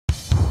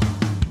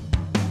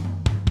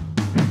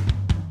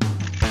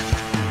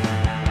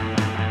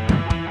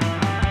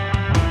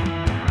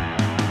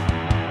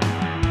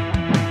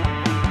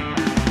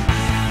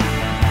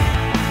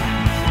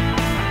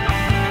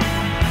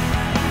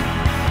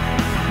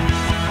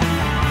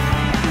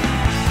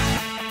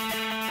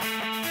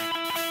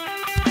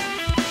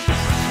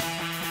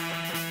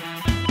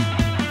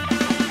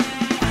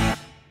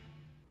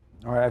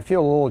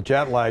feel a little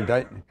jet lagged.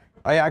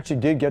 I actually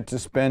did get to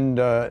spend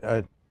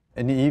an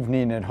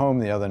evening at home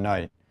the other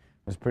night.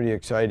 It was pretty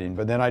exciting.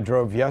 But then I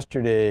drove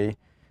yesterday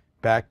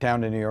back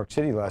down to New York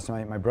City last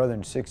night. My brother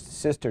and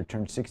sister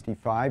turned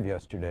 65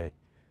 yesterday.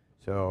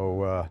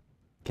 So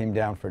came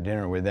down for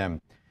dinner with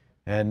them.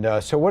 And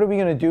so what are we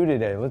going to do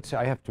today?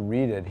 I have to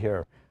read it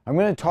here. I'm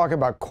going to talk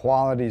about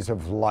qualities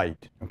of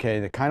light,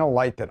 okay? The kind of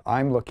light that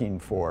I'm looking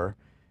for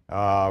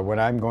when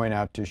I'm going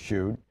out to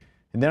shoot.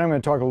 And then I'm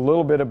going to talk a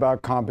little bit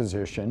about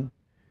composition.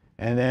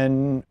 And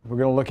then we're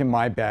going to look in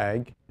my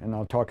bag, and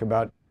I'll talk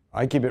about,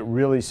 I keep it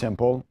really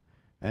simple.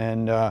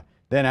 And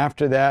then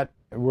after that,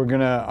 I'm going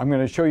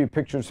to show you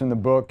pictures from the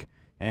book,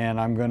 and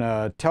I'm going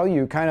to tell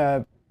you kind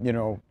of, you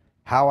know,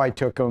 how I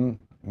took them.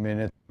 I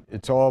mean,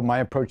 my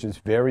approach is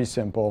very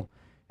simple.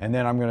 And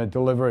then I'm going to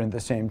deliver at the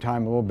same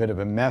time a little bit of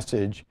a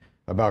message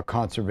about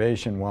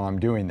conservation while I'm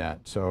doing that.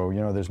 So, you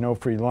know, there's no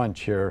free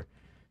lunch here.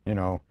 You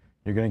know,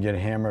 you're going to get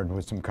hammered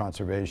with some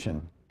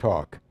conservation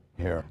talk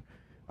here.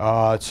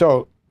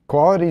 So,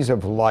 qualities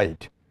of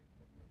light.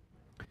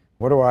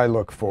 What do I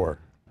look for?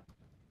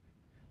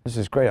 This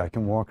is great. I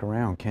can walk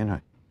around, can't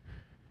I?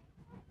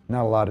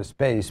 Not a lot of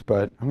space,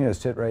 but I'm going to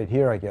sit right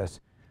here, I guess.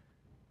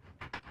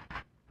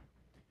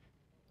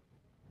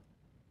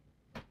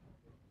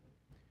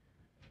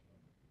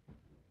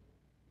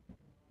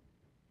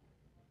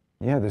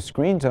 Yeah, the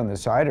screens on the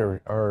side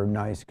are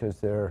nice because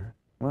they're,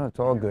 well, it's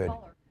all good.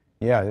 Color.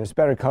 Yeah, there's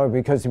better color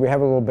because we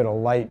have a little bit of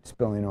light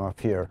spilling off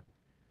here.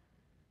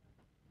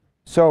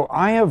 So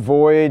I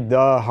avoid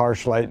the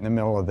harsh light in the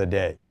middle of the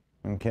day,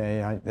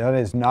 okay? That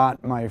is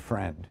not my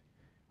friend.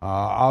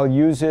 I'll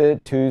use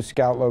it to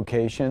scout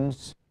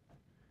locations.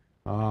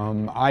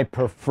 I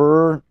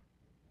prefer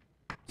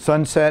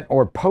sunset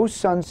or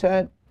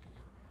post-sunset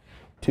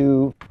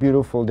to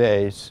beautiful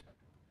days.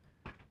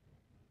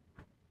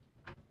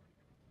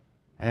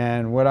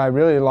 And what I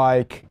really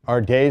like are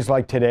days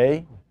like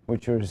today,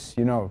 which was,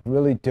 you know,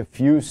 really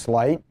diffuse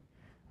light.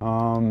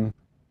 When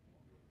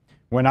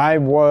I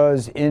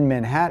was in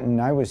Manhattan,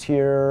 I was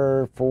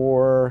here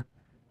for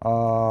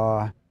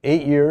 8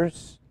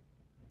 years.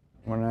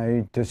 When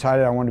I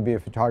decided I wanted to be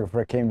a photographer,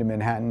 I came to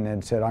Manhattan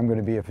and said, I'm going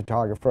to be a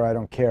photographer. I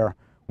don't care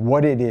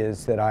what it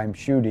is that I'm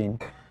shooting.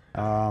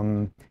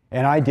 And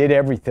I did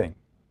everything.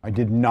 I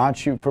did not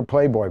shoot for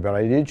Playboy, but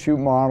I did shoot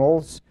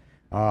models.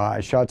 I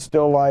shot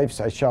still lifes.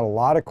 I shot a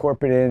lot of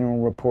corporate annual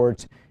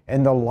reports.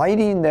 And the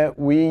lighting that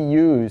we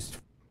used,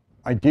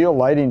 ideal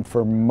lighting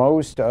for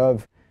most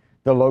of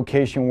the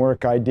location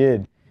work I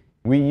did,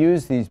 we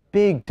used these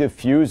big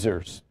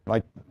diffusers,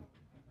 like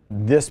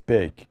this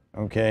big,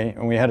 okay?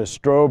 And we had a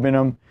strobe in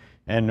them,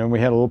 and then we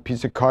had a little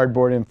piece of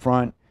cardboard in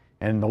front,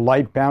 and the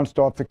light bounced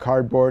off the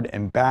cardboard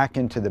and back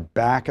into the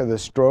back of the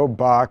strobe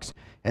box,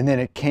 and then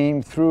it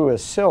came through a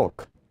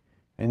silk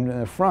in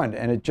the front,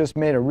 and it just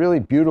made a really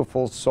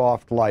beautiful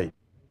soft light,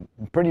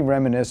 pretty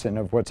reminiscent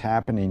of what's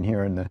happening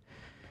here in the,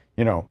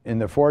 you know, in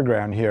the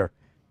foreground here.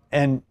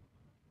 And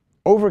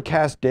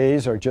overcast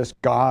days are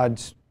just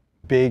God's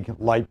big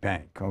light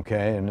bank,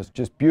 okay? And it's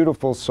just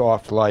beautiful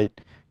soft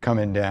light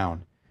coming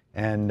down.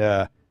 And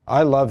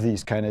I love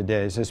these kind of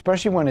days,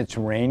 especially when it's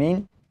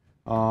raining.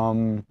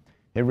 It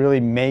really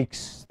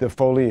makes the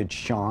foliage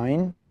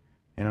shine,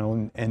 you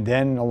know, and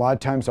then a lot of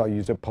times I'll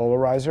use a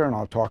polarizer, and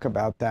I'll talk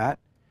about that.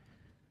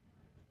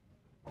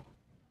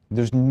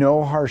 There's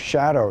no harsh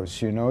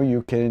shadows, you know.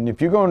 You can, if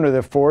you go into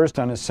the forest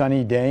on a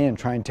sunny day and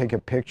try and take a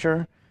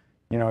picture,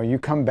 you know, you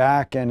come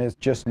back and it's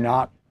just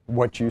not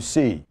what you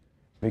see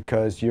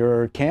because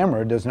your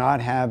camera does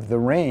not have the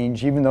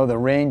range. Even though the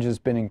range has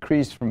been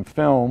increased from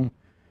film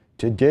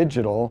to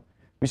digital,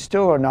 we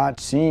still are not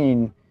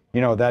seeing,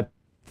 you know, that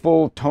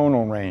full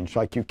tonal range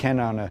like you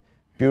can on a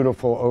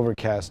beautiful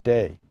overcast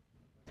day.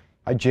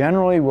 I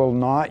generally will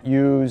not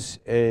use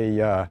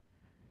I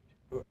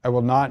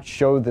will not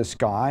show the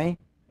sky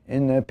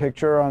in the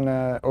picture on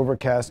an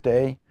overcast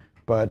day,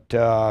 but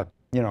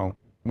you know,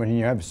 when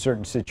you have a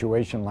certain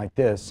situation like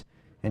this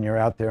and you're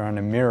out there on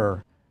a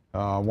mirror,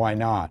 why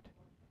not?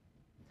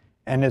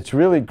 And it's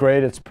really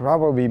great. It's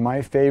probably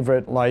my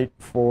favorite light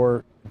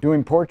for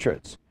doing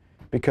portraits,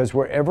 because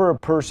wherever a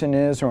person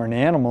is or an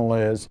animal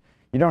is,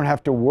 you don't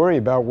have to worry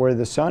about where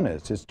the sun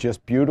is. It's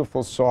just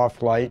beautiful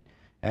soft light,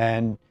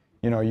 and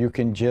you know, you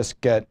can just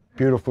get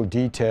beautiful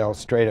detail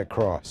straight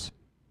across.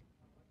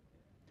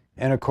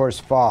 And of course,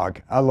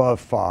 fog. I love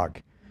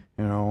fog.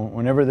 You know,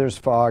 whenever there's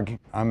fog,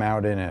 I'm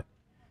out in it.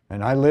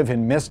 And I live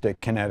in Mystic,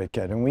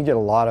 Connecticut, and we get a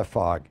lot of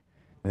fog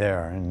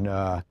there, and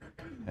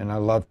I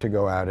love to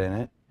go out in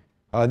it.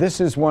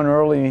 This is one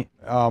early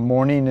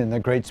morning in the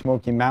Great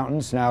Smoky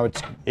Mountains. Now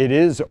it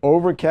is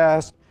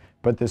overcast,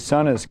 but the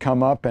sun has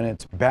come up and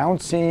it's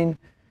bouncing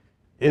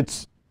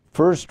its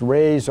first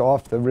rays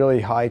off the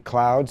really high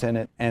clouds,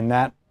 and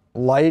that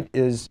light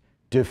is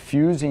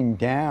diffusing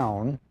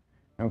down,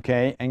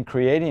 okay, and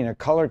creating a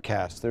color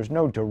cast. There's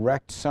no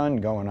direct sun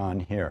going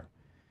on here.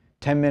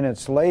 10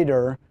 minutes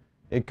later,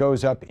 it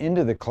goes up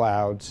into the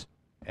clouds,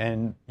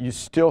 and you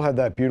still have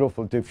that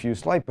beautiful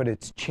diffuse light, but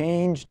it's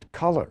changed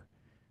color,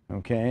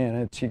 okay?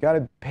 And you got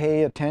to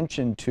pay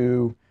attention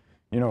to,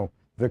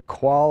 the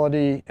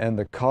quality and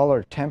the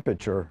color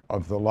temperature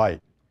of the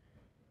light.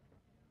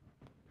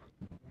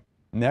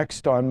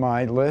 Next on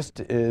my list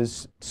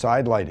is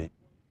side lighting.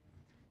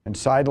 And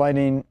side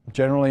lighting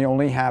generally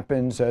only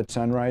happens at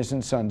sunrise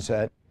and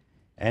sunset,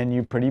 and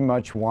you pretty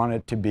much want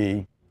it to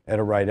be at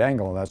a right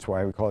angle. That's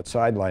why we call it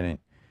side lighting.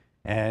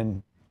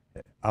 And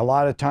a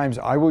lot of times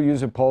I will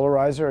use a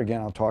polarizer.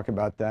 Again, I'll talk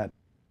about that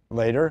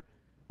later.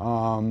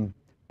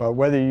 But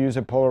whether you use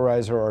a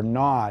polarizer or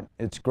not,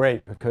 it's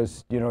great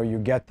because, you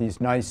get these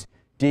nice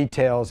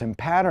details and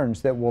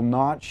patterns that will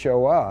not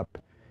show up,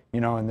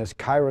 in this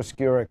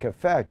chiaroscuric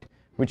effect,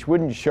 which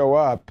wouldn't show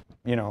up,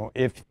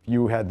 if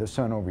you had the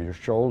sun over your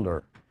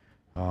shoulder.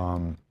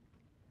 Again,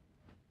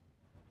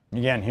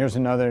 here's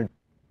another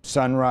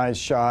sunrise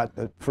shot.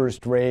 The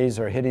first rays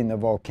are hitting the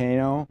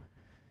volcano.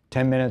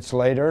 10 minutes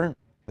later,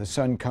 the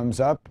sun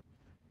comes up.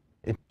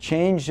 It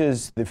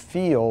changes the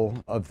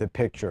feel of the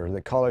picture,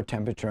 the color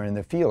temperature and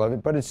the feel of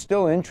it, but it's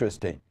still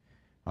interesting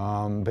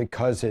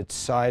because it's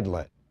side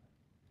lit.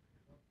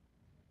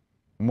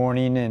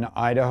 Morning in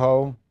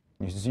Idaho,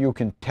 you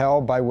can tell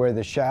by where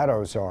the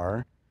shadows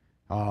are,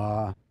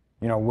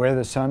 where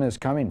the sun is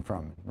coming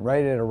from,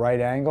 right at a right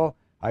angle.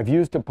 I've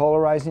used a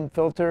polarizing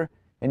filter,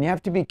 and you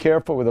have to be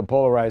careful with a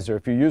polarizer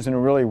if you're using a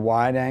really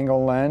wide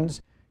angle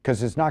lens,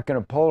 because it's not going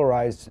to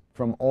polarize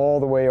from all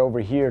the way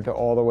over here to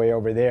all the way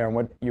over there. And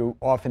what you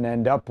often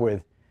end up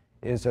with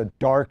is a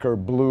darker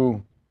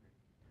blue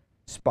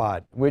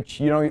spot, which,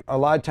 a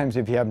lot of times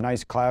if you have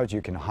nice clouds,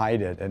 you can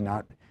hide it and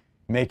not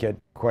make it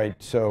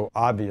quite so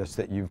obvious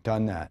that you've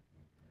done that.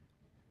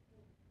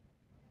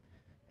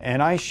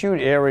 And I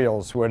shoot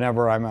aerials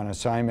whenever I'm on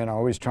assignment. I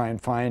always try and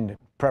find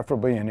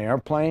preferably an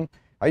airplane.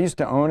 I used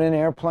to own an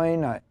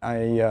airplane.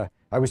 I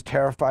was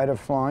terrified of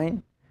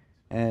flying.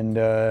 And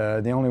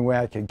the only way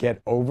I could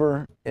get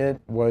over it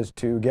was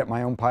to get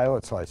my own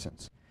pilot's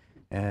license.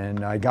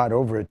 And I got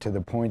over it to the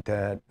point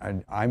that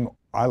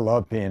I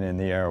love being in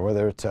the air,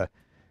 whether it's a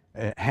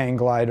hang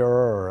glider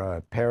or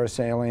a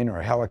parasailing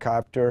or a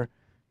helicopter.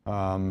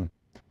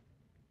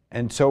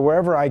 And so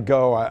wherever I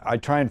go, I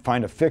try and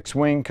find a fixed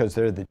wing because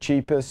they're the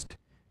cheapest.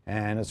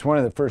 And it's one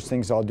of the first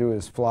things I'll do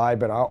is fly.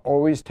 But I'll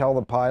always tell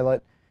the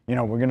pilot,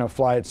 we're going to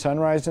fly at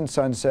sunrise and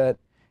sunset,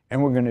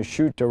 and we're going to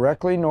shoot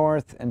directly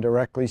north and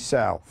directly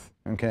south,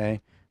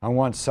 okay? I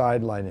want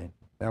side lighting.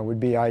 That would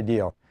be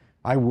ideal.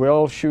 I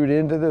will shoot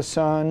into the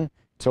sun.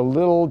 It's a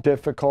little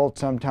difficult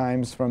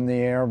sometimes from the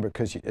air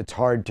because it's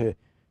hard to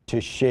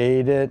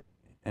shade it,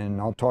 and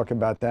I'll talk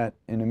about that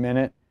in a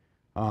minute.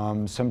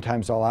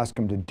 Sometimes I'll ask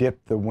them to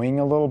dip the wing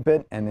a little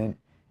bit, and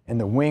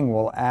the wing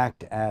will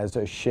act as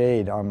a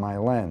shade on my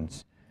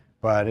lens.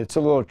 But it's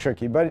a little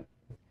tricky. But,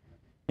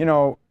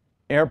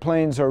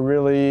 airplanes are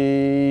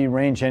really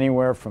range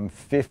anywhere from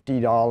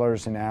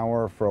 $50 an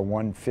hour for a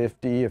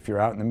 150 if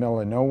you're out in the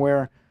middle of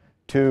nowhere,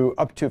 to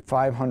up to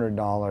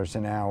 $500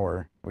 an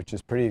hour, which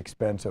is pretty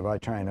expensive. I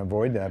try and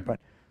avoid that. But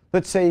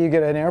let's say you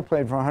get an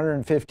airplane for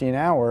 $150 an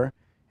hour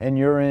and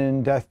you're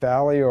in Death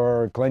Valley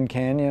or Glen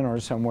Canyon or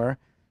somewhere.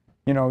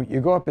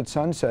 You go up at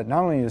sunset,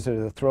 not only is it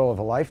the thrill of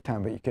a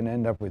lifetime, but you can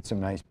end up with some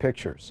nice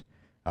pictures.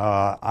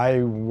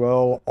 I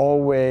will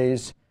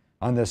always,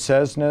 on the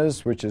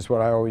Cessnas, which is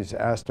what I always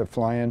ask to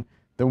fly in,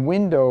 the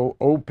window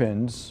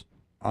opens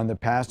on the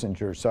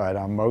passenger side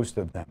on most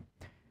of them.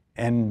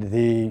 And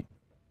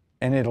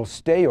it'll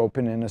stay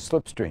open in a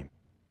slipstream.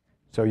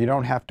 So you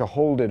don't have to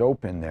hold it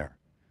open there.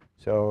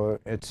 So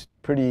it's a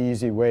pretty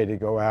easy way to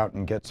go out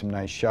and get some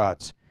nice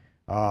shots.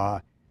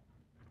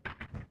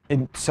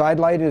 Side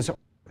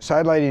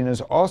lighting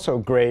is also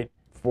great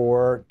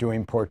for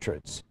doing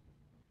portraits.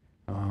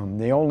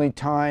 The only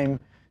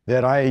time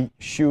that I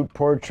shoot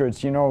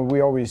portraits,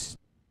 we always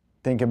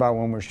think about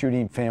when we're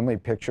shooting family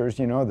pictures,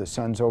 the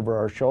sun's over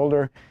our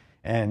shoulder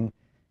and,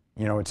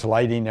 it's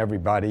lighting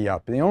everybody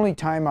up. The only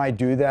time I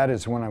do that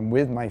is when I'm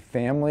with my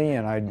family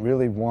and I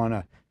really want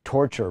to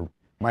torture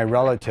my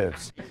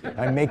relatives.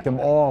 I make them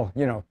all,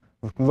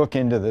 look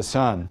into the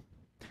sun.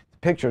 The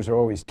pictures are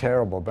always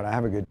terrible, but I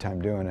have a good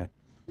time doing it.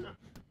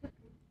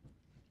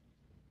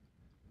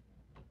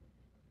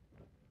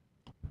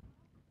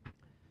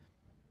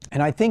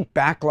 And I think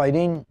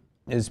backlighting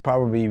is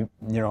probably,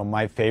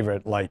 my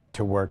favorite light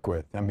to work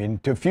with. I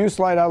mean, diffuse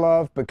light I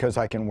love because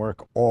I can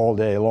work all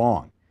day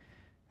long.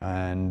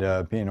 And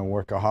being a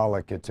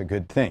workaholic, it's a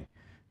good thing.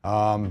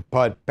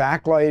 But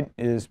backlight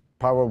is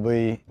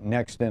probably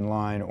next in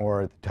line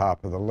or at the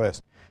top of the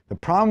list. The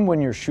problem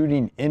when you're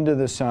shooting into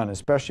the sun,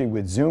 especially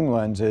with zoom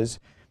lenses,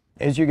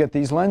 is you get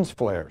these lens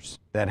flares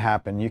that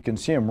happen. You can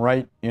see them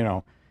right,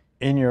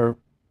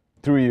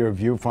 through your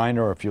viewfinder,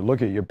 or if you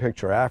look at your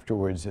picture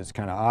afterwards, it's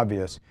kind of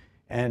obvious.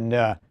 And,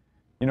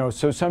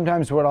 so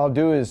sometimes what I'll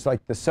do is,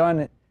 like the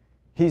sun,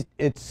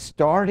 it's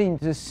starting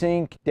to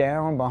sink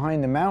down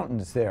behind the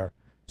mountains there.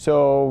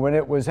 So when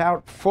it was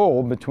out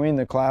full between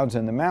the clouds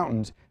and the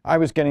mountains, I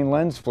was getting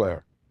lens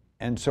flare.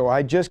 And so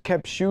I just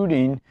kept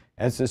shooting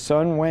as the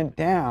sun went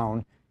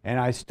down, and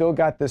I still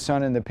got the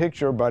sun in the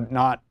picture, but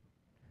not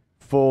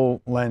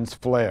full lens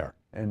flare.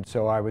 And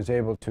so I was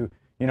able to,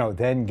 you know,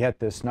 then get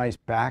this nice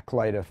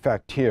backlight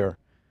effect here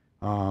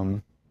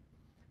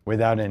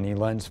without any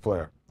lens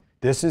flare.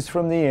 This is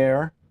from the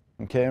air.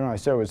 Okay, and I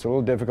said it was a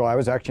little difficult. I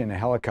was actually in a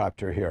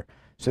helicopter here.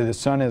 So the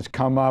sun has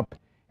come up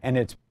and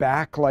it's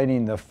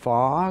backlighting the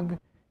fog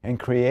and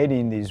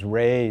creating these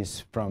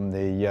rays from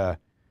the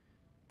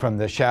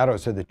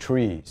shadows of the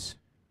trees.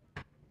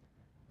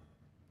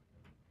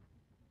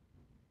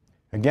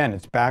 Again,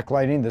 it's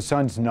backlighting. The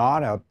sun's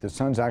not up. The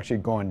sun's actually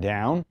going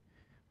down,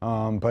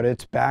 but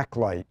it's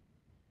backlight.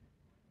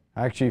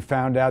 I actually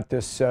found out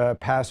this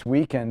past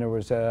weekend there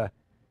was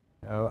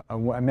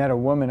I met a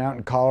woman out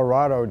in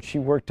Colorado, and she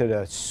worked at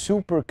a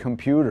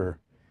supercomputer,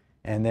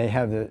 and they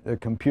have the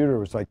computer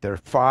was like there are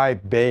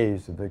 5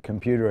 bays of the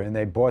computer, and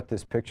they bought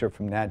this picture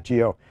from Nat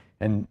Geo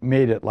and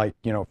made it like,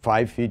 you know,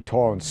 5 feet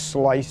tall and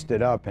sliced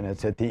it up, and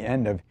it's at the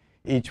end of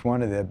each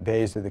one of the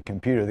bays of the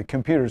computer. The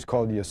computer is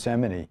called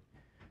Yosemite.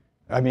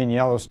 I mean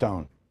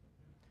Yellowstone.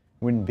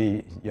 Wouldn't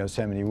be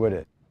Yosemite, would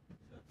it?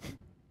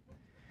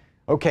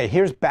 Okay,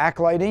 here's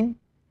backlighting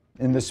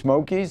in the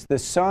Smokies. The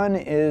sun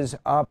is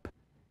up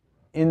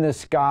in the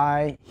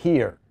sky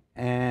here.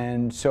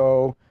 And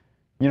so,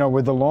 you know,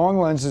 with the long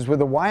lenses, with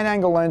the wide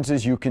angle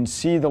lenses, you can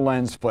see the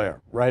lens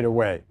flare right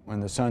away when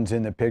the sun's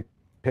in the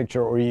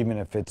picture, or even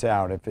if it's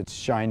out, if it's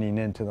shining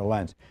into the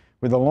lens.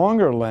 With the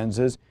longer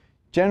lenses,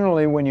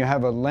 generally when you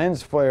have a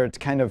lens flare, it's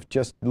kind of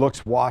just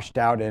looks washed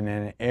out in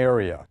an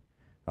area.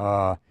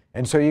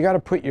 And so you got to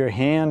put your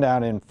hand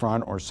out in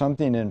front or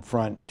something in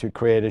front to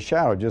create a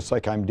shadow, just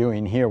like I'm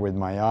doing here with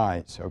my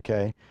eyes,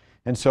 okay?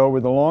 And so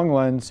with the long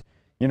lens,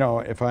 you know,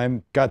 if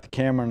I've got the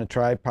camera on a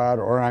tripod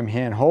or I'm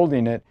hand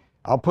holding it,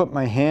 I'll put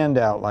my hand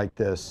out like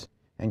this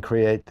and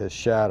create this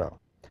shadow.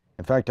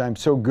 In fact, I'm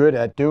so good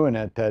at doing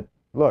it that,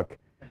 look,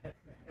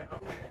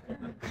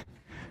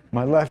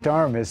 my left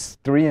arm is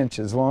 3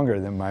 inches longer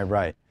than my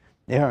right.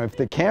 You know, if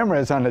the camera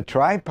is on a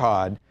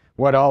tripod,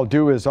 what I'll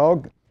do is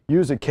I'll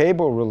use a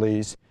cable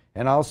release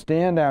and I'll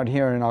stand out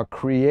here and I'll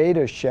create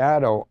a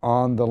shadow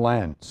on the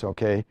lens,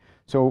 okay?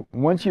 So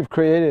once you've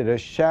created a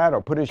shadow,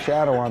 put a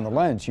shadow on the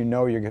lens, you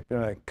know you're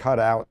going to cut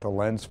out the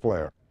lens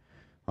flare.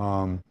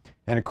 And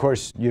of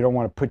course, you don't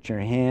want to put your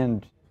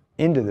hand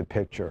into the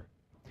picture.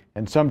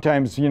 And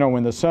sometimes, you know,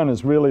 when the sun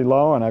is really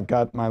low and I've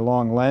got my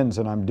long lens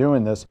and I'm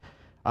doing this,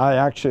 I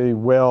actually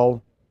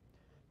will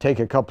take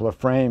a couple of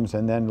frames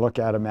and then look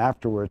at them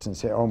afterwards and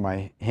say, oh,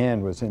 my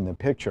hand was in the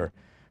picture.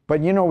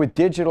 But, you know, with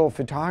digital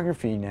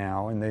photography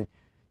now, and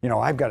you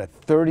know, I've got a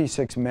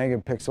 36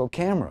 megapixel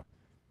camera.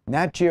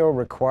 Nat Geo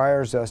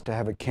requires us to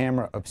have a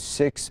camera of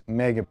 6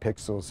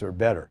 megapixels or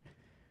better.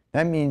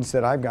 That means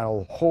that I've got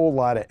a whole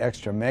lot of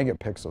extra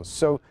megapixels.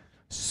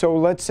 So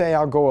let's say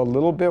I'll go a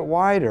little bit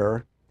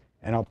wider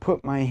and I'll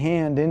put my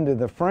hand into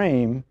the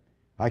frame.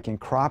 I can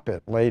crop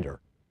it later.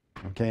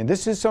 Okay, and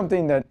this is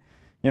something that,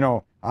 you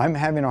know, I'm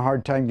having a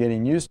hard time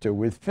getting used to.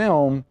 With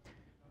film,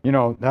 you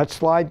know, that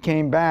slide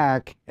came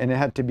back and it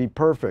had to be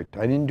perfect.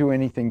 I didn't do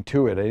anything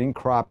to it. I didn't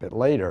crop it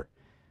later.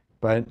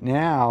 But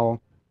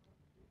now,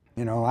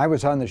 you know, I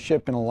was on the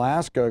ship in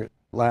Alaska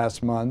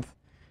last month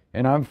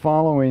and I'm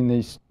following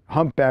these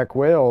humpback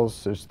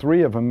whales. There's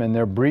 3 of them and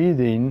they're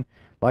breathing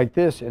like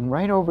this. And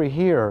right over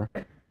here,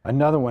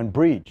 another one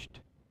breached.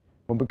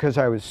 Well, because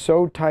I was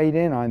so tight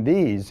in on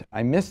these,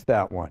 I missed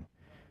that one.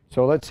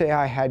 So let's say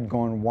I had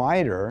gone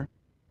wider,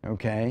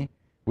 okay,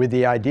 with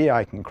the idea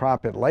I can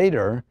crop it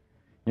later,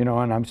 you know,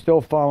 and I'm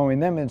still following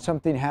them and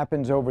something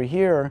happens over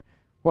here,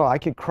 well, I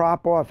could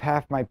crop off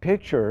half my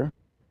picture,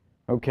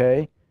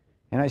 okay,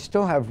 and I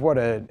still have, what,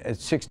 a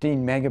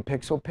 16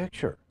 megapixel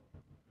picture.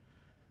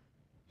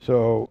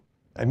 So,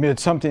 I mean,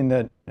 it's something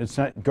that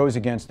goes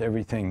against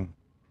everything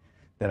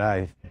that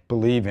I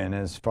believe in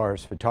as far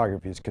as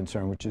photography is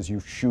concerned, which is you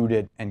shoot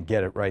it and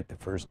get it right the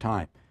first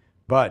time.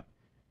 But,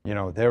 you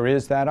know, there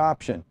is that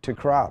option to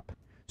crop.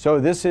 So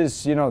this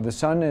is, you know, the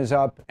sun is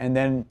up and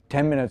then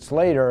 10 minutes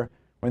later,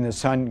 when the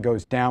sun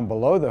goes down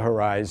below the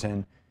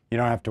horizon, you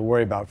don't have to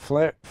worry about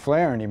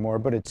flare anymore,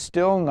 but it's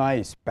still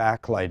nice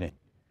backlighting.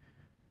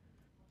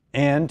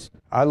 And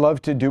I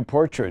love to do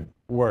portrait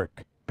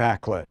work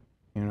backlit,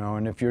 you know,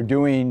 and if you're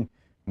doing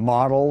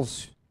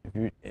models,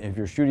 if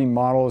you're shooting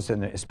models,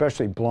 and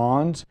especially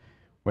blondes,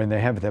 when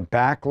they have the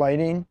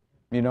backlighting,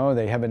 you know,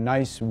 they have a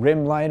nice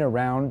rim light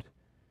around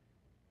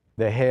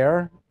the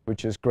hair,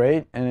 which is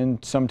great, and then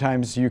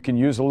sometimes you can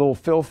use a little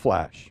fill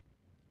flash.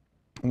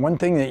 One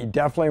thing that you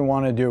definitely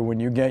want to do when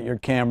you get your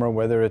camera,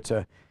 whether it's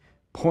a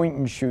point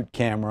and shoot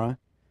camera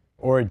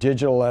or a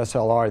digital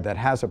SLR that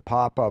has a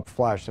pop-up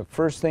flash, the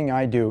first thing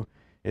I do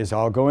is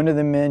I'll go into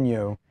the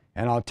menu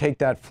and I'll take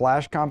that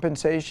flash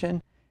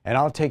compensation and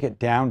I'll take it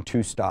down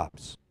 2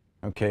 stops.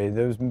 Okay,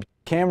 those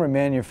camera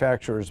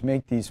manufacturers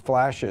make these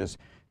flashes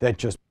that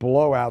just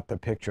blow out the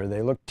picture.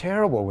 They look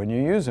terrible when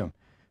you use them.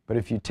 But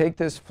if you take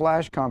this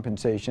flash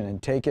compensation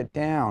and take it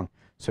down,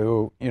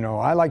 so, you know,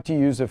 I like to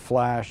use a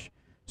flash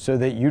so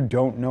that you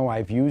don't know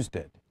I've used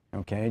it,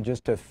 okay,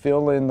 just to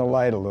fill in the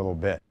light a little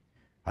bit.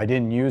 I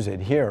didn't use it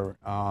here.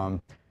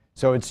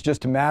 So it's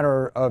just a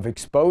matter of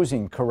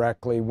exposing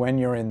correctly when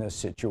you're in this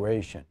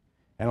situation.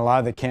 And a lot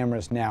of the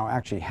cameras now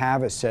actually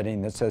have a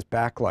setting that says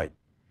backlight.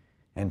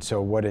 And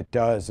so what it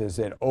does is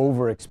it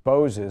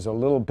overexposes a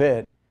little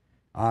bit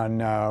on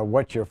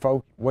what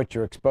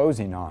you're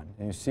exposing on.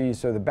 And you see,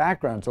 so the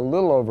background's a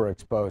little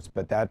overexposed,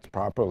 but that's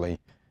properly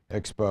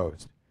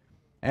exposed.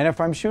 And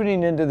if I'm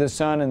shooting into the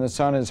sun and the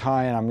sun is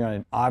high and I'm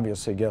going to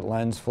obviously get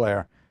lens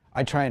flare,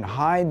 I try and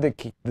hide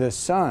the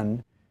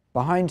sun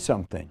behind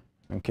something,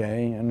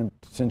 okay? And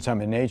since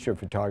I'm in nature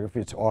photography,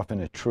 it's often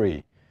a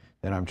tree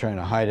that I'm trying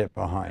to hide it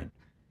behind.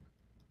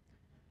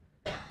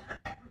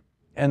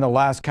 And the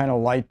last kind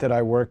of light that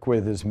I work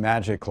with is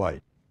magic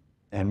light.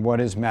 And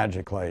what is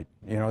magic light?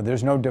 You know,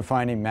 there's no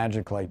defining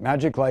magic light.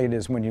 Magic light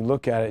is when you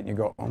look at it and you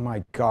go, oh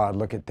my God,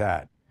 look at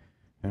that.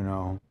 You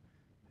know,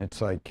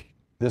 it's like,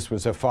 this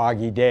was a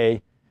foggy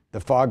day. The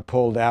fog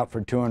pulled out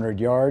for 200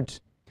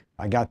 yards.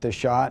 I got the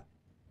shot,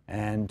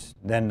 and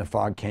then the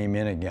fog came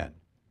in again.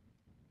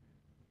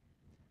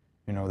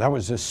 You know, that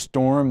was a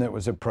storm that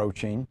was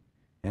approaching,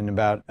 and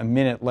about a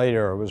minute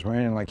later, it was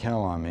raining like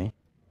hell on me.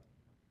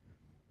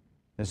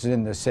 This is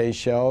in the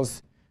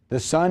Seychelles. The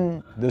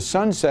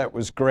sunset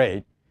was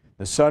great.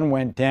 The sun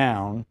went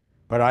down,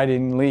 but I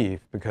didn't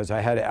leave because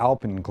I had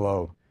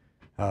alpenglow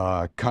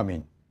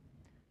coming.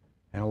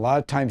 And a lot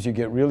of times you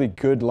get really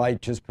good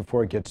light just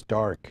before it gets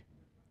dark.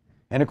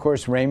 And of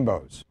course,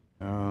 rainbows.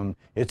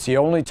 It's the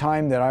only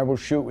time that I will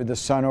shoot with the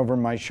sun over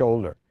my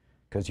shoulder,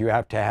 because you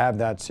have to have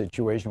that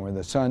situation where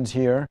the sun's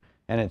here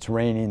and it's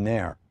raining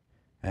there.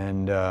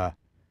 And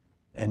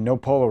no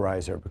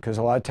polarizer, because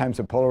a lot of times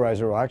the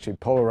polarizer will actually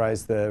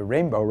polarize the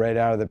rainbow right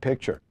out of the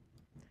picture.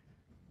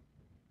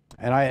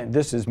 And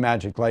this is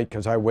magic light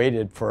because I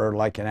waited for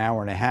like an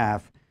hour and a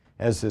half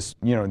as this,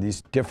 you know,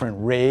 these different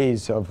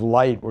rays of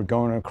light were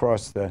going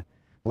across the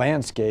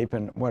landscape.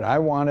 And what I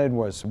wanted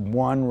was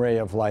one ray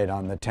of light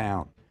on the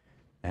town.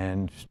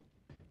 And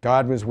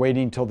God was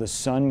waiting till the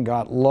sun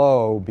got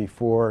low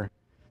before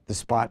the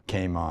spot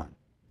came on.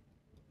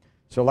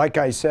 So like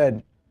I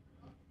said,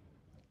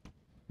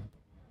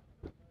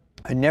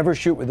 I never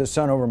shoot with the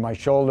sun over my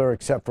shoulder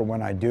except for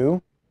when I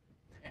do.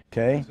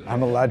 Okay,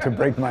 I'm allowed to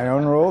break my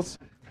own rules.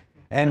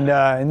 And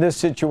in this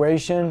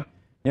situation,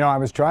 you know, I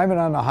was driving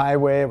on the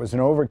highway. It was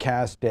an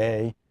overcast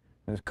day.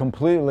 It was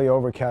completely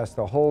overcast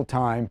the whole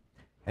time.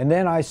 And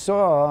then I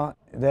saw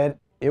that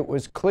it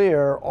was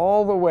clear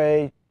all the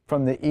way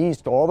from the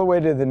east, all the way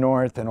to the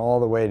north, and all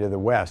the way to the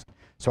west.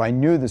 So I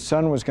knew the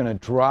sun was going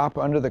to drop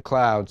under the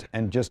clouds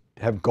and just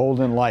have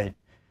golden light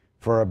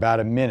for about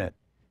a minute.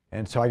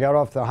 And so I got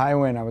off the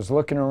highway and I was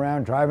looking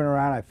around, driving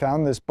around. I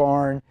found this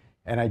barn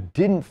and I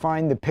didn't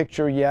find the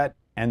picture yet,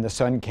 and the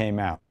sun came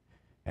out.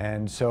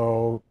 And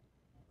so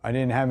I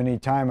didn't have any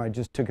time. I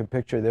just took a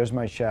picture. There's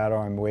my shadow.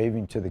 I'm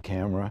waving to the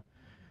camera.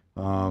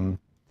 And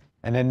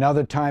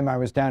another time I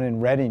was down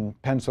in Reading,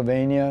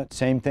 Pennsylvania.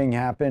 Same thing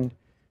happened.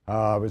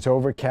 It was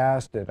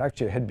overcast. It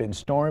actually had been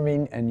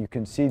storming, and you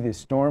can see the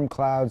storm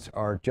clouds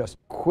are just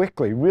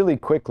quickly, really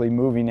quickly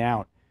moving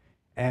out.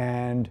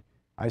 And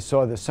I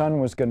saw the sun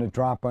was going to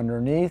drop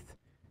underneath.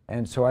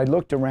 And so I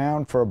looked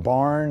around for a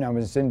barn. I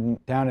was down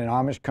in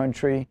Amish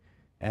country,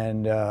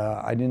 and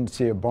I didn't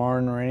see a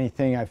barn or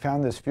anything. I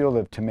found this field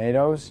of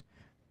tomatoes,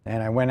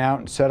 and I went out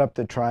and set up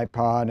the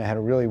tripod. I had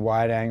a really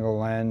wide angle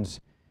lens,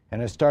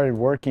 and I started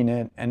working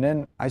it. And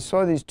then I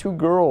saw these two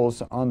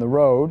girls on the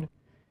road,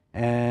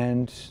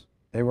 and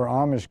they were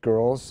Amish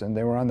girls, and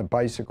they were on the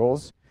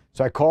bicycles.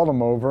 So I called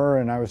them over,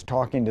 and I was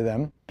talking to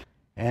them.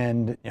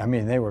 And I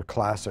mean, they were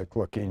classic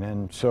looking.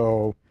 And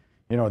so,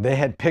 you know, they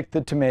had picked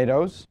the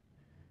tomatoes,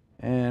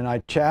 and I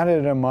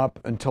chatted them up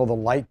until the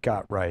light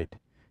got right.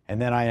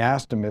 And then I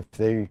asked them if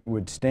they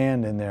would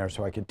stand in there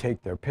so I could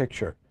take their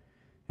picture.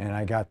 And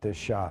I got this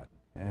shot.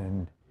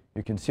 And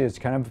you can see it's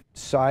kind of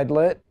side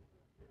lit,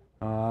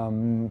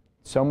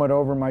 somewhat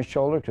over my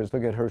shoulder, because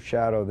look at her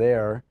shadow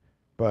there.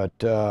 But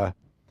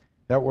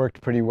that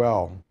worked pretty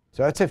well.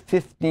 So that's a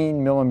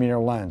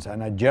 15mm lens,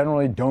 and I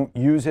generally don't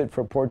use it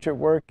for portrait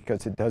work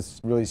because it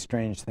does really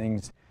strange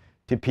things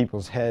to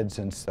people's heads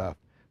and stuff.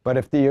 But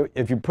if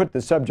you put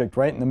the subject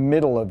right in the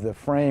middle of the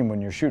frame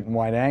when you're shooting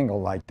wide angle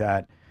like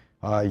that,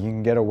 you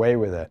can get away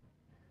with it.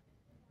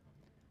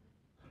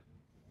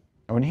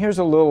 And here's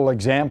a little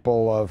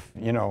example of,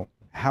 you know,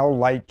 how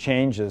light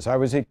changes. I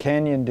was at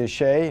Canyon de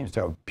Chelly. It's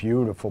a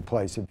beautiful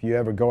place. If you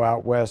ever go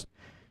out west,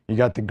 you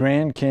got the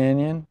Grand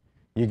Canyon,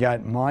 you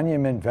got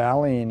Monument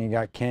Valley, and you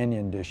got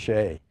Canyon de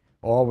Chelly,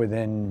 all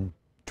within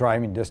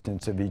driving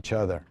distance of each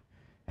other.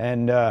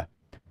 And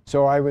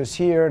so I was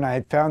here, and I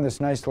had found this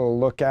nice little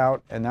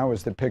lookout, and that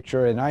was the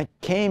picture. And I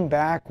came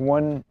back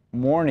one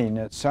morning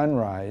at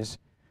sunrise,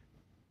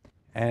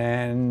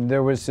 and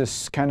there was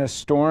this kind of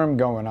storm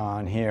going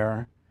on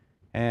here,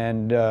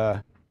 and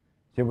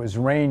it was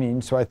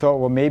raining. So I thought,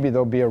 well, maybe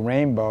there'll be a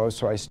rainbow.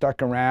 So I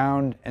stuck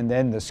around, and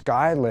then the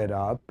sky lit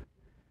up.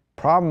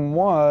 Problem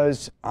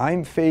was,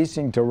 I'm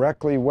facing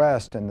directly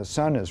west, and the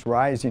sun is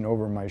rising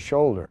over my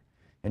shoulder.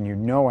 And you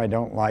know I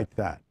don't like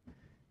that.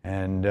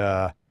 And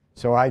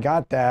So I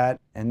got that,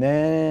 and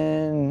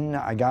then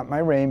I got my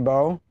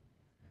rainbow.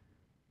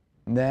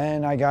 And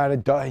then I got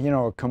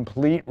a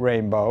complete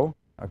rainbow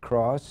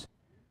across.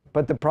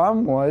 But the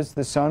problem was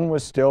the sun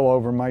was still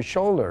over my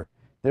shoulder.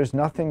 There's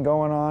nothing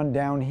going on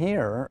down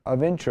here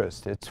of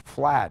interest. It's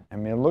flat. I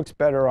mean, it looks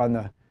better on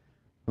the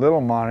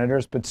little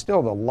monitors, but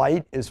still the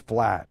light is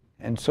flat.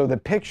 And so the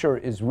picture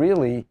is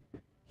really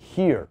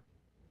here,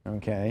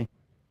 okay?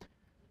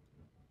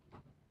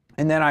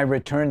 And then I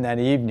returned that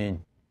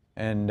evening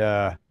and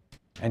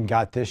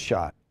got this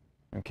shot,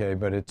 okay?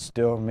 But it's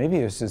still, maybe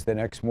this is the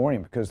next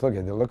morning because look,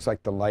 it looks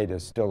like the light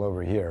is still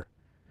over here.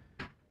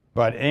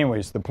 But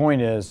anyways, the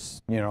point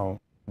is, you know,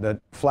 that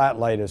flat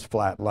light is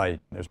flat light.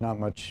 There's not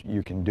much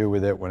you can do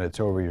with it when it's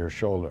over your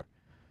shoulder.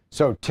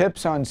 So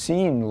tips on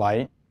seeing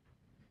light: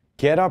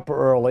 get up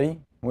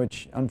early,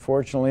 which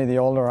unfortunately the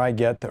older I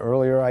get, the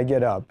earlier I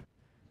get up.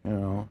 You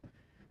know,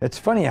 it's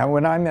funny how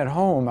when I'm at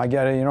home, I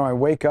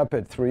wake up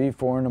at 3,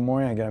 4 in the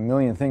morning, I got a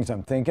million things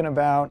I'm thinking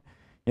about,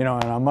 you know,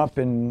 and I'm up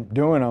and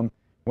doing them.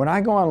 When I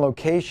go on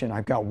location,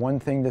 I've got one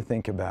thing to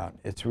think about.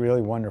 It's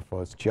really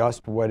wonderful. It's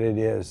just what it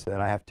is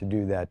that I have to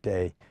do that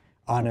day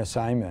on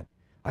assignment.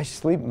 I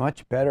sleep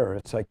much better.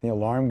 It's like the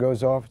alarm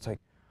goes off. It's like,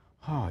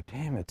 oh,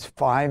 damn, it's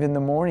 5 in the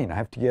morning. I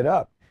have to get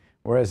up.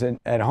 Whereas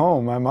at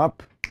home, I'm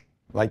up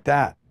like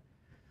that.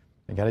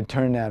 I got to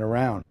turn that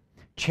around.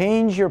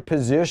 Change your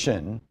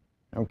position,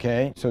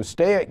 okay? So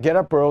get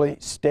up early,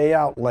 stay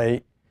out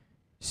late,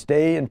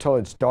 stay until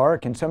it's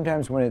dark. And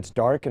sometimes when it's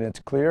dark and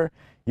it's clear,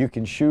 you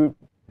can shoot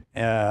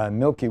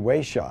Milky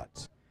Way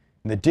shots.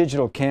 And the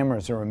digital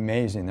cameras are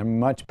amazing. They're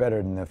much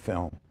better than the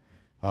film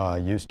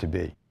used to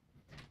be.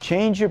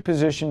 Change your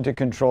position to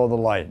control the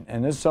light.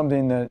 And this is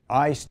something that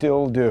I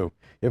still do.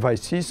 If I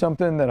see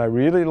something that I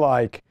really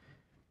like,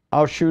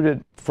 I'll shoot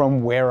it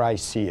from where I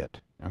see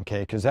it,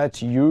 okay? Because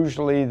that's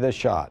usually the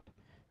shot,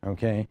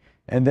 okay?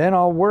 And then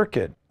I'll work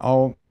it.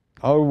 I'll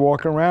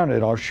walk around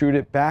it. I'll shoot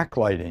it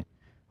backlighting.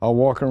 I'll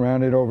walk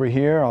around it over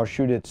here. I'll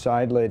shoot it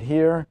side lit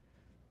here.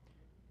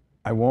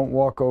 I won't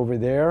walk over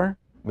there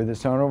with the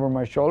sun over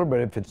my shoulder,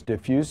 but if it's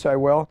diffuse, I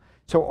will.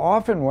 So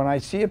often when I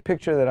see a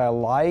picture that I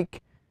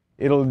like,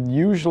 it'll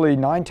usually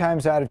 9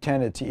 times out of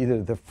 10, it's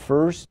either the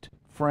first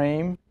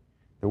frame,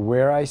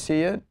 where I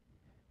see it,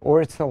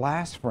 or it's the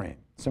last frame.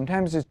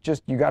 Sometimes it's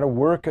just, you got to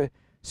work a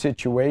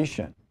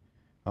situation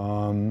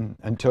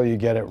until you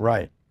get it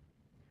right.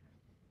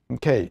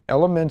 Okay,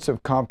 elements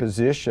of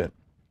composition.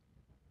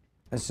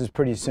 This is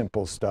pretty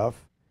simple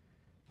stuff.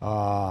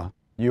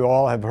 You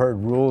all have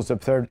heard rules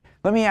of third.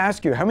 Let me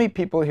ask you, how many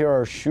people here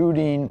are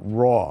shooting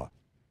raw?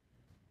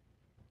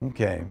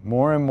 Okay,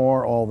 more and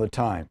more all the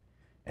time.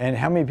 And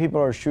how many people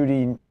are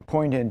shooting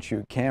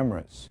point-and-shoot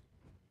cameras?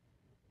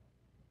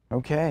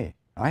 Okay,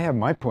 I have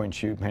my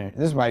point-and-shoot camera.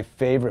 This is my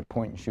favorite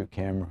point-and-shoot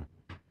camera.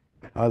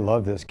 I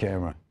love this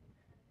camera.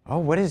 Oh,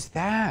 what is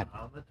that?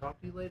 I'm going to talk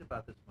to you later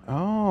about this one.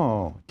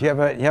 Oh, do you have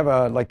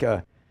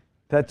a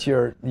that's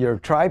your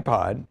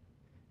tripod.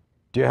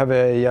 Do you have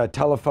a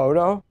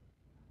telephoto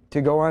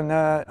to go on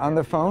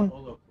the phone?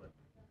 Holo clip.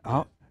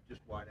 Oh.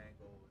 Just wide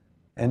angle.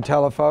 And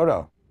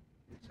telephoto.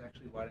 It's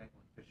actually wide angle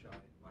and fisheye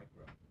and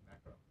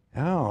macro.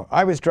 Oh,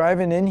 I was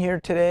driving in here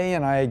today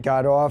and I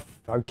got off.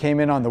 I came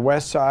in on the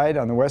west side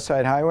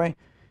highway,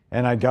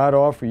 and I got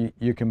off.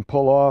 You can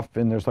pull off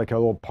and there's like a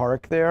little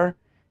park there.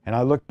 And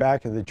I looked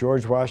back at the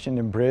George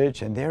Washington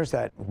Bridge and there's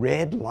that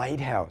red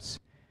lighthouse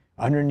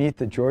underneath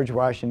the George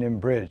Washington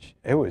Bridge.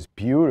 It was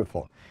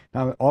beautiful.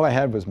 Now, all I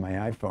had was my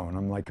iPhone.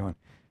 I'm like going,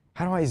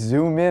 how do I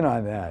zoom in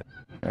on that?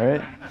 All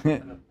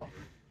right?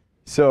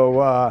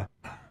 So,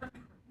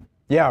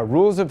 yeah,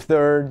 rules of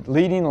third,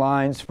 leading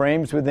lines,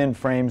 frames within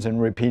frames,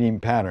 and repeating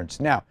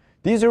patterns. Now,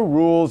 these are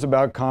rules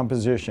about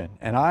composition,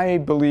 and I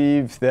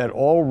believe that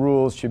all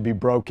rules should be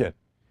broken,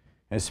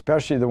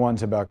 especially the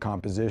ones about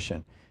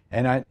composition.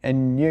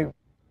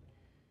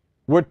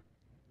 What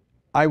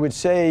I would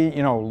say,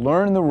 you know,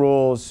 learn the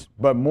rules,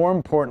 but more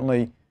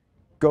importantly,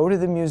 go to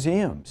the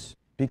museums,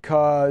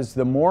 because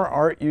the more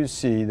art you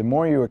see, the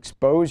more you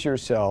expose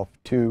yourself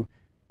to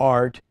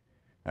art,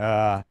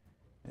 the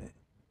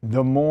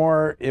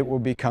more it will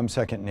become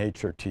second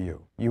nature to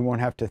you. You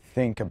won't have to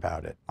think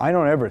about it. I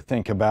don't ever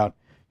think about,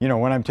 you know,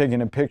 when I'm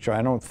taking a picture,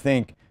 I don't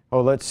think, oh,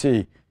 let's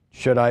see,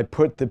 should I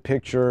put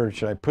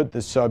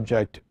the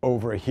subject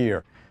over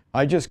here?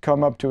 I just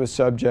come up to a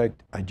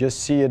subject, I just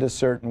see it a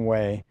certain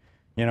way,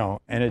 you know,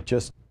 and it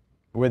just,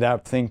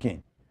 without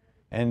thinking.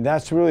 And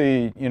that's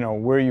really, you know,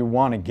 where you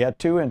want to get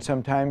to. And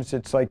sometimes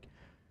it's like,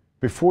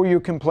 before you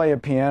can play a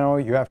piano,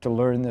 you have to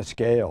learn the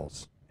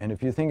scales. And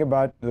if you think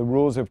about the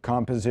rules of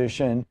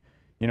composition,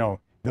 you know,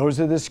 those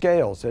are the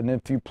scales. And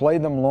if you play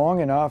them long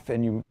enough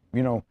and you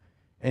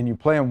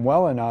play them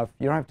well enough,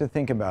 you don't have to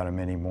think about them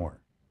anymore,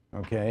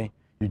 okay?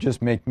 You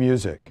just make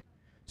music.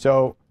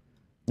 So,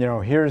 you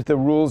know, here's the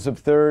rules of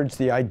thirds.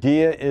 The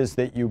idea is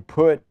that you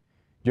put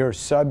your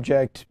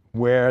subject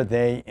where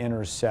they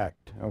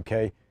intersect,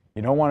 okay?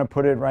 You don't want to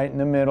put it right in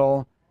the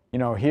middle. You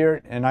know,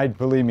 here, and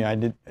believe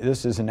me,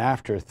 this is an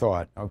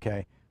afterthought,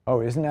 okay? oh,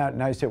 isn't that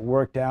nice? It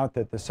worked out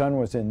that the sun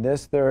was in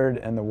this third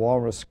and the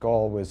walrus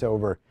skull was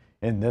over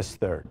in this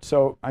third.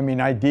 So, I mean,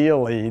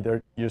 ideally,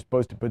 you're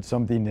supposed to put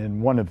something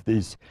in one of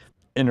these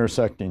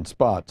intersecting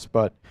spots.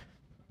 But,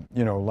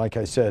 you know, like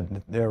I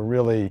said, the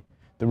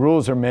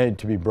rules are made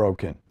to be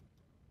broken.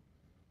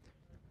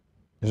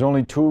 There's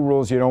only two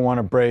rules you don't want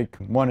to break.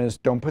 One is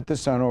don't put the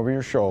sun over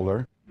your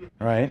shoulder,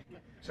 right?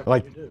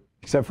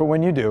 Except for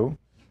when you do.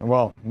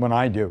 Well, when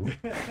I do.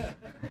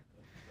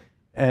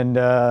 And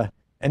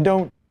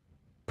don't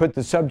put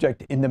the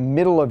subject in the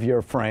middle of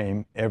your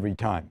frame every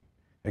time,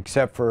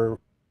 except for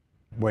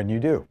when you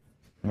do,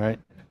 right?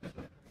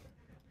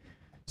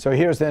 So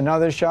here's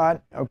another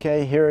shot.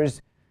 Okay,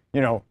 here's,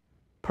 you know,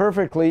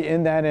 perfectly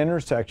in that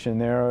intersection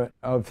there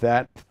of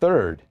that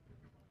third.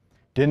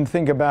 Didn't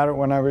think about it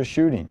when I was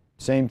shooting.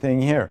 Same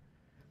thing here.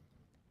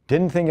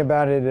 Didn't think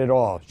about it at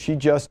all.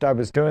 I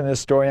was doing this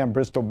story on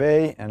Bristol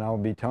Bay, and I'll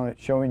be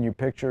showing you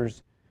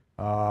pictures.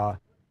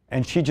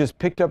 And she just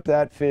picked up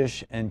that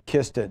fish and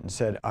kissed it and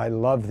said, I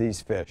love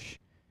these fish.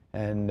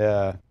 And,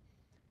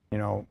 you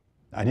know,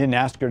 I didn't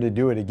ask her to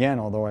do it again,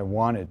 although I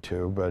wanted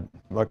to, but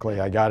luckily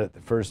I got it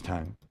the first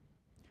time.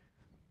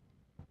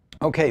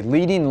 Okay,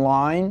 leading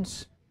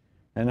lines.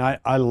 And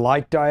I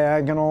like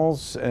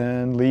diagonals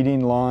and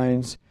leading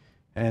lines,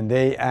 and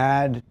they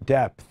add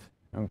depth.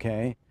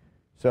 Okay,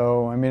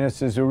 so I mean,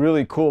 this is a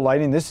really cool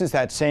lighting. This is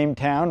that same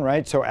town,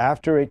 right? So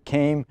after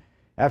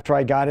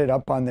I got it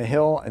up on the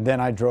hill, and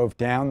then I drove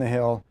down the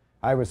hill.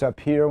 I was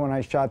up here when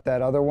I shot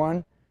that other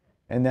one,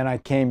 and then I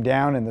came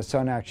down and the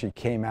sun actually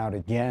came out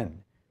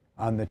again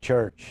on the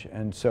church.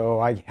 And so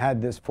I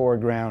had this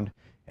foreground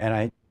and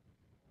I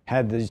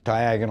had these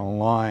diagonal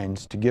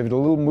lines to give it a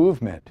little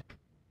movement.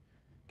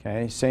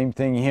 Okay, same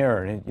thing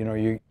here. You know,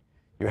 you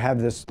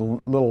have this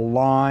little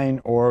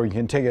line, or you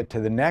can take it to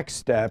the next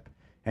step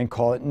and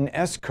call it an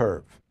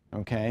S-curve,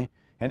 okay?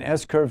 And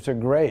S-curves are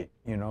great.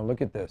 You know,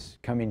 look at this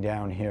coming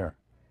down here.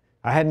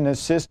 I had an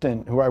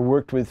assistant who I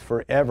worked with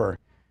forever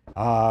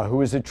who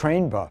was a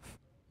train buff,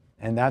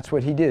 and that's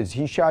what he did.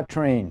 He shot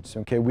trains,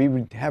 okay? We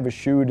would have a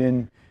shoot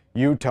in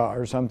Utah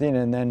or something,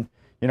 and then,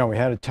 you know, we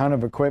had a ton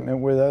of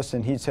equipment with us,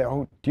 and he'd say,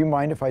 oh, do you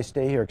mind if I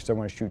stay here because I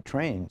want to shoot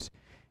trains?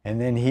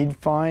 And then he'd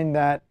find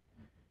that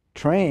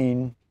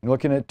train,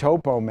 looking at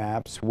topo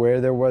maps,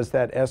 where there was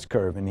that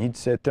S-curve, and he'd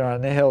sit there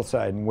on the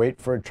hillside and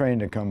wait for a train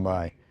to come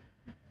by.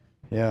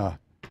 Yeah,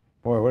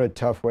 boy, what a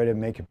tough way to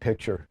make a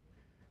picture.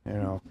 You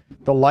know,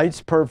 the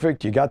light's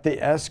perfect, you got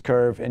the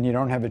S-curve, and you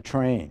don't have a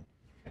train.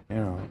 You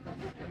know,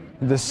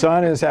 the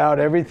sun is out,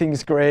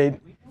 everything's great.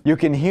 You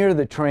can hear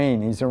the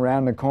train, he's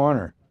around the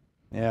corner.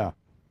 Yeah.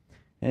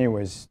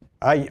 Anyways,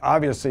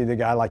 obviously the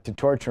guy liked to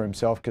torture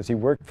himself because he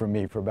worked for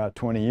me for about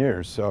 20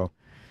 years, so.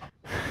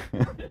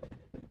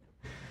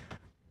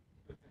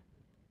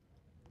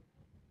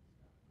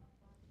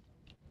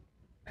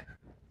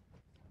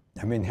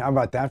 I mean, how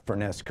about that for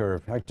an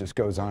S-curve? That just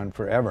goes on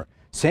forever.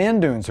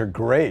 Sand dunes are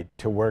great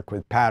to work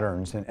with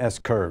patterns and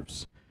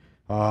S-curves.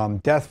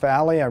 Death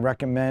Valley, I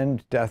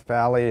recommend Death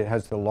Valley. It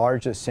has the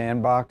largest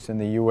sandbox in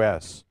the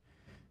U.S.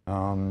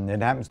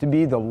 It happens to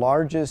be the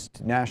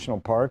largest national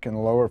park in the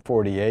lower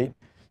 48.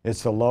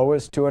 It's the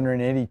lowest,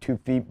 282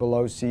 feet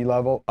below sea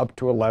level, up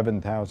to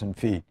 11,000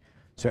 feet.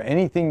 So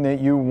anything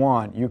that you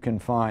want, you can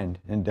find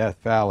in Death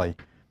Valley.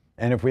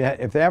 And if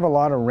they have a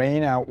lot of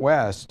rain out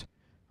west,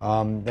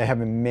 they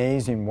have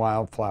amazing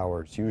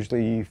wildflowers,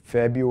 usually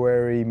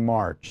February,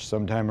 March,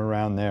 sometime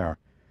around there.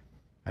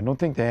 I don't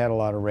think they had a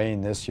lot of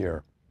rain this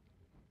year.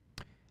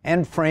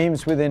 And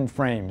frames within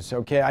frames.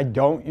 Okay, I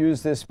don't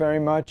use this very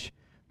much,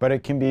 but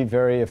it can be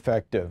very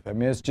effective. I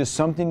mean, it's just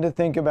something to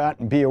think about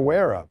and be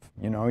aware of.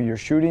 You know, you're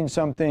shooting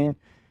something,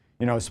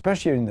 you know,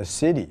 especially in the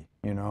city.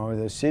 You know,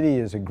 the city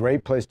is a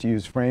great place to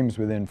use frames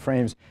within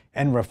frames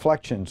and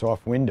reflections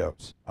off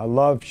windows. I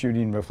love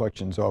shooting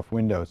reflections off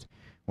windows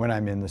when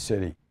I'm in the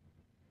city.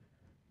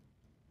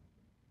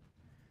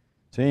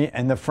 See,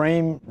 and the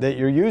frame that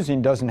you're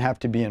using doesn't have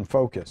to be in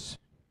focus.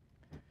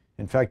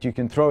 In fact, you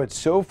can throw it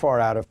so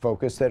far out of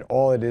focus that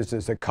all it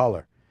is a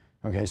color.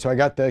 Okay, so I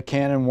got the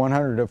Canon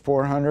 100 to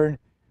 400.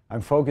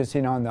 I'm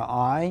focusing on the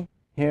eye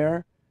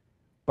here,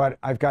 but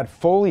I've got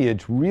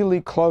foliage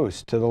really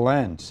close to the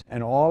lens,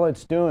 and all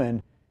it's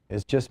doing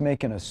is just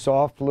making a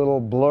soft little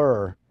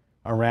blur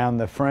around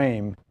the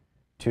frame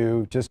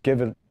to just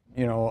give it,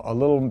 you know, a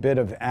little bit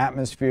of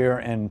atmosphere,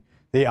 and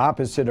the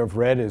opposite of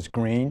red is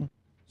green.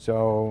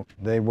 So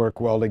they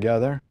work well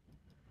together.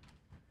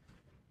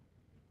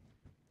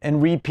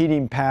 And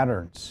repeating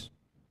patterns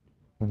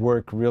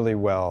work really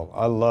well.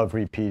 I love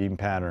repeating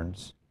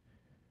patterns.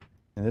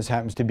 And this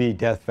happens to be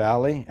Death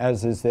Valley,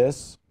 as is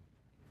this.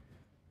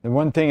 The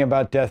one thing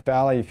about Death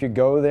Valley, if you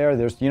go there,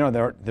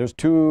 there's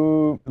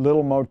two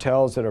little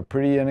motels that are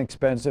pretty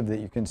inexpensive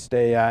that you can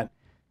stay at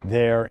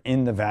there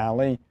in the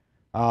valley.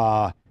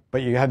 But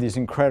you have these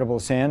incredible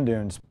sand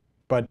dunes.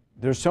 But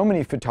there's so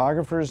many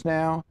photographers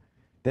now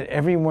that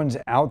everyone's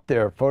out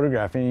there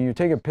photographing, and you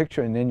take a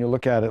picture and then you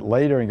look at it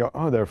later and go,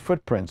 oh, there are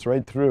footprints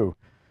right through.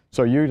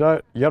 So you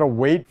got to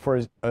wait for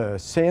a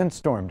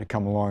sandstorm to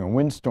come along, a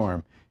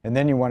windstorm, and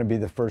then you want to be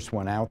the first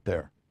one out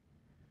there.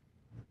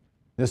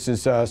 This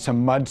is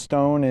some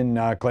mudstone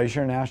in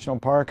Glacier National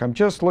Park. I'm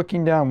just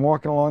looking down,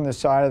 walking along the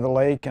side of the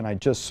lake, and I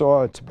just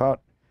saw, it's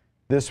about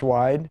this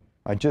wide,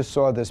 I just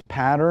saw this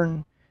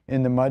pattern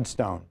in the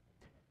mudstone,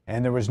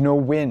 and there was no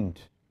wind,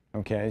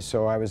 okay,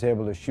 so I was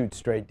able to shoot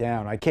straight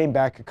down. I came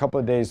back a couple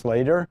of days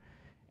later,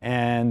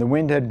 and the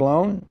wind had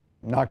blown,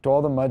 knocked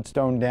all the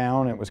mudstone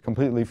down. It was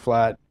completely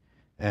flat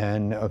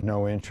and of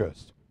no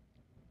interest.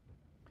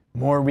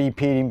 More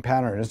repeating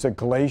pattern. It's a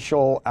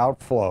glacial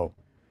outflow,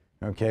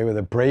 okay, with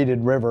a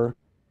braided river,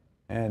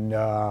 and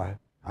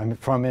I'm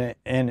from an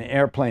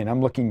airplane.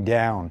 I'm looking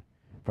down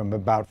from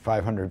about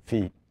 500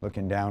 feet,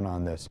 looking down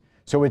on this.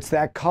 So it's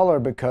that color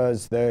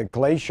because the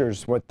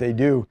glaciers, what they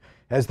do,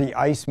 as the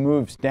ice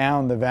moves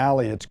down the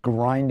valley, it's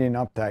grinding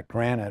up that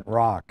granite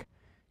rock,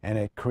 and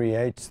it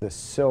creates the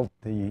silt,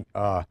 the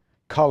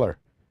color.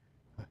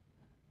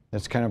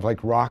 It's kind of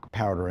like rock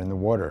powder in the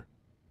water.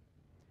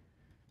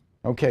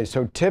 Okay,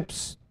 so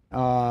tips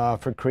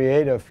for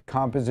creative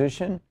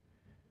composition.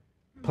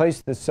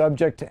 Place the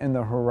subject and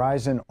the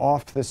horizon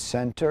off the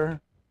center.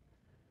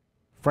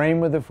 Frame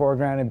with the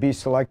foreground and be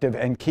selective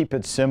and keep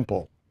it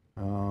simple.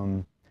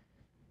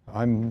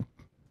 I'm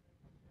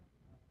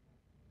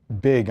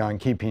big on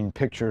keeping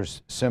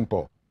pictures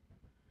simple.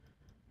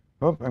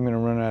 Oh, I'm going to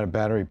run out of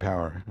battery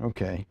power.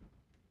 Okay.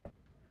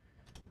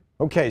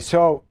 Okay,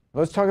 so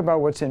let's talk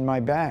about what's in my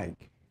bag.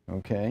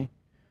 Okay.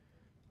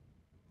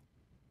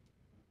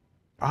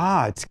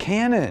 Ah, it's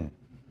Canon.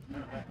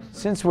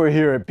 Since we're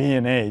here at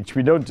B&H,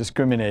 we don't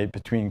discriminate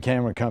between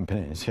camera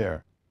companies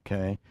here,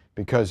 okay?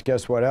 Because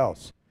guess what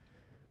else?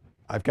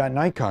 I've got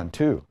Nikon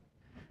too.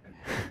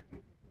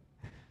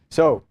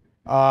 So,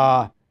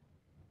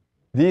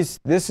 this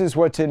is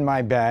what's in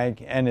my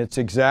bag, and it's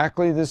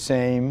exactly the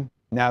same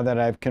now that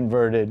I've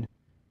converted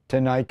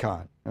to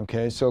Nikon,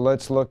 okay? So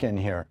let's look in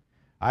here.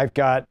 I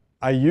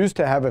used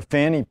to have a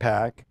fanny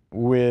pack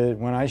with,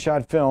 when I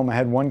shot film, I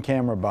had one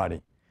camera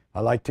body.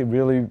 I like to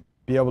really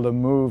be able to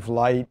move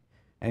light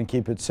and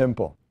keep it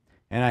simple.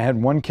 And I had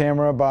one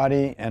camera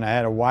body, and I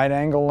had a wide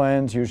angle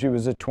lens, usually it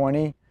was a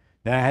 20,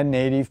 then I had an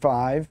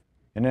 85,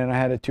 and then I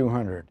had a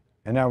 200.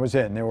 And that was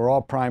it, and they were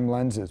all prime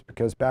lenses,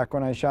 because back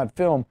when I shot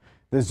film,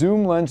 the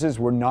zoom lenses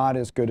were not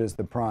as good as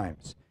the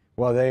primes.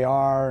 Well, they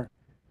are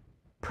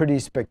pretty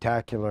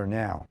spectacular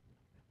now.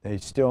 They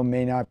still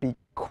may not be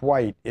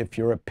quite if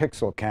you're a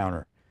pixel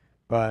counter,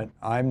 but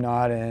I'm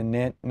not,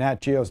 and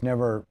Nat Geo's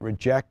never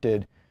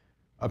rejected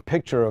a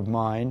picture of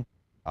mine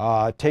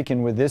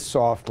taken with this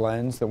soft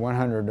lens, the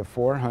 100 to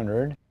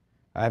 400.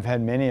 I've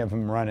had many of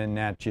them run in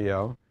Nat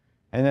Geo.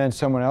 And then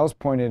someone else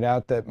pointed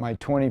out that my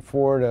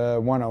 24 to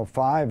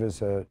 105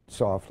 is a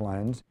soft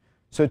lens.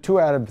 So 2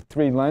 out of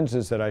 3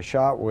 lenses that I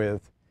shot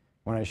with,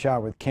 when I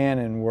shot with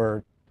Canon,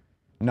 were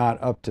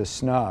not up to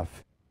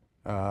snuff,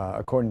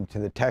 according to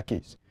the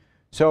techies.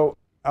 So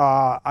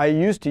I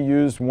used to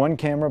use one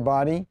camera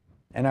body,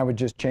 and I would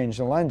just change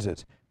the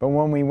lenses. But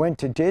when we went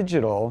to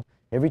digital,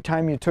 every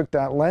time you took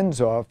that lens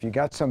off, you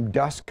got some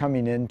dust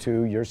coming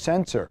into your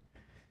sensor.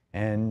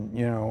 And,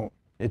 you know,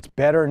 it's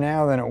better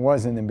now than it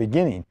was in the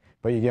beginning.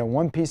 But you get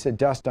one piece of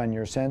dust on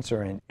your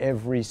sensor, and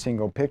every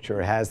single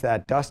picture has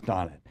that dust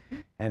on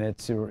it. And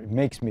it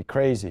makes me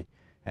crazy.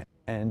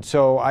 And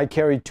so I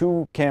carry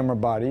 2 camera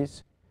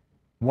bodies,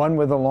 one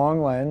with a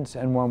long lens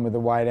and one with a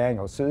wide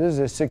angle. So this is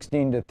a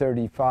 16 to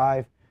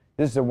 35.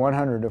 This is a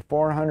 100 to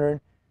 400.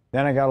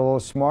 Then I got a little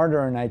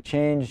smarter, and I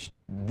changed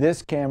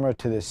this camera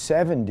to the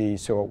 70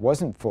 so it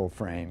wasn't full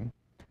frame.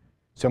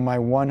 So my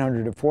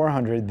 100 to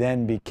 400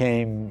 then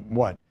became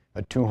what?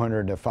 A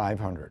 200 to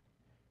 500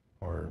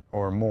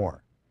 or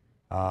more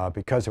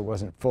because it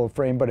wasn't full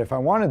frame. But if I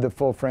wanted the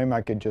full frame,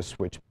 I could just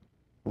switch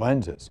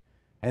lenses.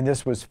 And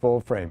this was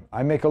full frame.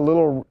 I make a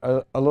little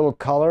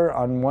color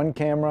on one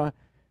camera.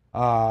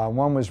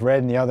 One was red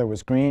and the other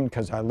was green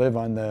because I live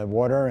on the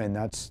water, and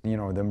that's, you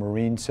know, the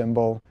marine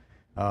symbol,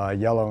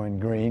 yellow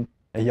and green,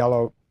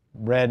 yellow,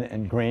 red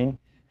and green,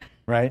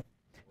 right?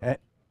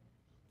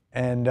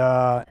 And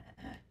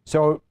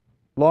so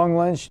long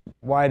lens,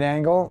 wide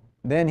angle.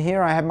 Then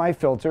here I have my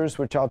filters,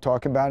 which I'll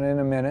talk about in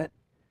a minute.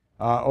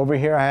 Over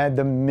here I had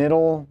the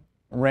middle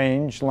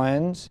range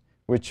lens,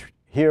 which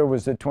here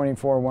was the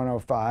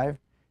 24-105.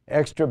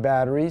 Extra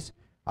batteries.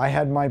 I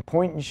had my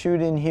point and shoot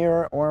in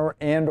here,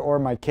 or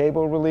my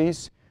cable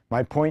release.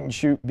 My point and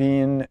shoot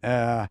being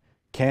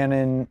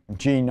Canon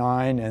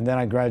G9, and then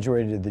I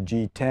graduated to the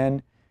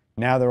G10.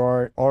 Now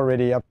they're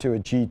already up to a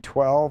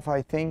G12,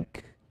 I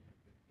think.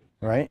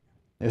 Right?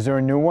 Is there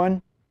a new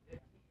one?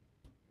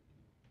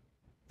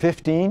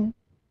 15?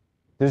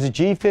 There's a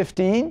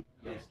G15?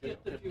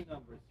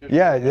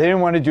 Yeah, they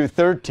didn't want to do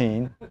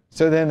 13,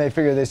 so then they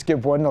figured they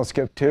skip 1, they'll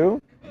skip 2.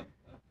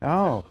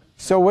 Oh,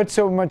 so what's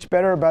so much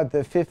better about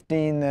the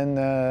 15 than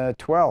the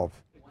 12?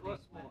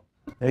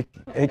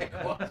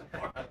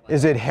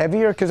 Is it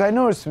heavier? Because I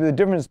noticed the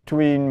difference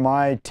between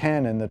my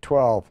 10 and the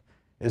 12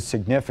 is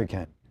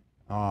significant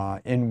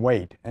in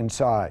weight and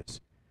size.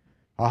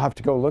 I'll have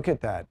to go look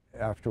at that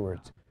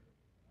afterwards.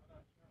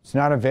 It's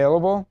not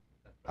available?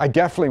 I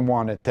definitely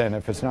want it then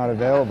if it's not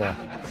available.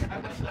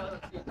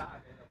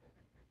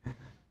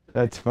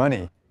 That's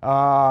funny.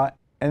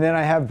 And then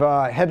I have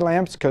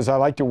headlamps because I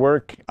like to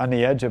work on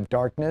the edge of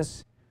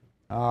darkness.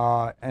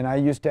 And I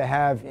used to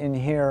have in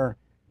here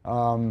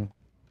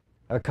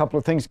a couple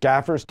of things,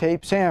 gaffer's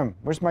tape. Sam,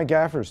 where's my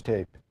gaffer's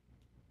tape?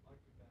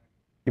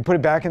 You put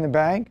it back in the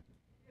bag?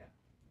 Yeah.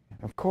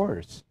 Of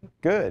course.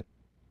 Good.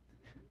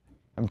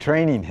 I'm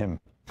training him.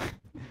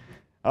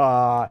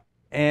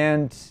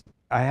 And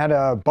I had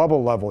a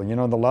bubble level, you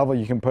know, the level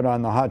you can put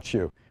on the hot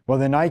shoe. Well,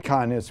 the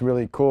Nikon is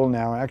really cool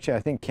now. Actually,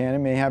 I think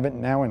Canon may have it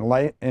now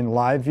in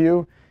live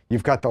view.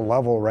 You've got the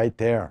level right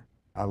there.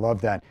 I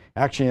love that.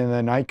 Actually, in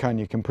the Nikon,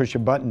 you can push a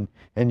button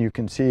and you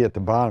can see at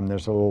the bottom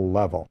there's a little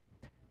level,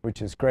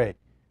 which is great.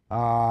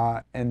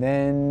 And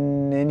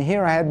then in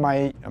here I had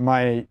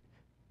my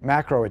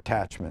macro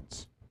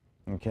attachments,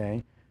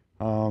 okay?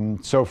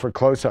 So for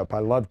close-up, I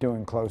love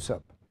doing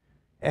close-up.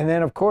 And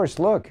then, of course,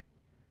 look,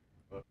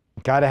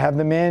 got to have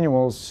the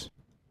manuals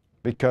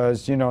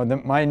because, you know,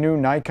 my new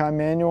Nikon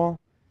manual,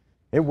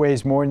 it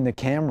weighs more than the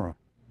camera.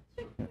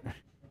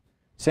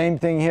 Same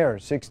thing here,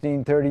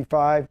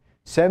 16-35,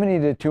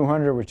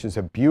 70-200, which is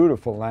a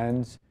beautiful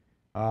lens.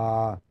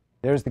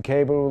 There's the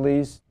cable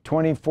release.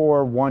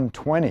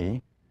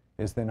 24-120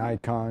 is the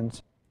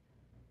Nikon's.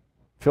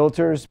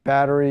 Filters,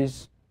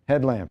 batteries,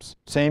 headlamps,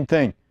 same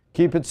thing.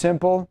 Keep it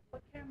simple.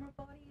 What camera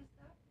body is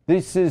that?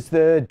 This is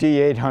the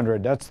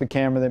D800. That's the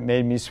camera that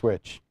made me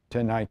switch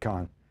to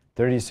Nikon.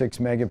 36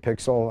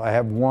 megapixel. I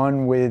have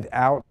one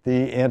without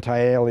the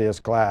anti-alias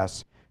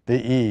glass,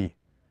 the E.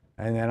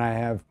 And then I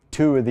have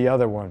two of the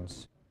other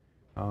ones.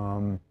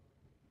 And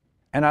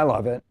I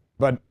love it.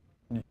 But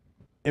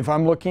if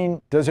I'm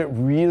looking, does it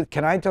really,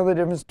 can I tell the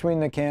difference between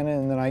the Canon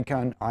and the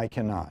Nikon? I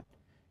cannot.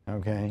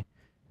 Okay?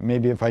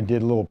 Maybe if I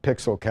did a little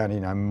pixel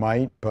counting, I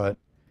might, but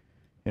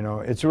you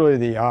know, it's really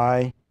the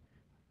eye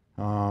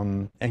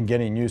and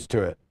getting used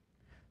to it.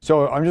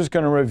 So I'm just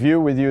going to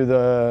review with you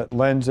the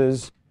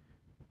lenses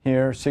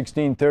here,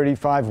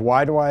 16-35.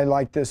 Why do I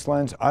like this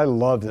lens? I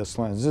love this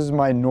lens. This is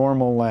my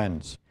normal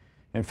lens.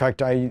 In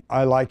fact, I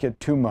like it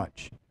too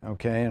much,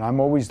 okay? And I'm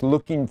always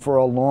looking for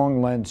a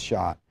long lens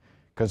shot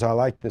because I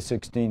like the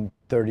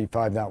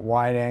 16-35, that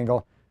wide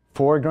angle.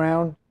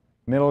 Foreground,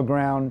 middle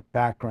ground,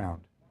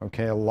 background,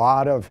 okay? A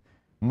lot of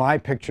my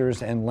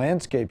pictures and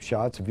landscape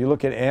shots, if you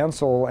look at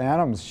Ansel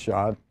Adams'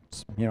 shots,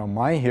 you know,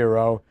 my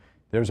hero,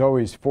 there's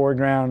always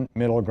foreground,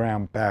 middle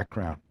ground,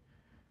 background.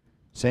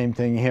 Same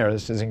thing here.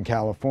 This is in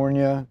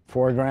California,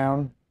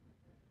 foreground.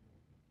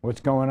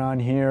 What's going on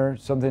here?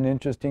 Something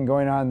interesting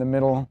going on in the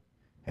middle.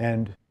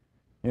 And,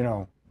 you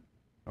know,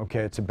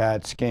 okay, it's a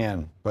bad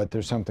scan, but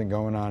there's something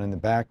going on in the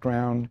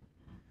background.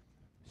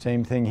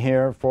 Same thing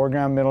here,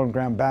 foreground, middle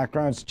ground,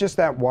 background. It's just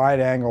that wide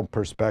angle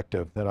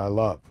perspective that I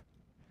love.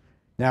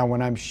 Now,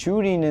 when I'm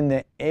shooting in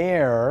the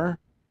air,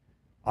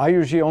 I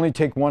usually only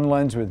take one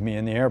lens with me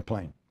in the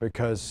airplane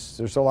because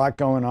there's a lot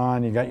going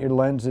on. You got your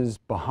lenses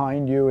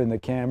behind you in the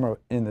camera,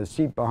 in the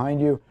seat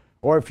behind you,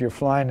 or if you're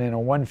flying in a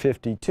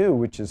 152,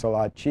 which is a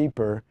lot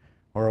cheaper,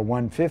 or a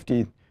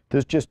 150,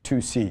 there's just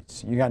two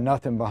seats. You got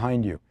nothing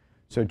behind you.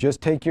 So just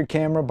take your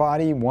camera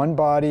body, one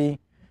body,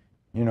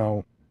 you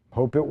know,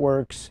 hope it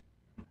works,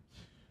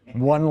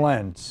 one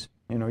lens.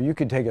 You know, you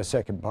could take a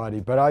second body,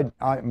 but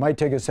I might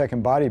take a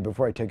second body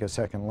before I take a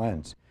second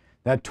lens.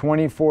 That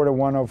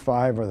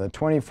 24-105 or the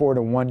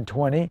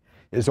 24-120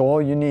 is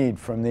all you need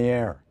from the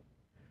air,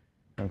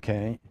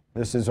 okay?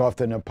 This is off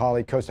the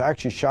Nepali coast. I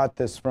actually shot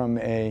this from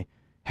a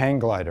hang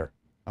glider,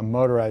 a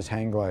motorized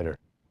hang glider,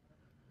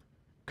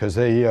 because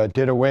they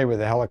did away with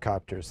the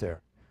helicopters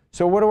there.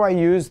 So what do I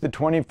use the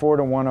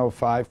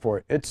 24-105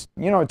 for? It's,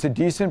 you know, it's a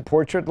decent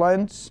portrait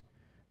lens.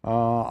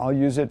 I'll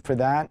use it for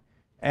that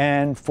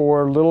and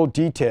for little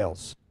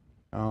details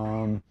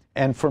and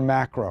for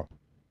macro.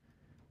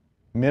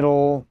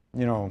 Middle,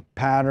 you know,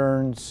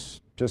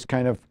 patterns, just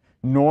kind of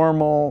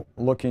normal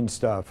looking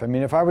stuff. I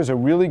mean, if I was a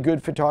really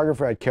good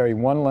photographer, I'd carry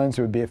one lens.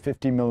 It would be a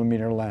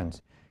 50mm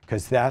lens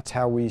because that's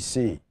how we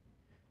see,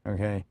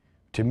 okay?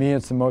 To me,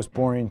 it's the most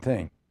boring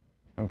thing,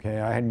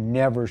 okay? I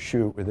never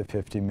shoot with a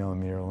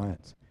 50mm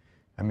lens.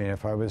 I mean,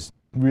 if I was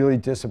really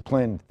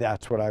disciplined,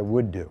 that's what I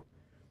would do,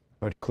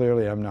 but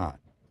clearly I'm not,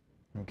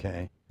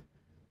 okay?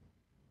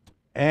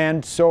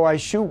 And so I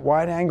shoot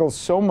wide angles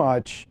so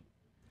much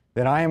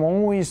that I am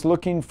always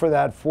looking for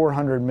that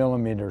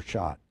 400mm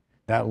shot,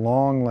 that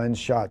long lens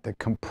shot that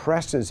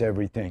compresses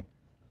everything.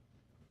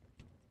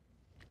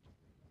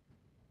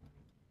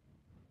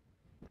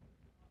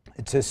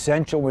 It's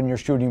essential when you're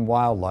shooting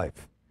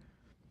wildlife,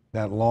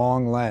 that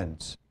long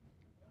lens.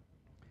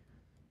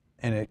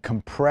 And it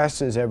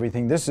compresses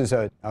everything. This is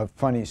a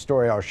funny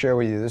story I'll share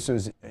with you. This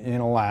was in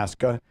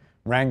Alaska,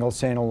 Wrangell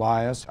St.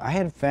 Elias. I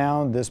had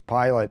found this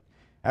pilot.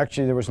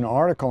 Actually, there was an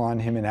article on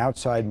him in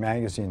Outside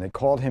Magazine. They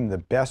called him the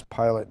best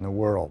pilot in the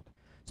world.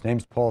 His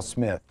name's Paul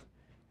Smith,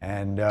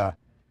 and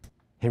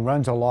he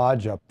runs a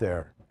lodge up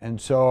there. And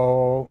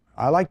so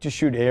I like to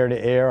shoot air to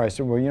air. I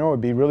said, well, you know, it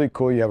would be really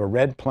cool. You have a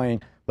red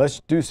plane.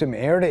 Let's do some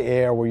air to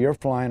air where you're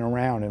flying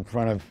around in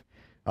front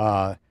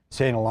of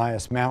St.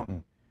 Elias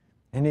Mountain.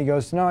 And he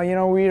goes, no, you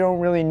know, we don't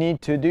really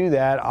need to do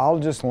that. I'll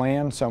just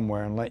land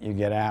somewhere and let you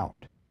get out.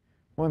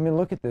 Well, I mean,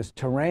 look at this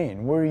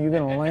terrain. Where are you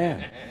going to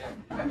land?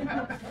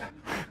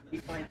 He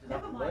finds it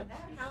up the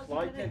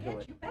slides into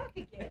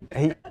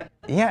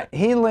it.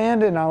 He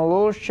landed on a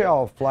little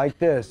shelf like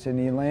this, and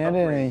he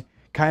landed and he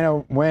kind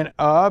of went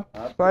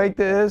up like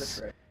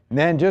this. And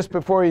then just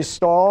before he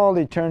stalled,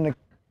 he turned the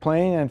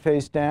plane and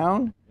face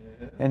down,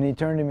 and he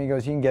turned to me and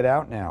goes, you can get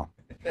out now.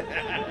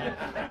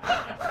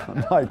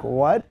 I'm like,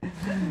 what?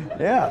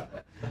 Yeah.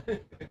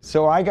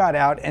 So I got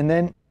out, and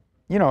then,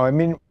 you know, I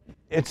mean,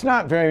 it's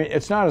not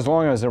as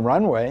long as the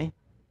runway,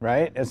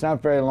 right? It's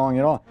not very long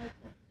at all.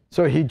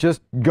 So he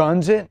just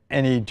guns it,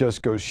 and he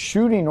just goes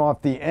shooting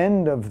off the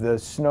end of the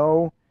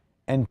snow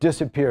and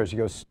disappears. He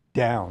goes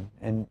down,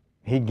 and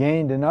he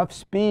gained enough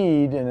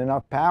speed and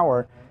enough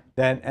power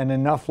and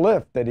enough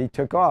lift that he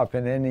took off.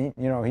 And then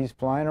he, you know, he's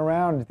flying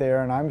around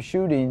there, and I'm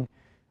shooting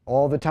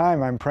all the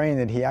time. I'm praying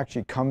that he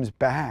actually comes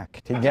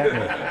back to get me.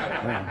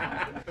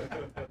 Yeah.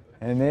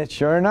 And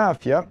sure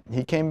enough, yep,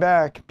 he came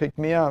back, picked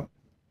me up.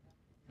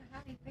 How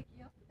did he pick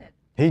you up then?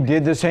 He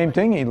did the same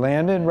thing. He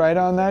landed right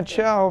on that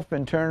shelf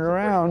and turned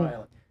around.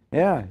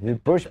 Yeah, he's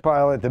bush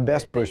pilot, the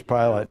best bush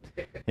pilot.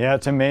 Yeah,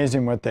 it's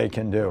amazing what they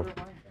can do.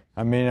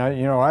 I mean,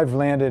 you know, I've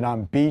landed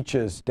on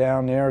beaches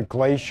down there,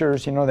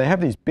 glaciers. You know, they have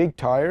these big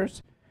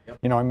tires.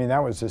 You know, I mean,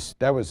 that was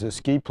a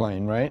ski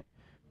plane, right?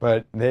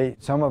 But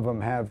some of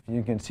them have,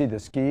 you can see the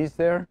skis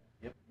there.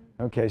 Yep.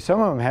 Okay, some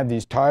of them have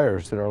these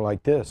tires that are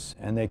like this,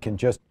 and they can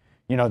just,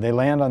 you know, they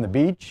land on the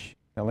beach,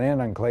 they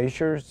land on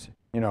glaciers,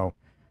 you know,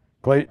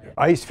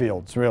 ice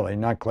fields, really,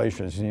 not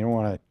glaciers. You don't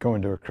want to go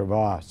into a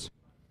crevasse.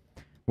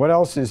 What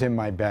else is in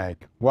my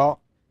bag? Well,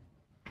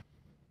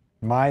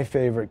 my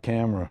favorite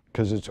camera,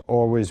 because it's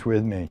always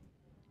with me.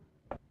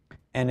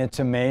 And it's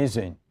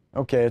amazing.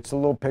 Okay, it's a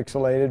little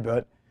pixelated,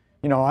 but,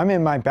 you know, I'm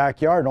in my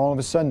backyard, and all of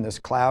a sudden this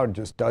cloud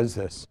just does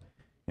this.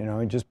 You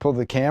know, you just pull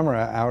the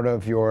camera out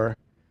of your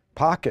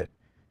pocket.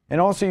 And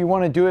also you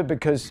want to do it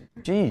because,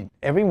 gee,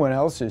 everyone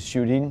else is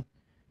shooting,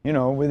 you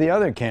know, with the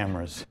other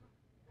cameras.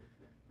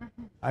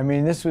 I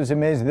mean, this was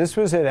amazing. This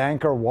was at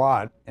Angkor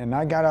Wat, and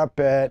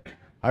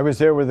I was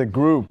there with a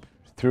group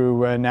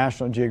through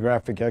National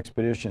Geographic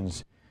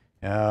expeditions.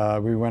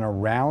 We went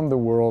around the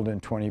world in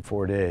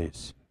 24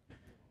 days.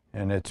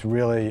 And it's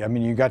really, I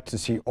mean, you got to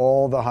see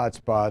all the hot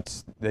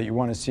spots that you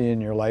want to see in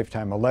your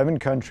lifetime. 11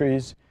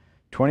 countries,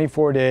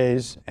 24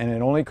 days, and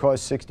it only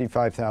cost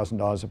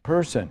 $65,000 a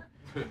person.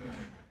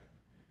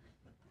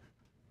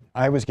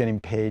 I was getting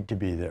paid to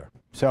be there.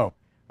 So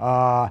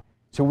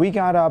we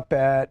got up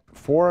at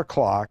 4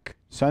 o'clock.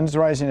 Sun's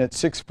rising at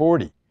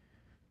 6:40.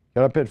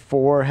 Got up at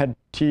 4, had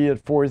tea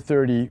at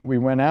 4:30. We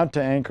went out to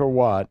Angkor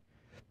Wat.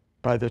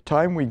 By the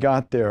time we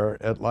got there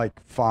at like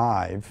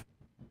 5,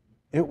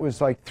 it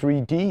was like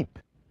 3 deep.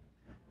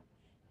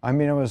 I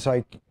mean, it was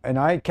like, and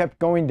I kept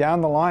going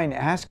down the line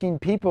asking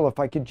people if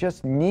I could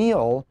just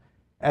kneel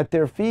at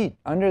their feet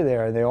under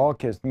there. They all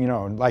kissed, you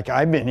know, like,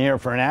 I've been here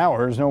for an hour.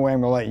 There's no way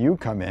I'm going to let you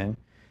come in.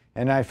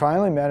 And I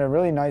finally met a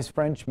really nice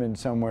Frenchman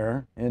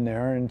somewhere in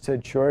there and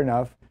said, sure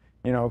enough,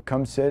 you know,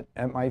 come sit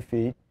at my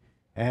feet.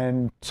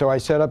 And so I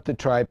set up the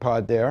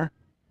tripod there.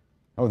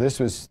 Oh, this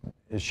was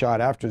a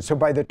shot after. So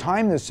by the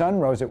time the sun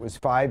rose, it was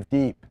 5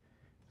 deep.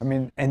 I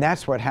mean, and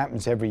that's what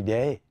happens every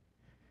day.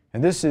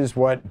 And this is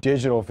what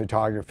digital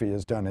photography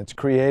has done. It's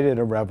created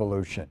a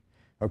revolution.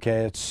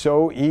 Okay, it's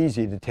so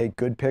easy to take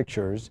good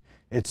pictures.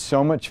 It's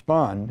so much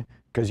fun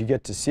because you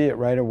get to see it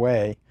right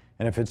away.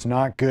 And if it's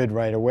not good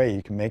right away,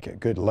 you can make it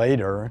good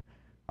later.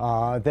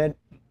 That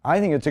I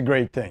think it's a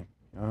great thing.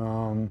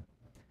 Of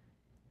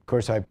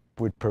course, I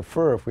would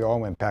prefer if we all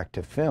went back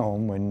to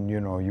film when, you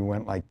know, you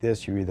went like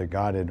this, you either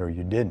got it or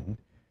you didn't.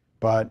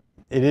 But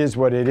it is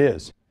what it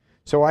is.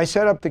 So I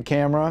set up the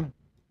camera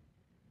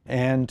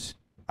and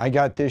I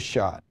got this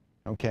shot,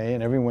 okay?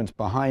 And everyone's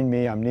behind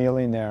me, I'm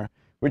kneeling there,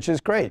 which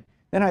is great.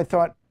 Then I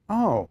thought,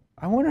 oh,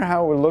 I wonder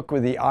how it would look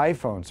with the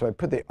iPhone. So I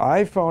put the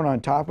iPhone on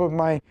top of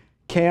my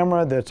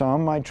camera that's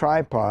on my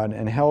tripod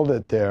and held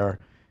it there,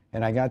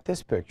 and I got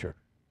this picture.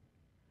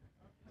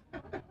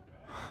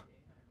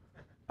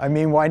 I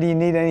mean, why do you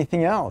need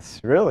anything else,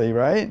 really,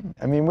 right?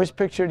 I mean, which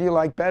picture do you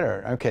like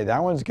better? Okay,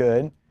 that one's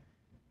good,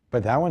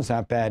 but that one's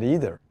not bad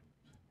either,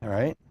 all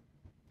right?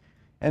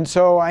 And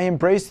so I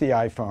embraced the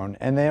iPhone,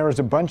 and there was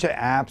a bunch of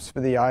apps for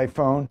the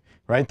iPhone,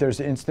 right? There's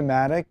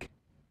Instamatic,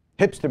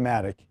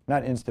 Hipstamatic,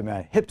 not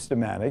Instamatic,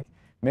 Hipstamatic,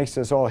 makes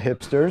us all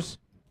hipsters.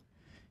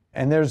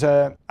 And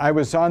I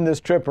was on this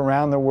trip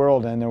around the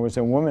world, and there was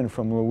a woman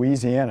from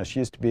Louisiana. She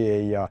used to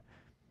be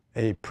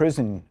a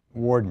prison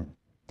warden.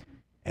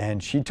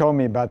 And she told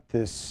me about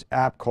this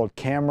app called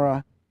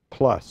Camera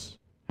Plus.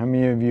 How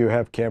many of you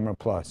have Camera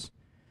Plus?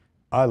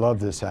 I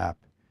love this app.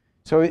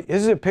 So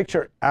this is a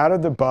picture out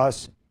of the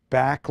bus,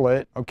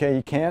 backlit. Okay,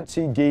 you can't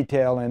see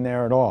detail in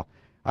there at all.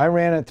 I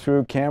ran it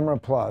through Camera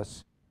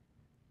Plus,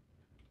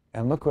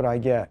 and look what I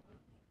get.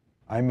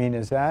 I mean,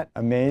 is that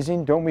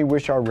amazing? Don't we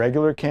wish our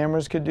regular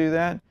cameras could do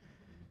that?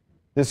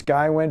 This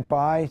guy went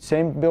by,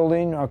 same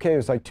building. Okay, it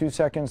was like 2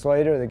 seconds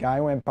later, the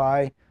guy went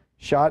by,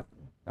 shot.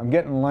 I'm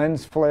getting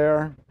lens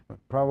flare,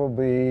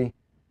 probably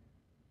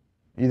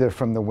either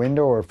from the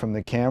window or from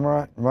the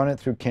camera. Run it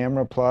through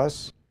Camera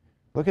Plus.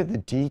 Look at the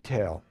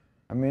detail.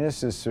 I mean,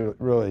 this is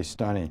really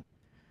stunning.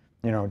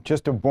 You know,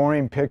 just a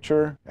boring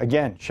picture.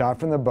 Again, shot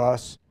from the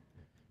bus.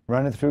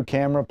 Run it through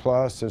Camera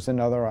Plus. There's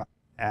another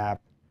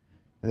app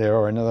there,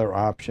 or another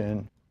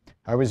option.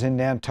 I was in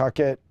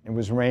Nantucket. It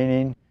was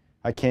raining.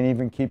 I can't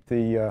even keep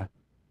the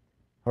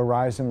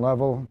horizon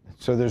level.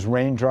 So there's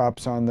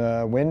raindrops on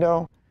the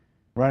window.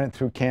 Run it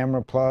through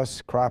Camera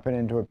Plus. Crop it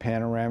into a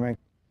panoramic.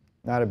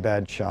 Not a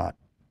bad shot.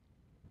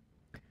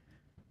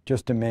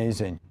 Just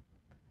amazing.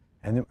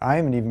 And I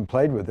haven't even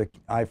played with the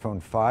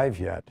iPhone 5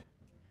 yet.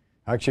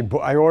 Actually,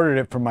 I ordered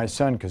it for my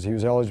son because he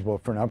was eligible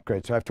for an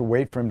upgrade. So I have to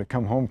wait for him to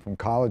come home from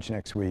college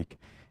next week.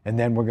 And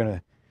then we're going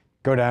to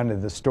go down to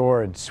the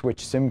store and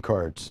switch SIM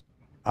cards.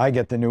 I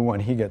get the new one,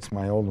 he gets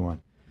my old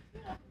one.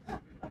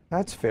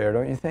 That's fair,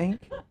 don't you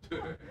think?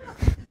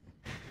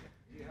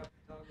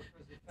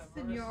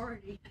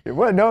 Seniority.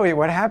 Well, no,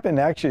 what happened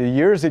actually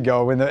years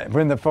ago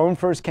when the phone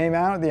first came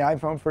out, the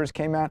iPhone first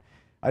came out,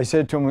 I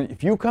said to him,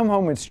 if you come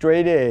home with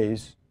straight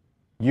A's,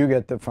 you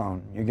get the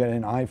phone. You get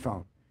an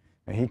iPhone.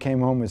 And he came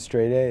home with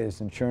straight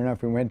A's, and sure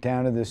enough, we went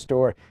down to the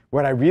store.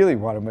 What I really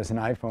wanted was an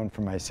iPhone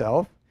for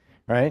myself,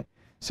 right?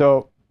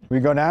 So we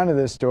go down to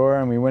the store,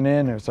 and we went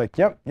in, and it's like,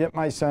 yep,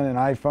 my son an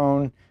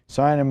iPhone,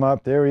 sign him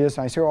up, there he is.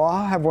 And I said, well,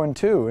 I'll have one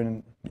too.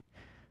 And,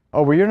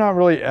 oh, well, you're not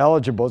really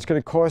eligible. It's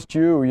going to cost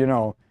you, you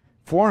know,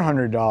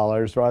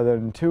 $400 rather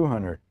than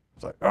 $200.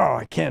 It's like, oh,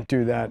 I can't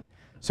do that.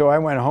 So I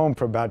went home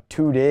for about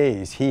 2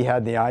 days. He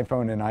had the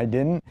iPhone and I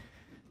didn't.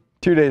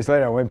 2 days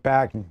later, I went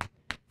back, and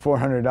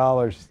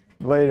 $400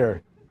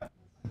 later. It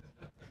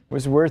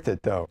was worth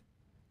it, though.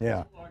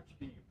 Yeah.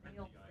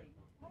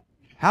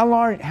 How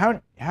large,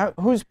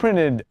 who's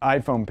printed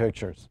iPhone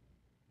pictures?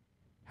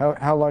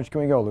 How large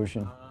can we go,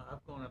 Lucian?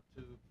 I've gone up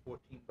to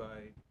 14 by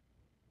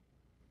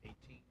 18,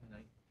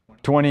 19,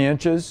 20. 20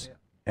 inches? Yeah.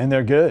 And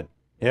they're good.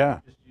 Yeah.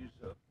 Just use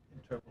an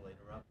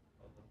interpolator up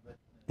a little bit.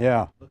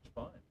 Yeah. Looks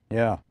fine.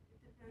 Yeah.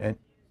 And,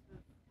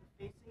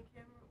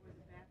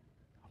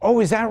 oh,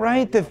 is that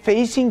right? The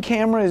facing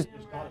camera is...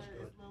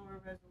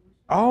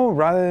 Oh,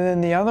 rather than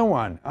the other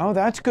one. Oh,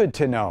 that's good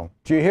to know.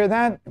 Do you hear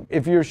that?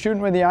 If you're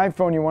shooting with the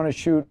iPhone, you want to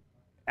shoot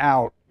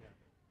out,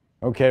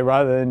 okay,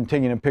 rather than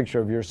taking a picture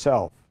of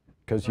yourself,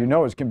 because you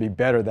know it's going to be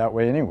better that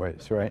way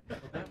anyways, right?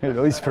 At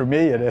least for me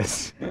it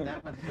is.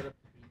 That one's set up to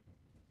be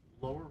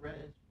lower res,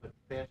 but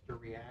faster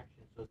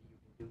reaction so that you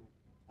can do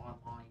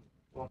online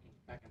talking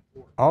back and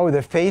forth. Oh,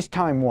 the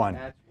FaceTime one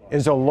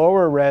is a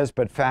lower res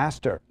but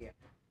faster. Yeah.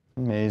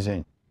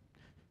 Amazing.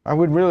 I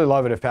would really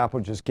love it if Apple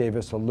just gave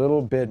us a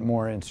little bit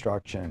more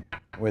instruction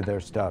with their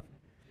stuff.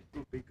 It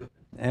would be good.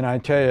 And I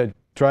tell you,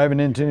 driving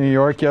into New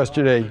York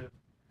yesterday,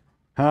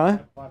 huh?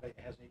 It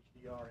has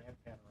HDR and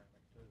panoramic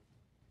too.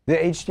 The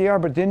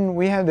HDR, but didn't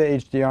we have the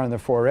HDR on the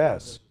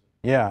 4S?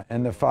 Yeah,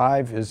 and the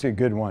 5 is a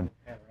good one.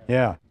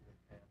 Yeah.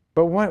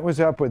 But what was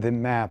up with the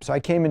maps?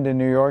 I came into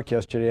New York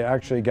yesterday, I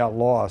actually got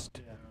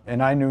lost.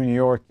 And I know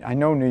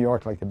New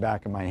York like the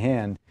back of my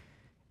hand,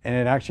 and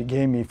it actually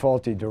gave me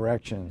faulty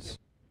directions.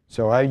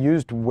 So I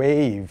used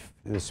Wave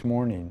this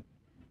morning.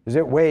 Is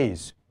it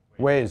Waze?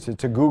 Waze,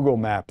 it's a Google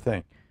map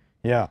thing.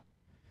 Yeah.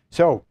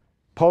 So,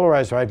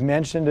 polarizer, I've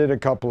mentioned it a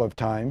couple of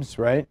times,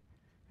 right?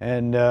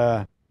 And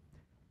I'm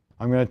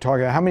going to talk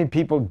about how many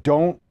people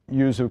don't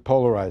use a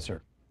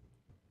polarizer.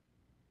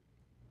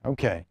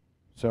 Okay,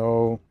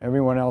 so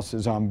everyone else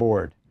is on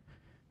board.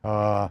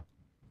 What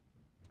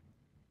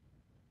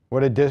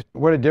a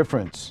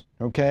difference,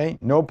 okay?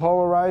 No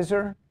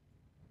polarizer.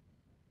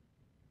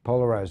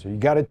 Polarizer. You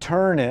got to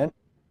turn it,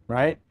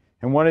 right?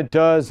 And what it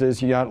does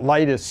is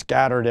light is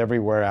scattered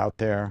everywhere out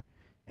there.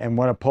 And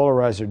what a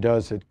polarizer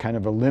does, it kind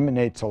of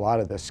eliminates a lot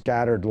of the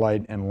scattered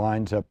light and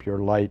lines up your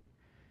light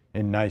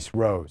in nice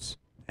rows.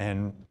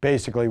 And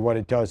basically what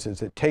it does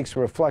is it takes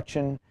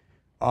reflection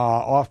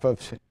off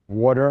of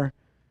water,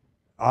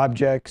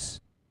 objects.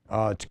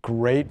 It's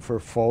great for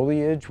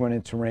foliage when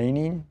it's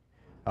raining.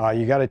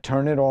 You got to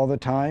turn it all the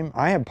time.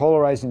 I have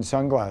polarizing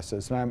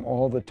sunglasses, and I'm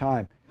all the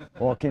time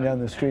walking down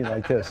the street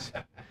like this.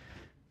 Do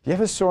you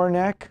have a sore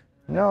neck?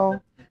 No.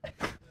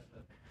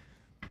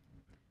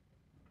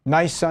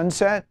 Nice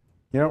sunset,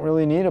 you don't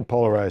really need a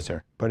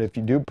polarizer. But if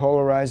you do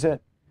polarize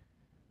it,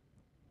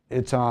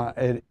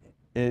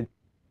 it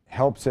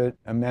helps it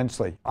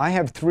immensely. I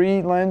have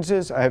 3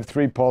 lenses. I have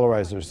 3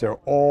 polarizers. They're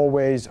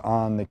always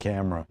on the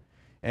camera.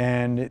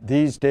 And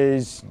these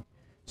days,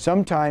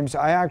 sometimes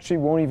I actually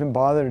won't even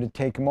bother to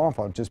take them off.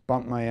 I'll just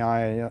bump my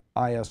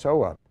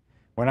ISO up.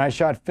 When I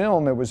shot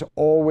film, it was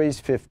always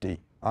 50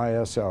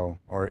 ISO,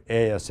 or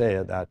ASA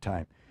at that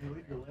time. Do you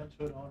leave your lens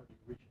hood on, or do you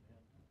reach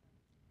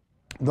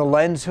it in? The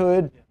lens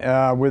hood,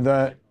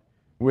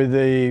 with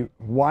a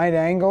wide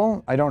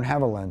angle, I don't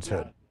have a lens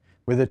hood.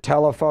 With a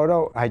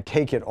telephoto, I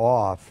take it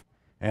off,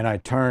 and I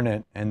turn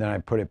it, and then I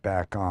put it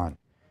back on.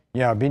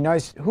 Yeah, it'd be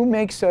nice. Who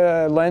makes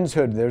a lens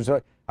hood?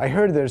 I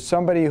heard there's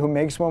somebody who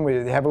makes one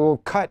where they have a little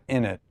cut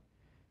in it,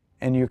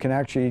 and you can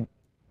actually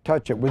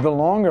touch it. With the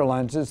longer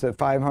lenses, the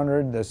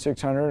 500, the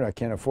 600, I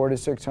can't afford a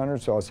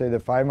 600, so I'll say the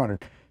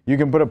 500. You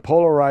can put a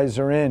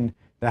polarizer in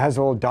that has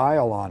a little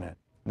dial on it.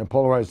 And the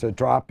polarizer, a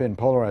drop-in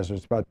polarizer,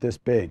 is about this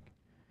big.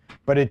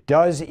 But it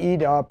does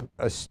eat up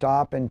a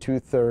stop and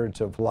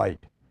 2/3 of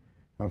light.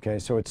 Okay,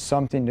 so it's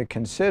something to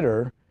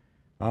consider.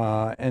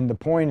 And the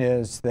point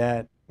is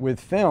that with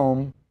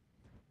film,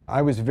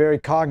 I was very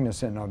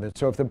cognizant of it.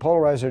 So if the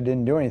polarizer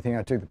didn't do anything,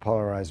 I took the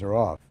polarizer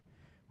off.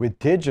 With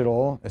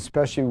digital,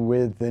 especially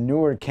with the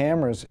newer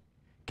cameras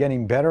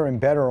getting better and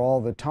better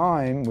all the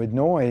time with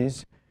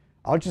noise,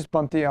 I'll just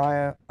bump the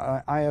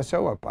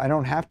ISO up. I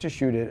don't have to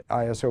shoot at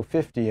ISO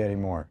 50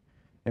 anymore.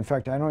 In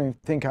fact, I don't even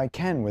think I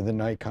can with the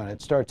Nikon.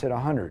 It starts at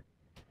 100.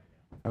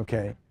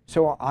 Okay,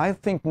 so I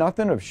think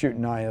nothing of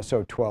shooting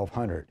ISO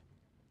 1200.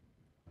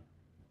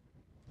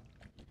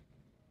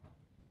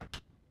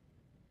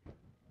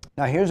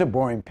 Now here's a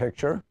boring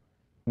picture.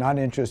 Not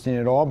interesting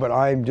at all, but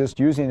I'm just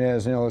using it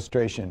as an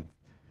illustration.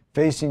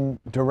 Facing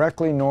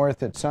directly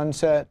north at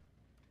sunset,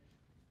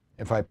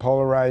 if I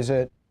polarize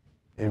it,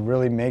 it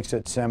really makes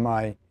it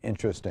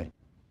semi-interesting.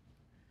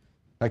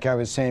 Like I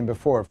was saying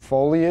before,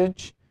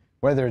 foliage,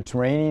 whether it's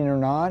raining or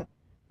not,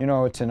 you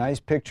know, it's a nice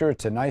picture,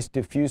 it's a nice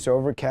diffuse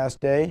overcast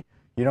day.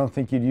 You don't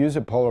think you'd use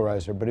a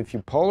polarizer, but if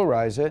you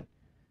polarize it,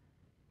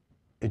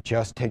 it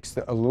just takes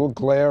a little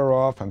glare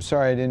off. I'm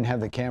sorry I didn't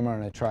have the camera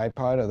on a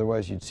tripod,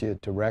 otherwise you'd see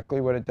it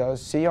directly what it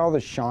does. See all the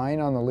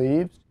shine on the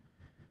leaves?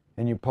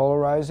 And you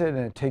polarize it and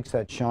it takes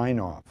that shine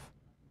off.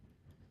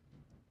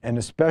 And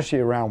especially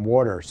around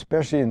water,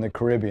 especially in the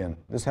Caribbean.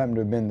 This happened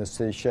to have been the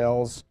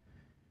Seychelles.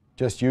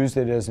 Just used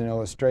it as an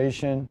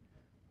illustration.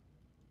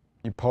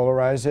 You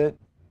polarize it,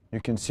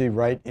 you can see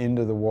right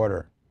into the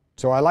water.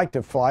 So I like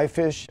to fly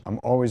fish. I'm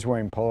always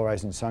wearing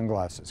polarizing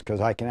sunglasses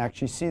because I can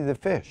actually see the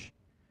fish,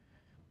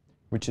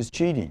 which is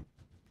cheating,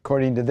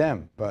 according to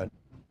them, but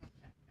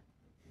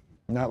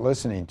not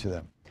listening to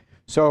them.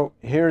 So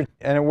here,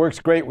 and it works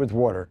great with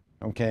water,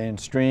 okay, in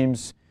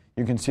streams.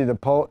 You can see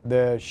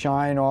the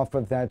shine off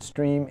of that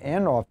stream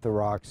and off the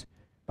rocks.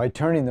 By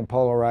turning the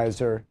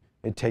polarizer,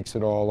 it takes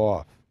it all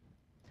off.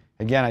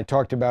 Again, I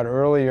talked about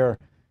earlier,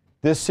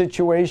 this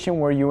situation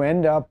where you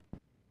end up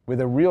with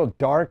a real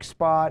dark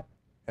spot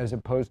as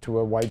opposed to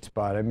a white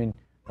spot, I mean,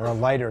 or a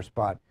lighter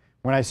spot.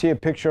 When I see a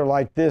picture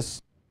like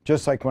this,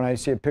 just like when I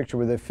see a picture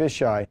with a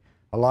fisheye,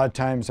 a lot of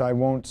times I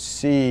won't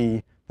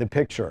see the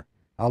picture.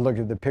 I'll look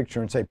at the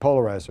picture and say,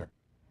 polarizer.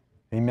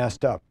 He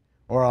messed up.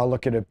 Or I'll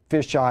look at a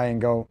fisheye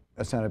and go,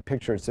 that's not a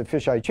picture, it's a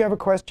fisheye. Do you have a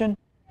question?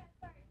 Yeah,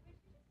 sorry.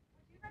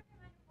 Would you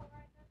recommend a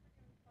polarizer for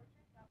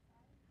doing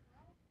portraits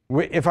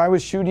outside? If I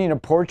was shooting a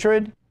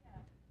portrait,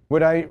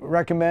 would I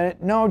recommend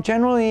it? No,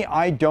 generally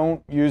I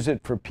don't use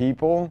it for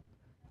people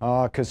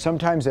because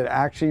sometimes it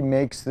actually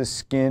makes the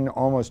skin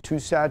almost too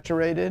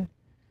saturated.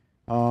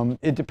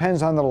 It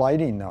depends on the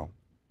lighting though,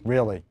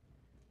 really.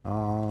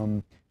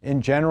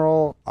 In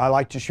general, I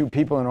like to shoot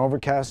people in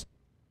overcast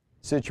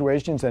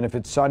situations, and if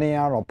it's sunny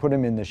out, I'll put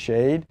them in the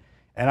shade,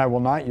 and I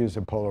will not use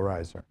a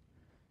polarizer.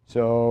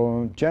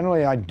 So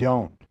generally I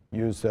don't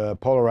use a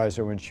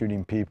polarizer when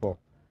shooting people.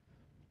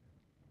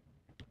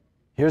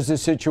 Here's the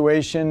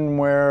situation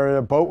where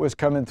a boat was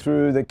coming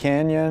through the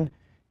canyon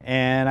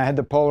and I had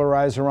the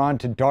polarizer on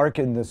to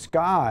darken the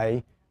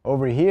sky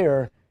over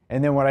here,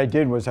 and then what I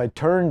did was I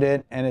turned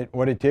it, and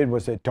what it did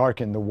was it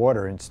darkened the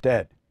water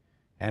instead,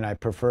 and I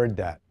preferred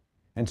that.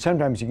 And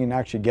sometimes you can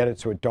actually get it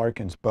so it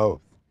darkens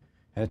both.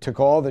 And it took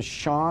all the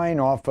shine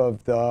off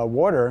of the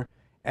water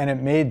and it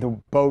made the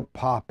boat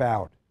pop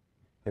out.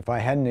 If I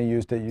hadn't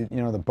used it,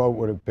 you know, the boat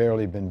would have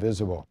barely been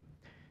visible.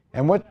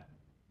 And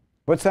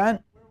what's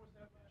that?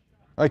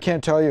 I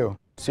can't tell you.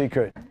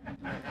 Secret.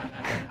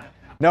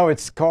 No,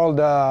 it's called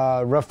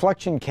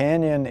Reflection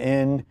Canyon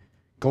in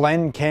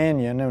Glen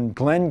Canyon. And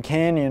Glen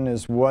Canyon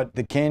is what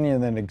the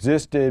canyon that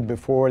existed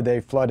before they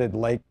flooded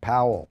Lake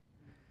Powell.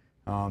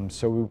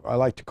 So I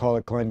like to call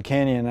it Glen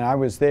Canyon. And I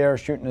was there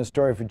shooting a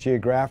story for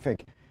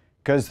Geographic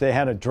because they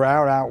had a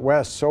drought out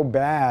west so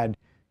bad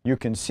you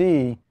can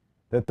see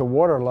that the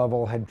water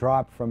level had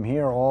dropped from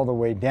here all the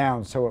way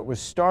down. So it was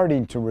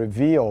starting to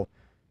reveal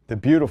the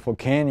beautiful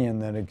canyon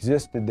that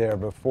existed there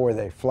before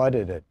they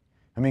flooded it.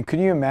 I mean, could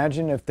you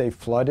imagine if they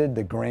flooded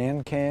the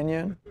Grand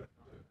Canyon?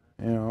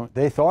 You know,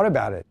 they thought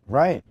about it,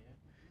 right?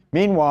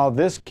 Meanwhile,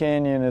 this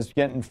canyon is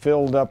getting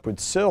filled up with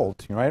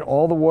silt, right?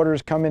 All the water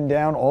is coming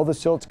down, all the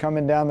silt's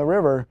coming down the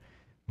river,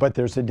 but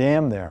there's a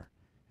dam there.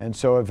 And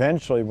so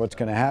eventually what's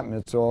going to happen,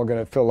 it's all going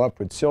to fill up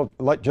with silt,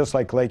 just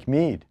like Lake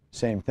Mead,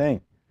 same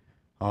thing.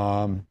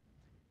 And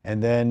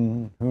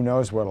then who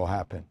knows what will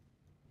happen.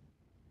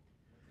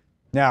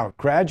 Now,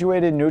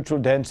 graduated neutral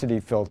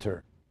density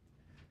filter.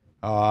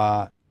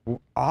 I'll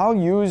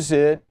use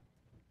it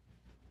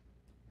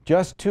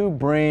just to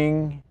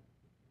bring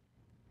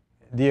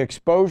the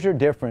exposure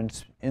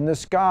difference in the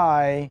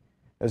sky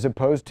as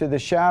opposed to the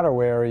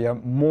shadow area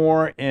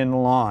more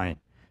in line.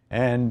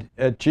 And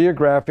at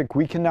Geographic,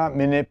 we cannot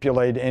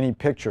manipulate any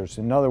pictures.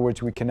 In other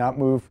words, we cannot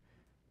move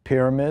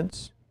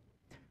pyramids.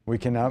 We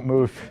cannot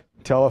move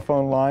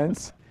telephone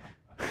lines.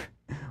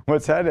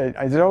 What's that?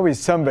 There's always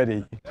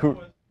somebody who... That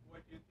was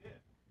what you did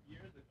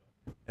years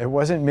ago. It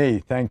wasn't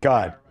me, thank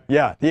God.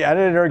 Yeah, the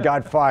editor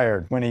got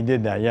fired when he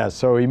did that. Yeah,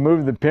 so he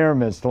moved the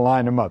pyramids to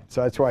line them up.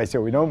 So that's why I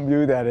said we don't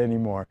do that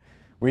anymore.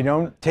 We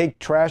don't take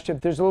trash. If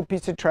there's a little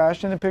piece of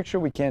trash in the picture,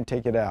 we can't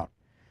take it out.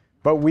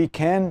 But we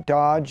can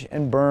dodge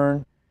and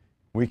burn.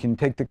 We can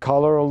take the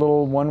color a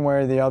little one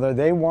way or the other.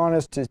 They want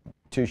us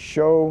to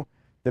show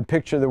the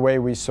picture the way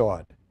we saw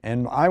it.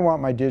 And I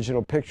want my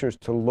digital pictures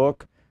to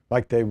look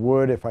like they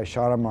would if I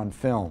shot them on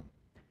film.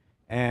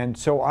 And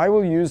so I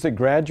will use the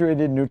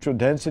graduated neutral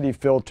density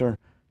filter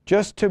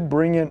just to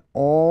bring it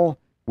all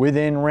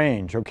within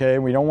range, okay?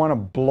 We don't want to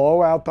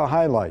blow out the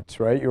highlights,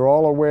 right? You're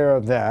all aware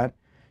of that.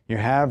 You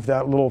have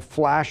that little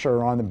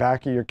flasher on the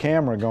back of your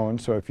camera going,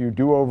 so if you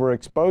do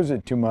overexpose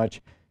it too much,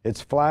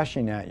 it's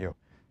flashing at you.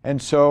 And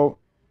so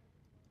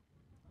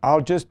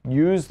I'll just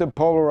use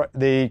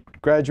the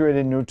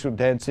graduated neutral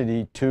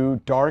density to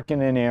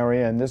darken an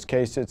area, in this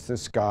case it's the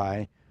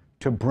sky,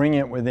 to bring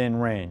it within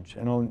range.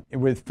 And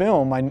with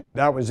film,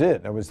 that was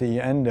it. That was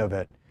the end of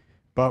it.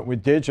 But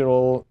with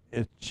digital,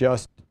 it's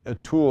just a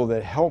tool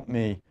that helped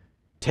me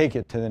take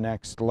it to the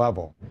next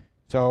level.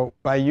 So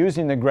by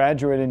using the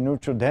graduated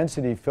neutral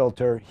density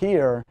filter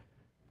here,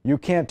 you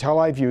can't tell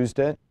I've used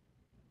it.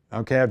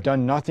 Okay, I've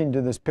done nothing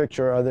to this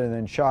picture other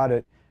than shot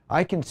it.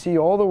 I can see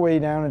all the way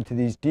down into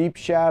these deep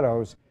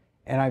shadows,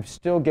 and I'm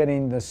still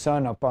getting the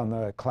sun up on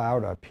the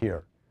cloud up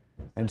here.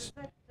 And Does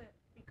that,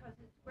 because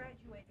it's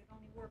graduated,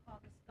 only work on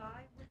the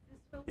sky with this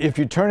filter? if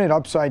you turn it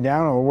upside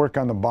down, it'll work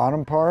on the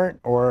bottom part,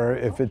 or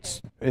if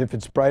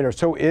it's brighter.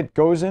 So it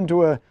goes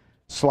into a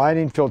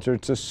sliding filter.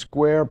 It's a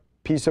square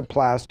piece of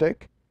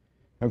plastic,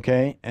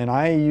 okay? And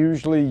I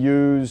usually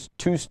use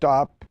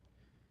two-stop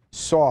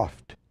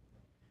soft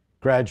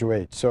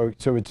graduate. So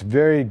it's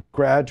very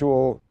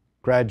gradual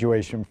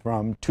graduation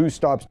from two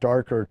stops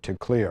darker to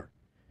clear.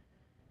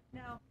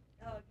 Now,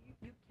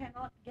 you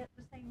cannot get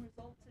the same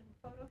results in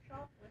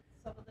Photoshop with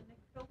some of the NIC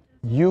filters?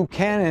 You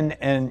can,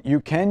 and you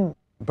can,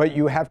 but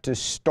you have to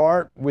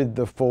start with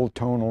the full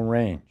tonal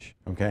range,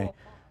 okay?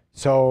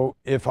 So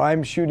if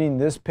I'm shooting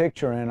this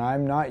picture and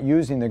I'm not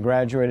using the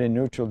graduated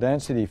neutral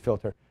density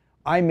filter,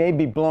 I may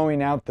be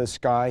blowing out the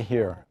sky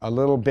here a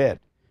little bit,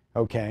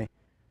 okay?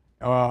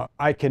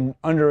 I can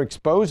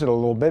underexpose it a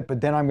little bit, but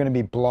then I'm going to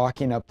be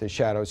blocking up the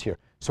shadows here.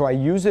 So I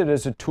use it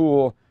as a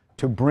tool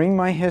to bring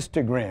my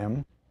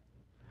histogram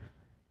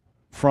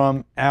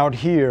from out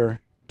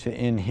here to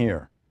in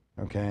here,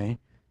 okay?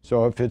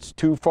 So if it's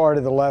too far to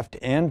the left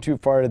and too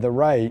far to the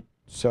right,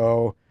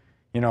 so,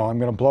 you know, I'm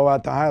going to blow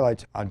out the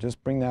highlights, I'll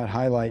just bring that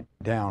highlight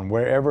down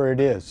wherever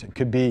it is. It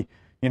could be,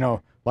 you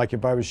know, like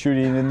if I was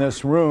shooting in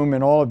this room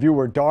and all of you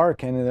were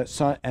dark and the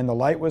sun and the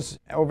light was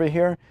over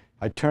here,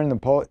 I turn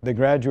the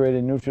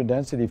graduated neutral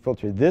density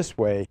filter this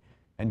way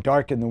and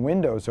darken the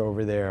windows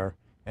over there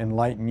and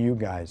lighten you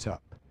guys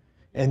up.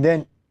 And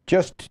then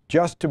just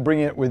to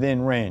bring it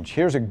within range.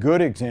 Here's a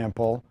good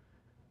example,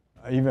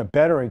 even a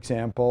better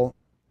example,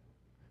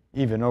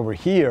 even over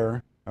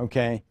here,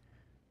 okay?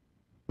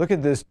 Look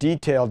at this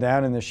detail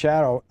down in the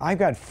shadow. I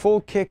got full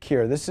kick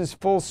here. This is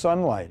full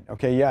sunlight.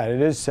 Okay, yeah, it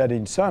is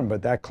setting sun,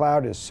 but that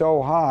cloud is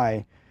so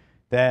high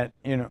that,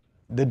 you know,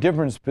 the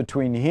difference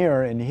between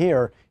here and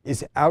here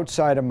is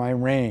outside of my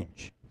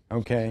range,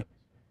 okay?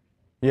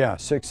 Yeah,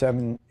 6,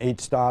 7, 8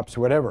 stops,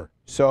 whatever.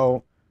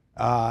 So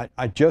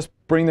I just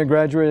bring the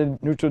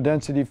graduated neutral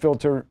density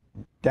filter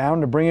down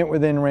to bring it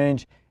within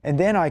range, and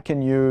then I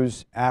can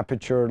use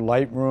Aperture,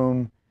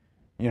 Lightroom,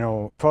 you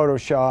know,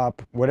 Photoshop,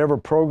 whatever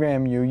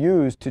program you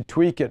use to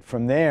tweak it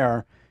from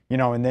there, you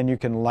know, and then you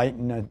can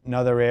lighten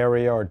another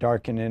area or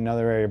darken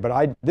another area.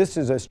 But this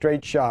is a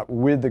straight shot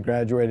with the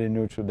graduated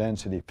neutral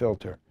density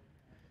filter.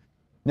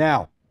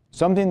 Now,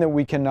 something that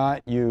we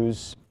cannot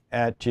use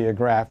at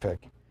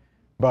Geographic,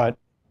 but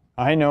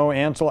I know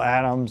Ansel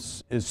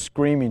Adams is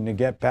screaming to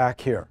get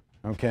back here,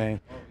 okay?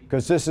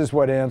 Because this is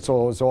what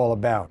Ansel is all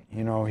about.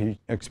 You know, he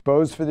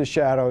exposed for the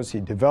shadows, he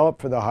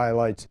developed for the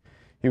highlights.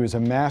 He was a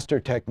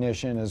master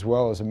technician as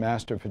well as a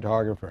master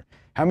photographer.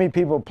 How many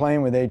people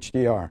playing with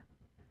HDR?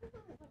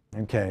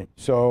 Okay,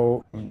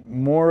 so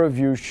more of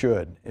you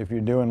should if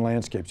you're doing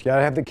landscapes. You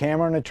gotta have the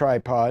camera on a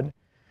tripod.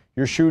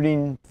 You're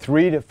shooting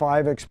 3 to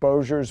 5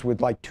 exposures with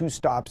like 2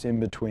 stops in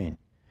between.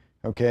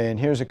 Okay, and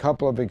here's a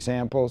couple of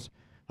examples.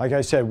 Like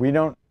I said,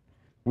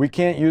 we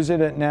can't use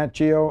it at Nat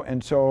Geo,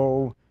 and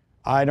so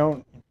I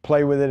don't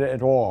play with it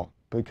at all.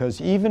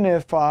 Because even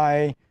if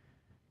I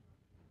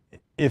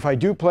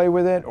do play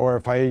with it, or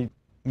if I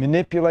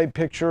manipulate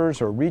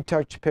pictures or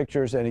retouch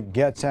pictures and it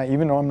gets out,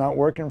 even though I'm not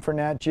working for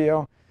Nat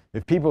Geo,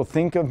 if people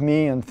think of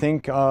me and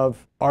think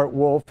of Art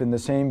Wolf in the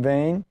same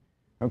vein,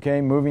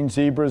 okay, moving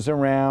zebras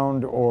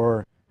around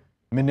or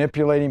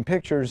manipulating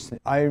pictures,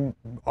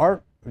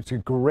 Art is a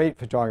great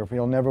photographer.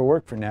 He'll never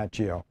work for Nat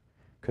Geo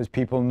because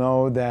people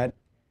know that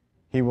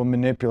he will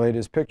manipulate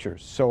his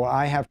pictures. So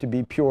I have to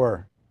be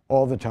pure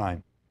all the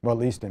time, well,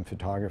 at least in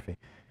photography.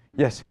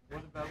 Yes?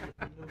 What about with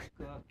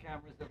the new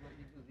cameras that let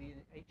you do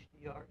the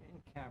HDR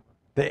in camera.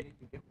 The- I need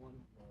to get one.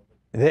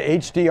 The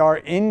HDR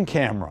in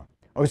camera.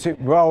 Oh, see,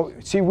 well,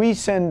 see, we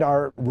send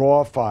our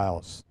raw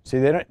files. See,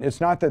 they don't,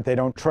 it's not that they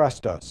don't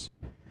trust us,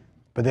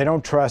 but they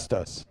don't trust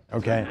us,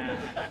 okay?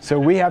 So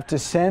we have to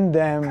send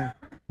them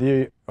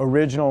the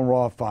original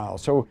raw file.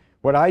 So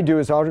what I do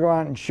is I'll go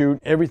out and shoot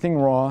everything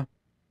raw.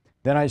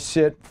 Then I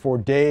sit for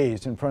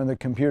days in front of the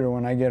computer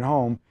when I get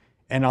home,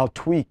 and I'll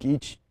tweak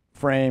each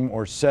frame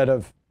or set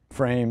of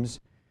frames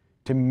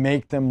to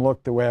make them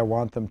look the way I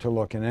want them to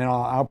look. And then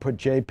I'll put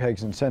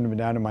JPEGs and send them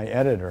down to my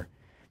editor.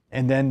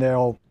 And then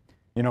they'll,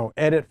 you know,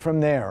 edit from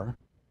there.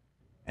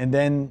 And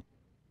then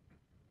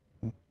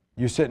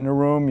you sit in a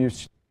room,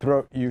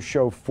 you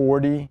show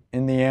 40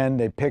 in the end,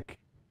 they pick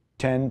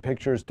 10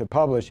 pictures to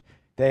publish,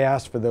 they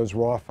ask for those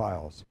raw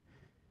files.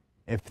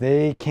 If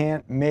they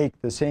can't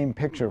make the same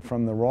picture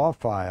from the raw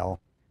file,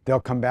 they'll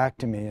come back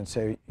to me and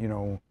say, you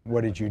know,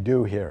 what did you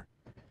do here?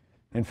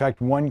 In fact,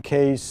 one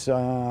case,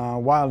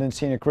 Wild and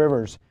Scenic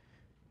Rivers,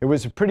 it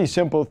was a pretty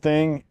simple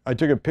thing. I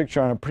took a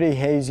picture on a pretty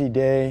hazy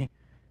day,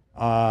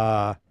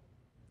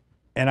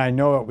 and I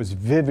know it was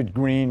vivid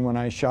green when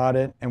I shot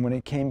it, and when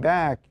it came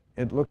back,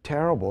 it looked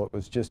terrible. It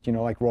was just, you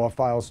know, like raw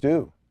files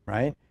do,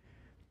 right?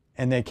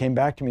 And they came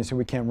back to me and said,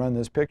 we can't run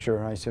this picture.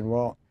 And I said,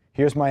 well,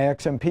 here's my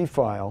XMP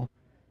file.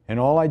 And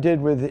all I did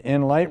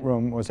in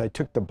Lightroom was I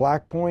took the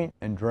black point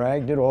and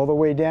dragged it all the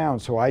way down.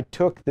 So I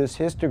took this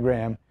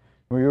histogram,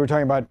 we were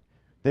talking about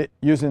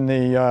using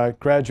the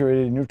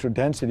graduated neutral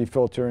density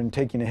filter and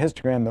taking a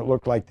histogram that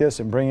looked like this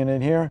and bringing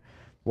it here.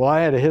 Well,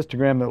 I had a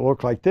histogram that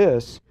looked like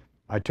this.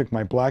 I took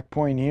my black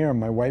point here and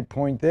my white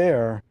point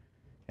there,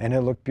 and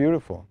it looked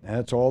beautiful. And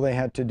that's all they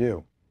had to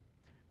do.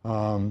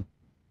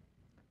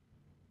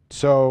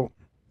 So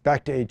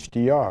back to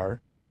HDR.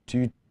 So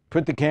you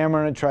put the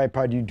camera on a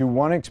tripod. You do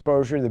one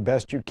exposure the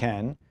best you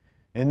can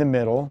in the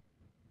middle.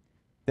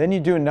 Then you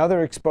do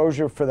another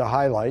exposure for the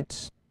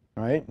highlights,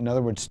 right? In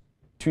other words,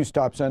 2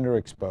 stops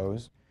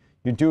underexposed.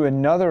 You do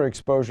another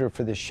exposure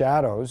for the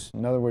shadows.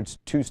 In other words,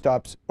 2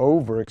 stops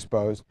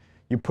overexposed.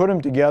 You put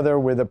them together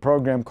with a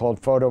program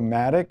called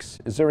Photomatics.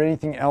 Is there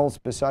anything else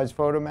besides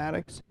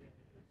Photomatics?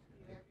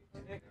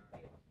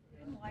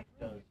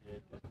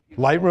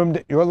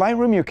 Lightroom. Your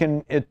Lightroom,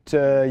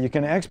 you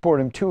can export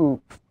them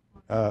to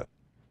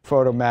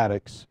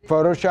Photomatics.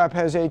 Photoshop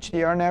has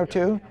HDR now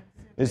too.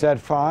 Is that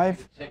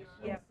 5?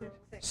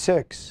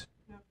 6.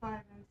 No, 5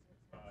 and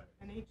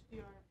 6.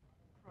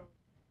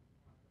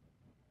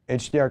 And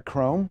HDR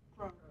Chrome?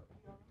 Chrome.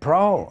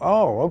 Pro.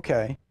 Oh,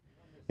 okay.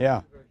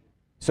 Yeah.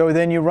 So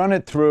then you run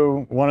it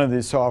through one of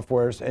these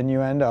softwares and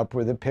you end up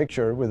with a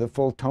picture with a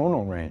full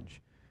tonal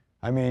range.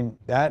 I mean,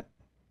 that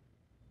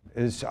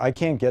is, I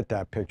can't get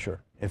that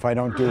picture if I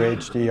don't do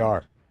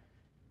HDR.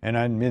 And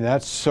I mean,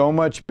 that's so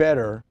much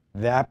better,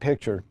 that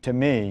picture, to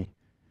me,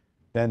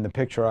 than the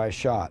picture I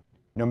shot,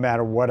 no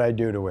matter what I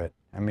do to it.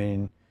 I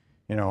mean,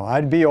 you know,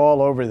 I'd be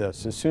all over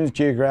this. As soon as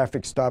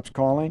Geographic stops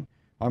calling,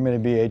 I'm going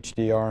to be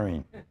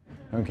HDRing.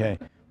 Okay.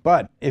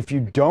 But if you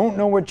don't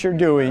know what you're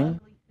doing,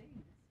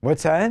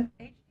 what's that?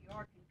 HDR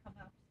can come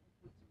out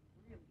with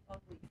some really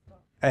ugly stuff.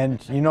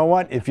 And you know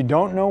what? If you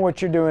don't know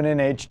what you're doing in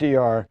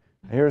HDR,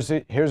 here's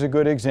a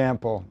good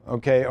example.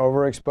 Okay,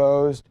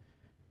 overexposed,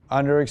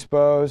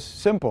 underexposed,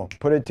 simple.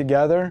 Put it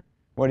together,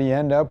 what do you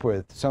end up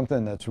with?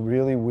 Something that's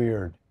really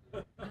weird.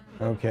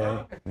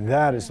 Okay,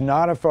 that is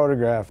not a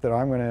photograph that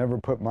I'm going to ever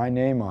put my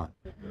name on.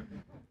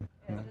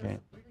 Okay.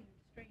 Really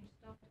strange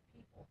stuff to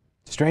people.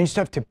 Strange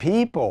stuff to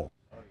people.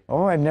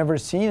 Oh, I've never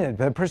seen it.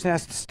 The person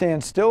has to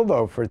stand still,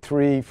 though, for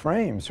 3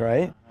 frames,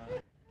 right?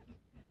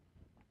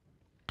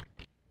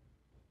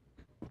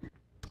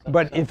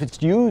 But if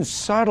it's used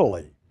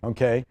subtly,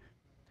 okay,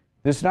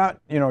 it's not,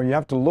 you know, you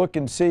have to look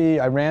and see.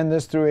 I ran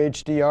this through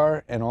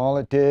HDR, and all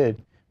it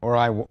did, or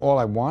all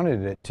I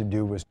wanted it to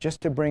do, was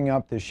just to bring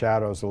up the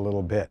shadows a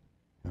little bit,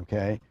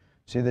 okay?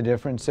 See the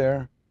difference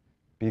there?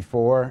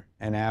 Before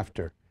and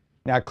after.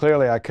 Now,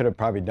 clearly, I could have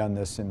probably done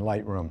this in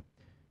Lightroom,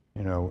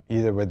 you know,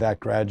 either with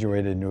that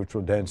graduated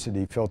neutral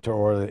density filter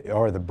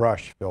or the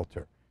brush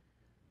filter.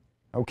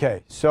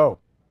 Okay, so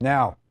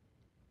now,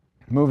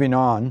 moving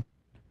on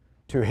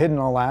to Hidden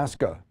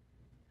Alaska.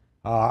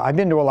 I've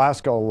been to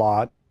Alaska a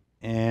lot,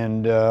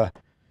 and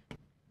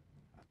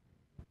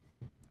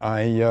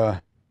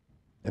I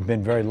have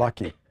been very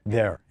lucky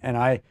there.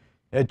 And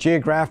at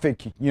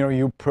Geographic, you know,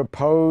 you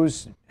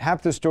propose,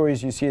 half the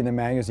stories you see in the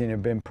magazine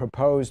have been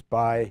proposed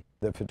by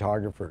the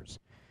photographers.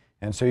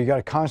 And so you got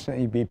to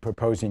constantly be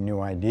proposing new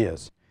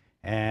ideas.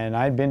 And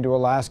I'd been to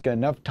Alaska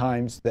enough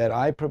times that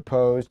I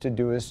proposed to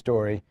do a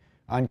story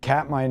on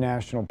Katmai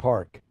National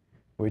Park,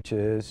 which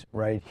is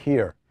right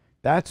here.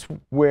 That's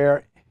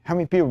where, how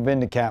many people have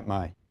been to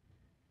Katmai?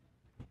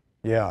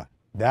 Yeah,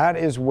 that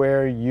is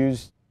where you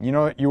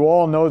know, you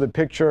all know the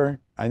picture.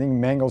 I think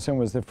Mangelson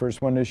was the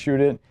first one to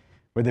shoot it,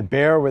 with the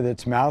bear with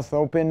its mouth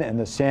open and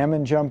the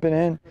salmon jumping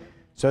in.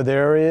 So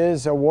there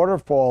is a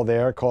waterfall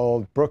there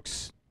called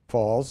Brooks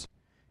Falls,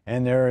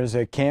 and there is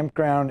a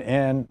campground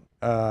and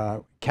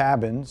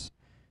cabins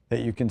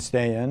that you can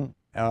stay in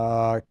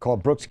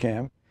called Brooks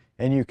Camp.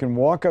 and you can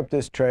walk up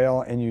this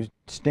trail and you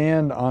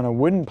stand on a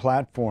wooden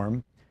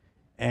platform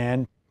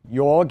and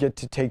you all get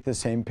to take the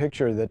same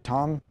picture that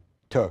Tom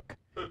took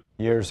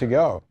years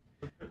ago.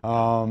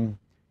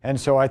 And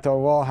so I thought,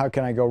 well, how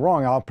can I go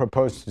wrong? I'll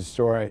propose the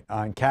story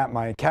on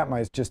Katmai.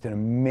 Katmai is just an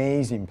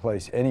amazing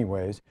place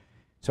anyways.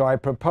 So I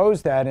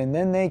proposed that, and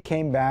then they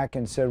came back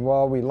and said,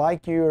 well, we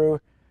like you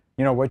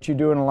know, what you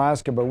do in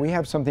Alaska, but we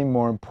have something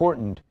more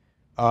important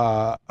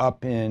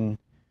up in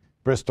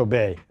Bristol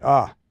Bay.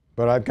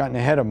 But I've gotten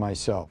ahead of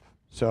myself.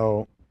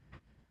 So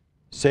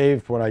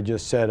save what I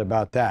just said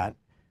about that.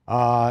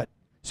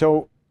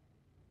 So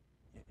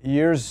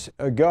years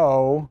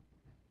ago,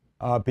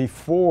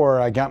 before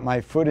I got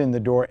my foot in the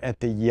door at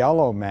the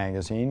Yellow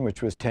magazine,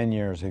 which was 10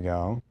 years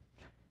ago,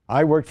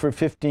 I worked for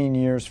 15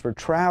 years for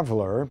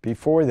Traveler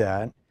before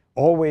that,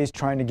 always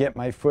trying to get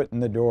my foot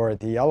in the door at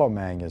the Yellow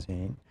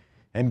magazine.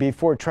 And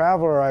before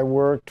Traveler, I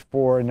worked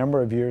for a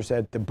number of years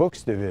at the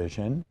books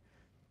division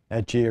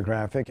at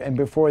Geographic. And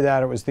before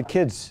that, it was the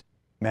kids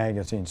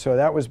magazine. So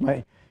that was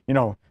my, you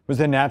know, was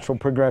the natural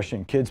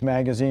progression. Kids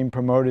magazine,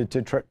 promoted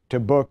to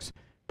books,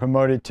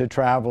 promoted to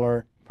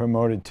Traveler,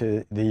 promoted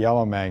to the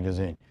Yellow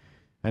magazine.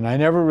 And I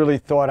never really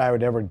thought I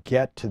would ever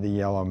get to the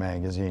Yellow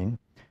magazine.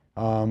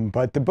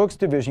 But the books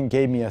division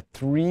gave me a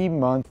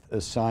 3-month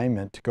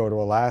assignment to go to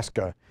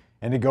Alaska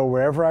and to go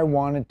wherever I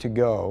wanted to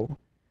go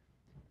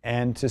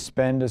and to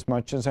spend as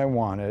much as I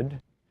wanted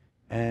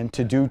and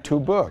to do 2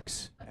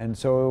 books. And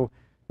so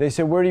they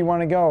said, where do you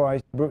want to go?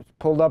 I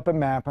pulled up a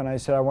map and I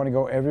said, I want to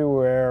go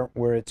everywhere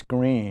where it's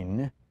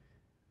green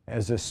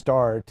as a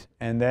start,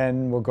 and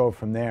then we'll go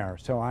from there.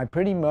 So I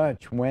pretty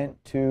much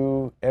went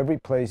to every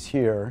place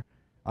here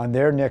on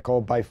their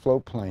nickel by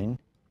float plane,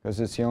 because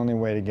it's the only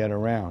way to get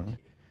around.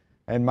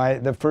 And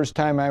the first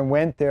time I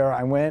went there,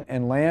 I went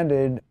and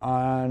landed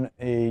on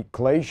a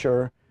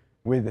glacier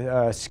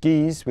with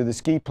skis, with a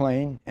ski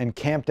plane, and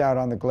camped out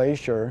on the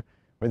glacier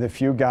with a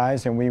few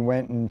guys, and we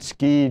went and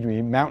skied.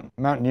 We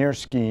mountaineer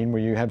skiing,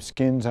 where you have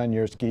skins on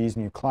your skis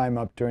and you climb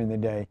up during the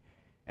day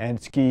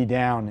and ski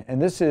down.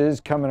 And this is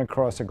coming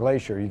across a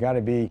glacier. You got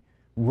to be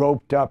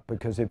roped up,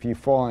 because if you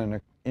fall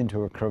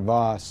into a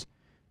crevasse,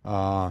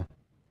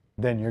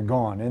 then you're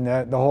gone. And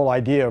the whole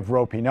idea of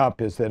roping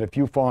up is that if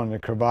you fall in a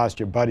crevasse,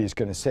 your buddy's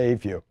going to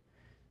save you.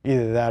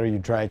 Either that or you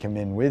drag him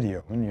in with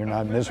you, and you're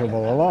not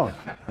miserable alone.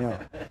 You know,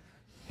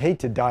 hate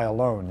to die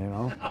alone, you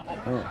know.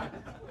 Yeah.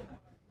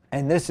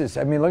 And this is,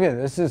 I mean, look at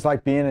this. This is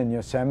like being in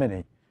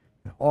Yosemite.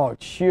 Oh,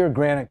 sheer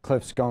granite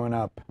cliffs going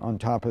up on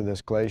top of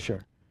this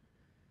glacier.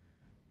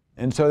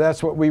 And so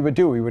that's what we would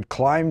do. We would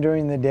climb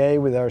during the day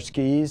with our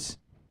skis,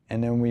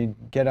 and then we'd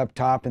get up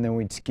top, and then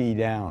we'd ski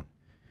down.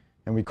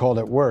 And we called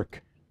it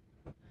work.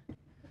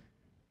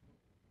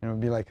 And it would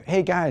be like,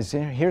 hey guys,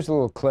 here's a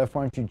little cliff.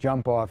 Why don't you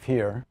jump off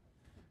here?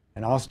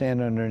 And I'll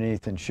stand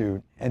underneath and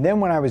shoot. And then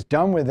when I was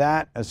done with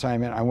that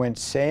assignment, I went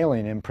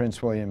sailing in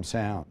Prince William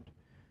Sound.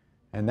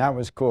 And that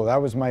was cool.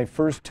 That was my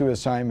first 2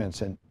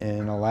 assignments in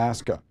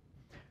Alaska.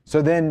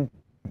 So then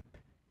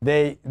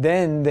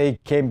they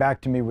came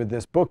back to me with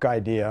this book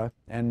idea,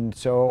 and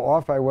so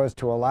off I was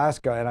to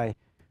Alaska, and I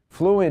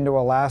flew into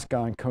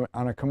Alaska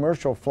on a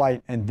commercial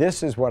flight, and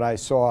this is what I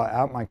saw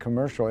out my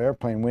commercial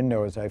airplane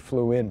window as I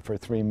flew in for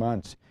 3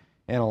 months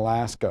in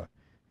Alaska,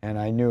 and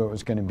I knew it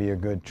was going to be a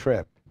good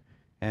trip.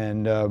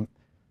 And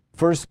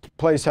first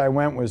place I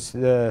went was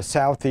the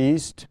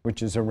southeast,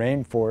 which is a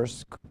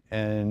rainforest,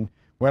 and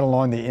went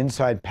along the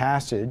Inside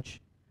Passage.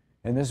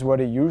 And this is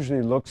what it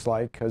usually looks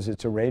like, because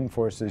it's a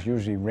rainforest. It's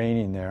usually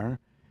raining there.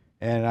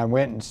 And I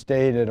went and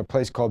stayed at a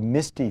place called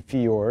Misty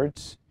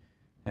Fjords.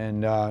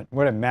 And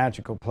what a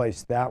magical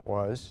place that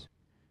was.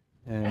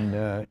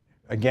 And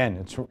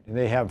again,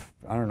 they have,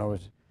 I don't know,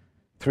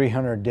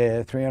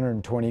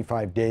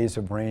 325 days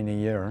of rain a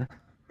year.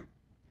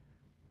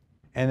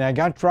 And I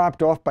got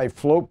dropped off by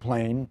float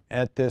plane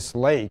at this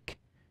lake.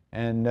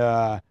 And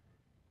there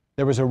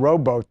was a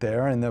rowboat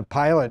there, and the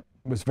pilot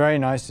was very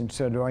nice and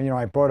said, well, you know,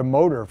 I brought a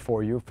motor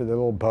for you for the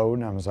little boat.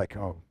 And I was like,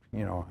 oh,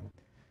 you know,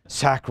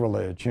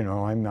 sacrilege, you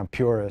know, I'm a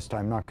purist.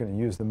 I'm not going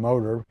to use the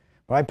motor.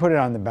 But I put it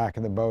on the back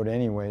of the boat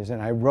anyways.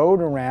 And I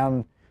rode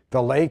around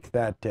the lake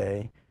that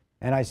day,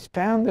 and I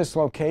found this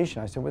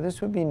location. I said, well,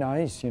 this would be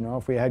nice, you know,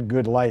 if we had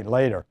good light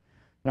later.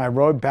 And I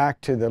rode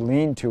back to the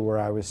lean-to where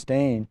I was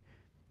staying,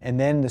 and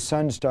then the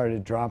sun started to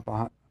drop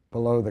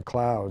below the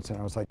clouds. And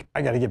I was like,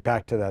 I got to get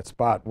back to that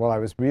spot. Well, I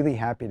was really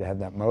happy to have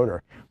that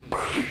motor.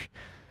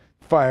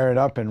 Fire it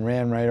up and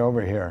ran right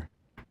over here.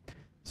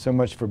 So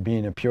much for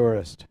being a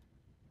purist.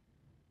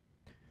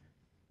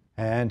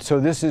 And so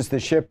this is the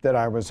ship that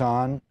I was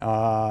on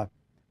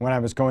when I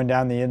was going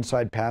down the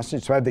Inside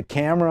Passage. So I had the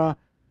camera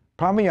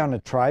probably on a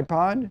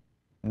tripod,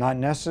 not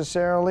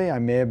necessarily. I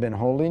may have been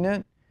holding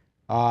it,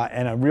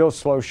 and a real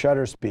slow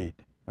shutter speed.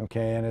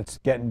 Okay, and it's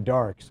getting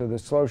dark. So the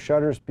slow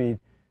shutter speed,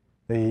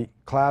 the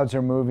clouds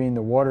are moving,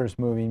 the water's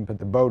moving, but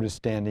the boat is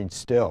standing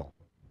still.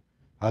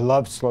 I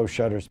love slow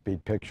shutter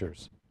speed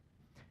pictures.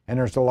 And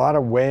there's a lot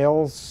of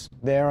whales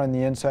there on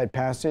the Inside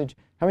Passage.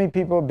 How many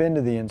people have been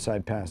to the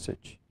Inside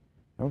Passage?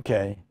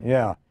 Okay,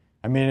 yeah.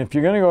 I mean, if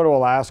you're going to go to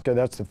Alaska,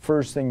 that's the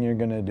first thing you're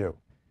going to do,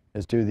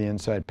 is do the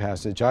Inside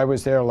Passage. I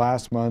was there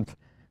last month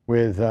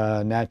with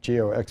Nat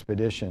Geo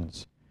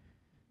Expeditions.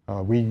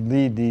 We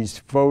lead these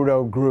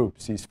photo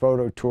groups, these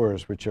photo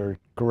tours, which are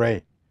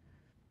great.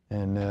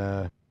 And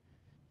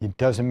it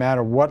doesn't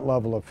matter what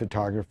level of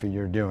photography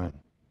you're doing.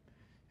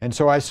 And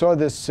so I saw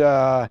this,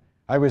 I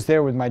was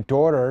there with my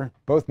daughter.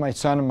 Both my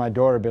son and my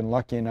daughter have been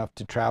lucky enough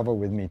to travel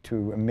with me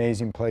to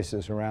amazing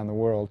places around the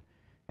world.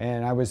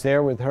 And I was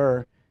there with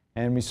her,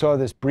 and we saw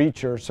this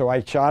breacher. So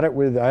I shot it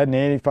with, I had an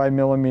 85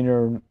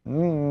 millimeter,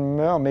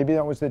 well, maybe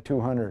that was the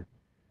 200,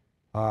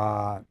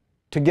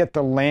 to get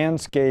the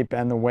landscape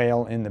and the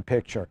whale in the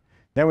picture.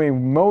 Then we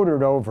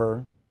motored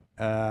over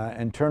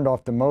and turned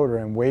off the motor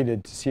and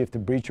waited to see if the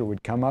breacher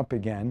would come up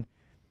again.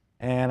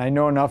 And I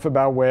know enough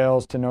about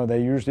whales to know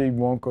they usually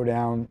won't go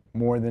down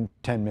more than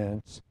 10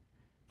 minutes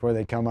before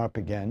they come up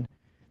again.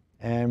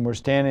 And we're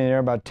standing there.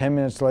 About 10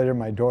 minutes later,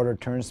 my daughter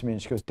turns to me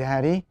and she goes,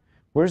 "Daddy,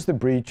 where's the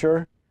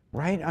breacher?"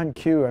 Right on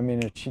cue. I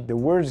mean, the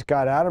words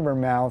got out of her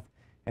mouth,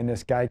 and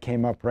this guy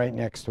came up right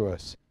next to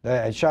us.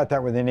 I shot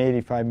that with an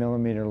 85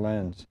 millimeter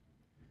lens.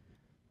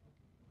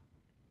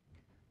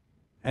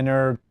 And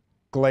there are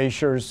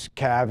glaciers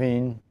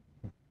calving.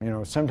 You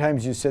know,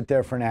 sometimes you sit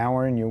there for an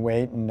hour and you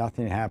wait and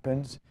nothing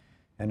happens.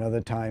 And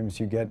other times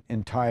you get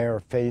entire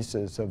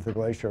faces of the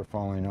glacier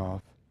falling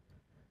off.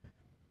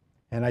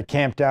 And I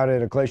camped out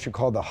at a glacier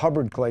called the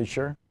Hubbard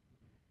Glacier.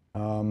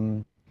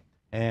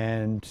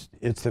 And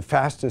it's the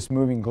fastest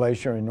moving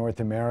glacier in North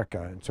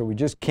America. And so we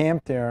just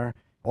camped there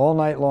all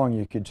night long.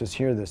 You could just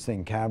hear this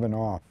thing calving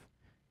off.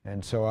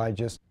 And so I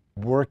just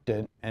worked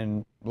it,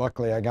 and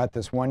luckily I got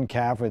this one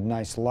calf with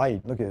nice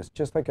light. Look at this,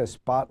 just like a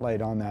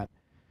spotlight on that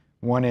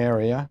one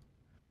area.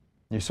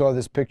 You saw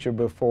this picture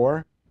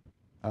before,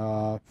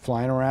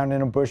 flying around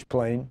in a bush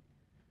plane.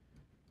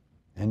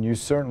 And you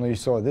certainly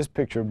saw this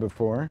picture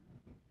before.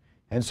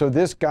 And so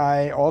this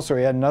guy also,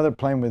 he had another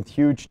plane with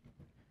huge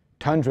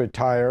tundra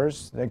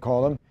tires, they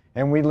call them,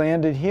 and we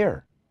landed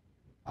here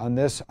on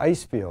this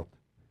ice field.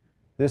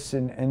 This,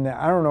 and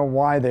I don't know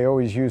why they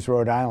always use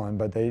Rhode Island,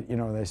 but they, you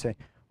know, they say,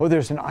 "Oh,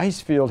 there's an ice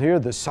field here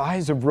the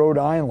size of Rhode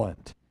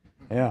Island."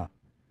 Yeah.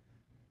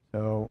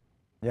 So,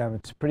 yeah,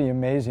 it's pretty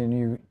amazing.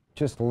 You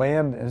just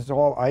land, it's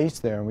all ice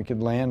there, and we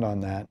could land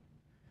on that.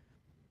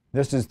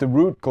 This is the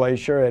Root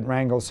Glacier at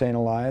Wrangell, St.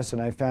 Elias,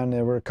 and I found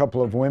there were a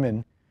couple of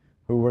women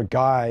who were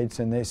guides,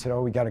 and they said,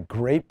 "Oh, we got a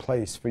great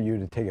place for you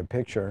to take a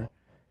picture."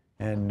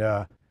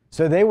 And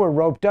so they were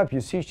roped up.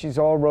 You see, she's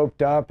all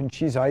roped up, and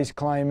she's ice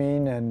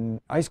climbing, and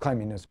ice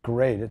climbing is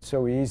great. It's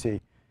so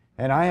easy.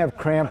 And I have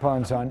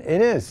crampons on. It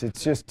is.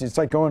 It's just, it's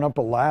like going up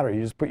a ladder.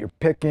 You just put your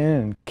pick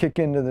in and kick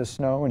into the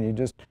snow, and you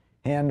just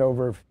hand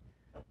over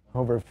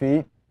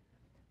feet.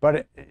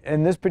 But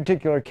in this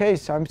particular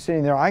case, I'm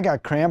sitting there, I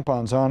got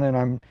crampons on, and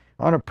I'm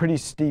on a pretty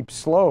steep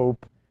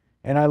slope,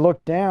 and I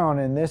look down,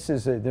 and there's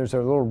a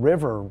little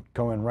river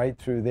going right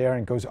through there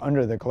and goes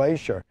under the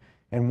glacier.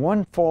 And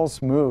one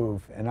false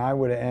move, and I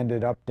would have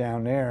ended up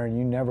down there, and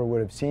you never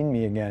would have seen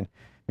me again.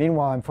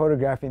 Meanwhile, I'm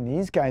photographing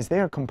these guys. They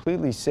are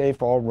completely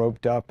safe, all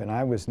roped up, and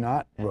I was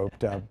not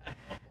roped up.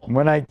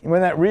 When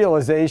that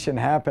realization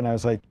happened, I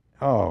was like,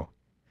 "Oh,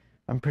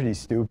 I'm pretty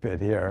stupid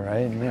here, right?"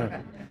 And, you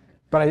know,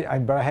 but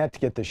I had to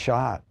get the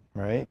shot,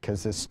 right?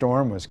 Because the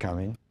storm was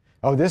coming.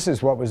 Oh, this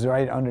is what was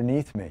right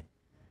underneath me.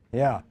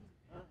 Yeah.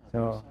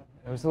 So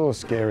it was a little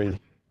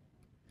scary.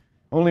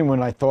 Only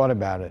when I thought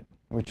about it,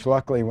 which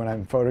luckily when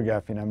I'm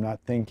photographing, I'm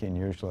not thinking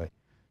usually.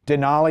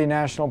 Denali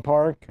National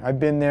Park, I've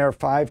been there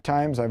 5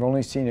 times. I've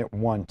only seen it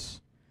once,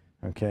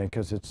 okay,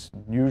 because it's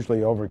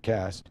usually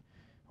overcast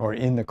or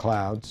in the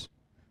clouds.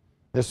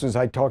 This was,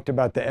 I talked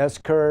about the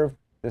S-curve.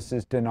 This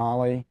is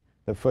Denali,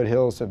 the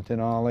foothills of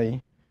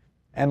Denali.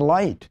 And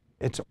light,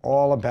 it's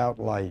all about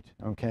light,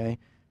 okay?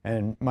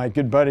 And my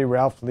good buddy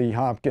Ralph Lee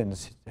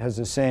Hopkins has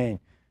a saying,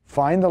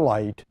 "Find the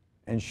light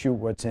and shoot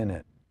what's in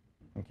it."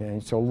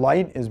 Okay, so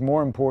light is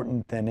more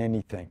important than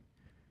anything.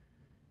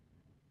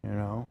 You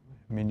know,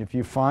 I mean, if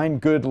you find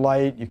good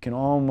light, you can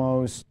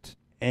almost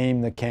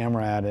aim the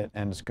camera at it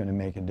and it's going to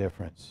make a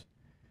difference.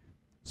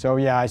 So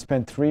yeah, I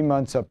spent 3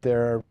 months up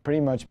there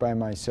pretty much by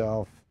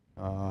myself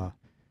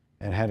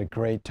and had a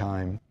great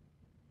time.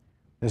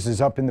 This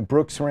is up in the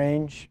Brooks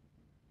Range,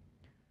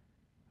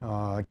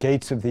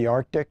 gates of the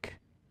Arctic.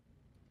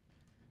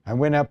 I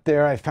went up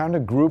there, I found a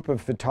group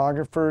of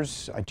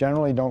photographers. I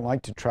generally don't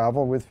like to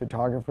travel with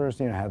photographers,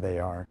 you know how they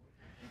are.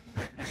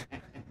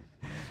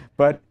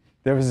 But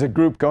there was a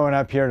group going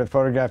up here to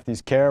photograph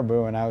these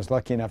caribou, and I was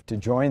lucky enough to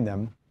join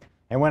them.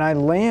 And when I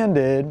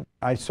landed,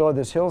 I saw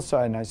this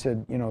hillside, and I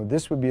said, you know,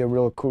 this would be a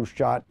real cool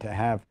shot to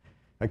have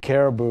a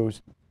caribou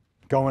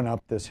going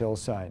up this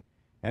hillside.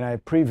 And I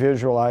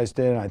pre-visualized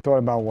it, and I thought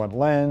about what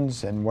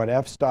lens and what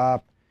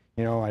f-stop.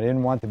 You know, I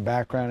didn't want the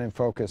background in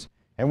focus.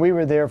 And we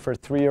were there for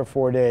 3 or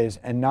 4 days,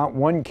 and not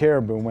one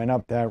caribou went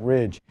up that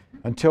ridge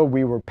until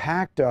we were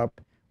packed up,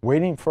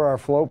 waiting for our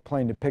float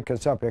plane to pick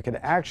us up. I could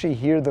actually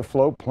hear the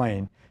float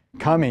plane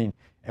coming,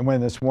 and when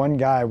this one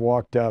guy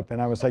walked up,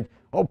 and I was like,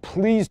 "Oh,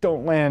 please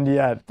don't land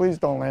yet, please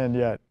don't land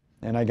yet."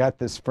 and I got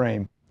this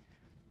frame.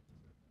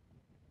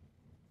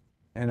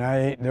 And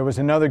there was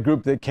another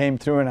group that came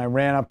through, and I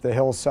ran up the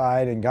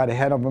hillside and got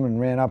ahead of them and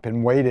ran up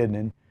and waited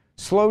and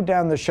slowed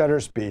down the shutter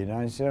speed. And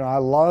I said, I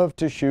love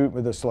to shoot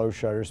with a slow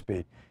shutter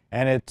speed.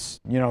 And it's,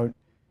 you know,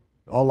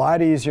 a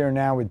lot easier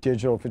now with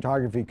digital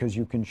photography because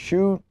you can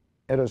shoot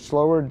at a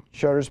slower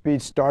shutter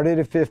speed, start at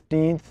a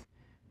 15th,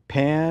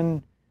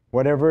 pan,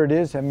 whatever it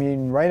is. I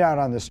mean, right out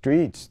on the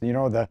streets, you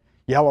know, the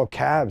yellow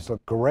cabs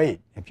look great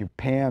if you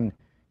pan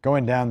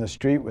going down the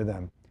street with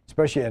them,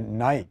 especially at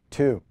night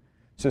too.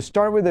 So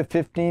start with a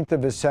 15th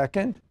of a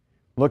second,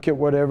 look at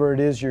whatever it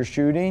is you're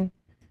shooting,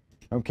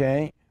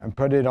 okay, and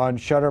put it on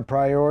shutter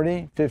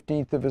priority,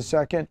 15th of a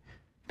second,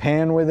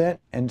 pan with it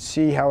and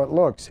see how it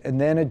looks, and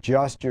then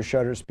adjust your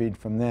shutter speed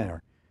from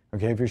there.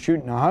 Okay, if you're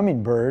shooting a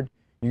hummingbird,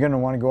 you're going to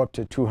want to go up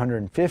to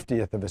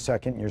 250th of a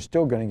second. You're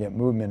still going to get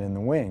movement in the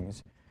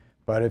wings.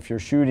 But if you're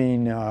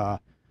shooting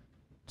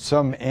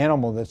some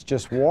animal that's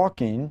just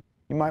walking,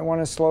 you might want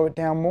to slow it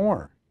down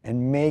more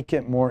and make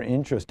it more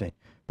interesting.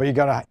 But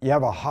you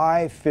have a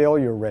high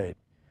failure rate.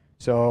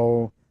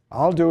 So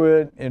I'll do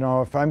it, you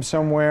know, if I'm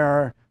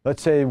somewhere,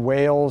 let's say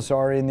whales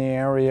are in the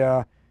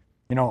area,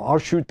 you know, I'll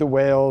shoot the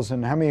whales,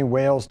 and how many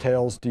whales'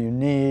 tails do you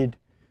need,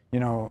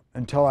 you know,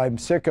 until I'm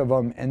sick of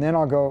them, and then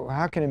I'll go,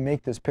 how can I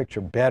make this picture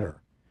better?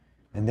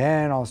 And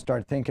then I'll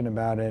start thinking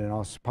about it, and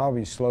I'll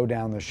probably slow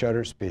down the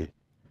shutter speed.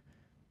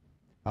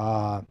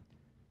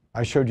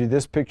 I showed you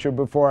this picture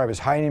before. I was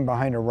hiding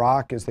behind a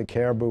rock as the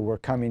caribou were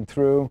coming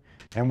through.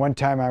 And one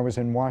time I was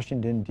in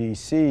Washington,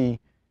 D.C.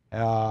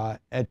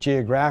 At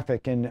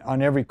Geographic, and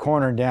on every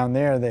corner down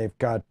there they've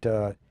got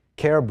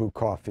caribou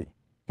coffee.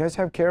 You guys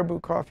have caribou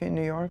coffee in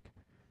New York?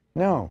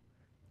 No,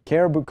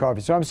 caribou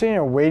coffee. So I'm sitting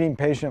here waiting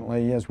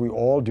patiently, as we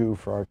all do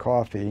for our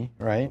coffee,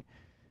 right?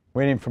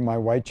 Waiting for my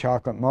white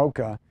chocolate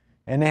mocha.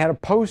 And they had a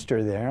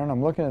poster there, and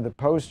I'm looking at the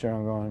poster, and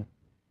I'm going,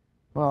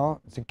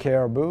 well, it's a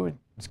caribou.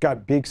 It's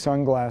got big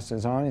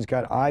sunglasses on. He's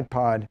got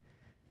iPod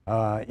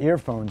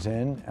earphones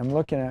in. I'm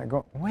looking at it,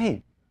 going,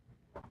 wait,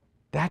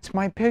 that's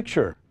my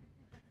picture.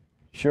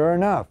 Sure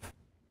enough,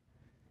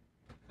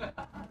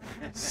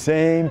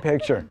 same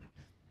picture.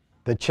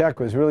 The check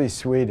was really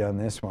sweet on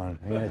this one,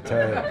 I'm going to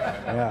tell you.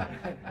 Yeah.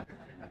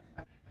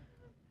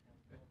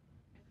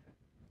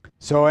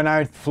 So, and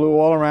I flew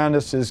all around.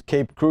 This is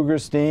Cape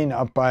Krugerstein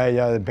up by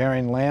the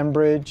Bering Land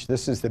Bridge.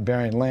 This is the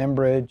Bering Land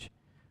Bridge.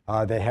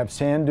 They have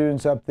sand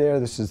dunes up there.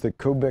 This is the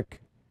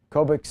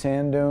Kobik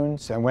sand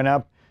dunes. I went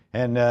up,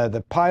 and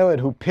the pilot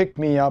who picked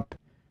me up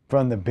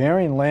from the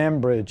Bering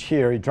Land Bridge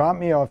here, he dropped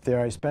me off there.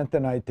 I spent the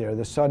night there.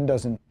 The sun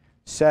doesn't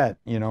set,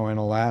 you know, in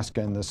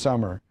Alaska in the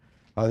summer.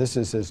 This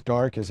is as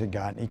dark as it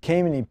got. And he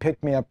came and he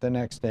picked me up the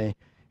next day,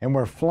 and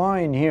we're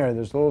flying here.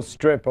 There's a little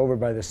strip over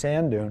by the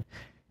sand dune,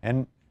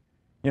 and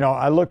you know,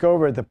 I look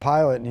over at the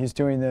pilot, and he's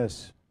doing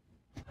this.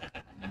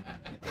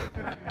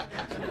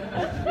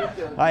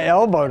 I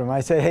elbowed him. I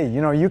said, hey,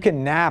 you know, you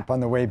can nap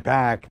on the way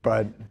back,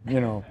 but, you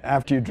know,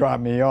 after you drop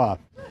me off.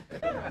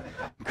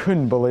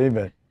 Couldn't believe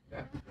it.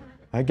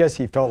 I guess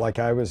he felt like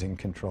I was in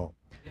control.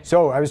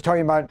 So I was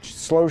talking about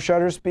slow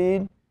shutter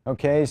speed.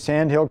 Okay,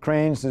 Sandhill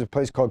cranes, there's a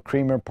place called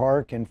Creamer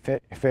Park in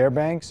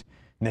Fairbanks,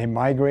 and they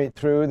migrate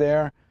through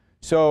there.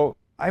 So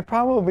it's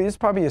probably a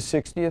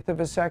 60th of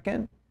a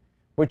second.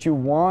 What you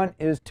want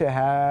is to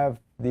have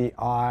the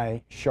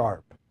eye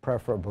sharp,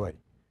 preferably,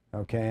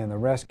 okay, and the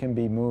rest can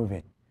be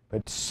moving.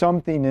 But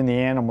something in the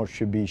animal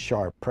should be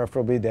sharp,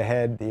 preferably the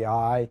head, the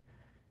eye,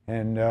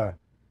 and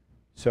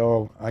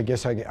so I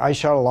guess I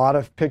shot a lot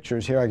of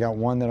pictures here. I got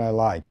one that I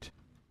liked.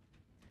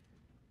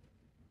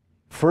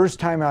 First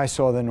time I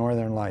saw the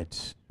Northern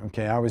Lights,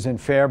 okay, I was in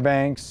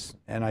Fairbanks,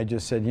 and I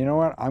just said, you know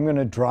what, I'm going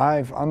to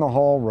drive on the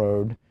Hall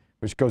Road,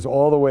 which goes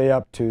all the way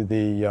up to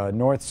the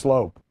North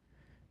Slope.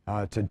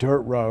 It's a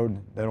dirt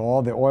road that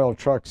all the oil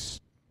trucks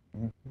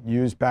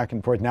use back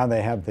and forth. Now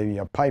they have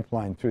the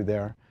pipeline through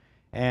there.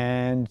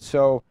 And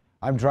so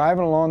I'm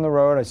driving along the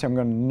road. I said,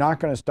 I'm not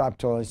going to stop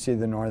till I see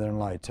the Northern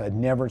Lights. I'd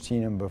never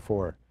seen them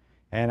before.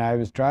 And I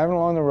was driving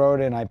along the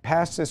road, and I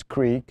passed this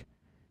creek,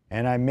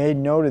 and I made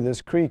note of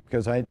this creek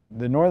because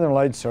the Northern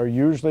Lights are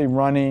usually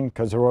running,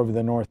 because they're over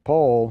the North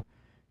Pole,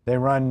 they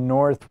run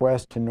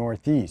northwest to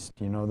northeast.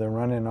 You know, they're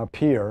running up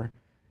here.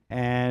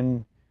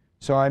 And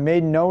so I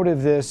made note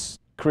of this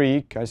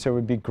creek. I said it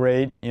would be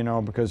great, you know,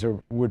 because it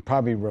would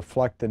probably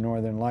reflect the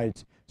Northern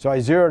Lights. So I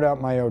zeroed out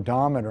my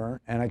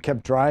odometer, and I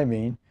kept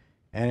driving,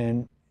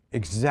 and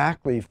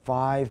exactly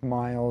 5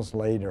 miles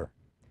later,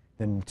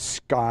 the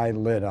sky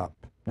lit up.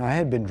 Now, I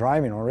had been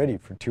driving already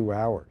for 2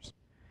 hours.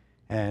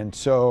 And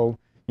so,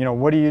 you know,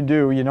 what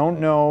do? You don't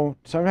know.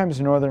 Sometimes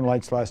the Northern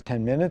Lights last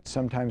 10 minutes.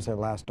 Sometimes they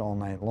last all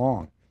night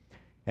long.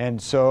 And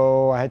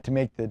so I had to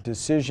make the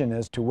decision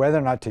as to whether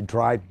or not to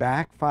drive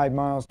back 5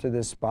 miles to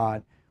this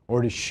spot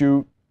or to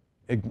shoot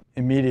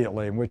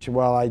immediately, which,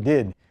 well, I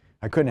did.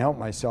 I couldn't help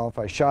myself.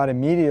 I shot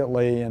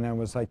immediately, and I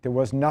was like, there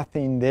was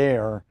nothing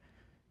there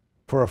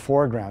for a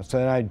foreground. So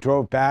then I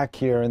drove back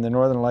here, and the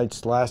Northern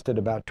Lights lasted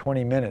about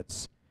 20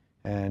 minutes.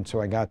 And so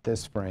I got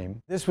this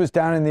frame. This was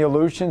down in the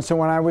Aleutians, so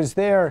when I was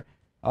there,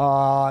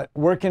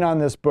 Working on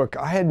this book,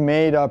 I had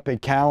made up a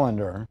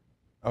calendar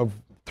of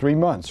 3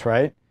 months,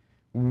 right?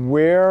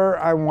 Where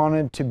I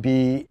wanted to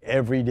be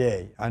every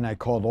day. And I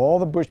called all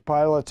the bush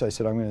pilots. I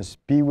said, I'm going to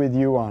be with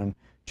you on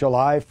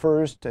July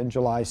 1st and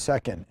July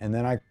 2nd. And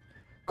then I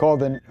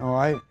called them,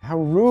 how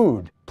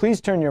rude.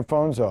 Please turn your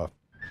phones off.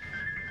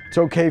 It's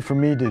okay for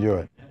me to do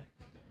it.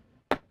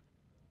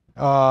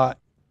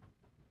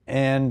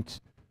 And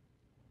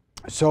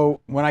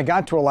so when I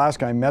got to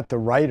Alaska, I met the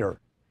writer.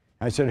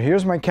 I said,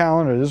 here's my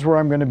calendar. This is where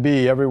I'm going to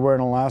be everywhere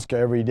in Alaska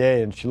every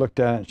day. And she looked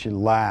at it and she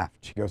laughed.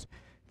 She goes,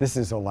 this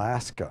is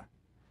Alaska.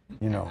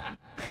 You know,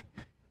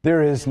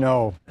 there's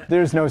no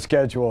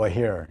schedule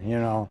here, you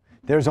know.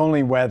 There's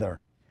only weather.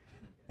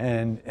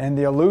 And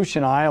the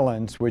Aleutian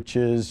Islands, which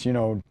is, you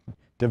know,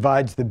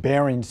 divides the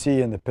Bering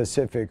Sea and the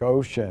Pacific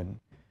Ocean,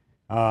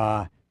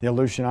 the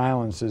Aleutian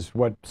Islands is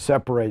what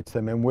separates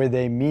them. And where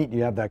they meet,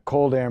 you have that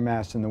cold air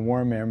mass and the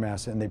warm air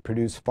mass, and they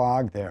produce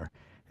fog there.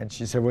 And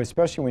she said, well,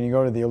 especially when you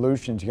go to the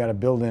Aleutians, you got to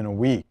build in a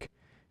week.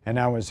 And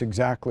that was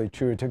exactly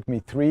true. It took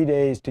me 3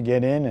 days to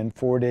get in and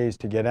 4 days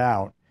to get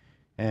out.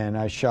 And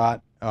I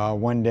shot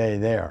 1 day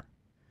there.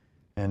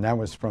 And that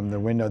was from the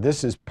window.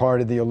 This is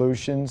part of the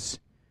Aleutians.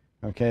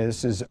 Okay,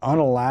 this is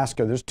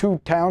Unalaska. There's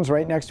 2 towns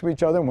right next to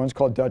each other. One's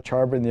called Dutch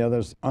Harbor and the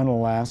other's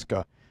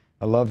Unalaska.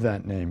 I love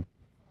that name.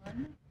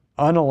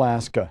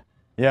 Unalaska.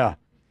 Yeah.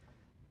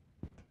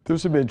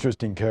 There's some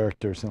interesting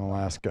characters in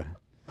Alaska.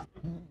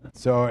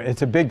 So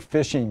it's a big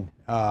fishing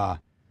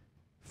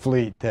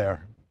fleet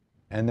there.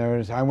 And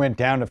I went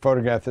down to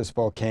photograph this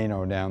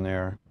volcano down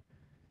there.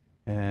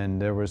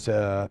 And there was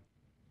a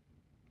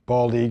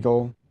bald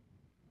eagle.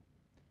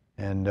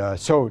 And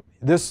so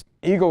this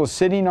eagle is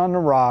sitting on the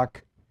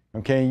rock.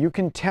 Okay, you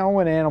can tell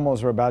when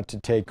animals are about to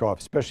take off,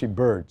 especially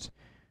birds.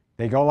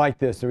 They go like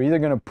this. They're either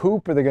going to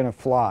poop or they're going to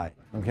fly.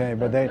 Okay,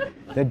 but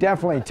they're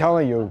definitely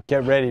telling you,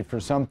 get ready for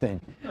something.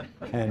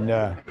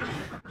 And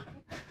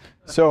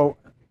so,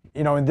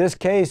 you know, in this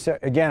case,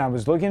 again, I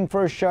was looking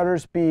for a shutter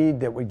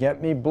speed that would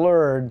get me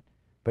blurred,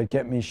 but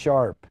get me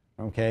sharp,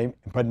 okay,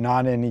 but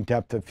not any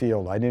depth of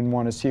field. I didn't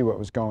want to see what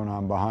was going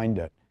on behind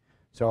it.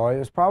 So it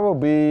was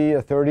probably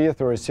a 30th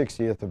or a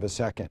 60th of a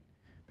second,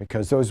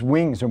 because those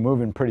wings are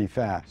moving pretty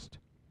fast.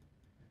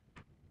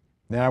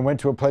 Then I went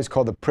to a place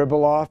called the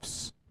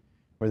Pribilofs,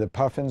 where the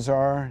puffins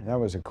are. That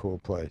was a cool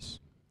place.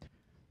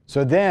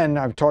 So then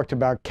I've talked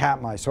about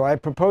Katmai. So I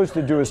proposed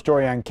to do a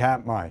story on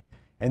Katmai.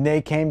 And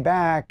they came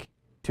back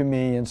to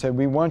me and said,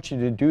 we want you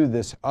to do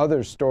this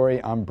other story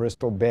on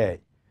Bristol Bay.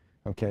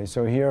 Okay,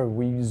 so here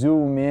we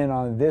zoom in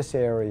on this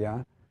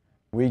area.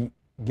 We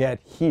get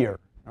here,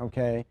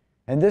 okay?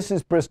 And this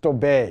is Bristol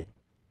Bay.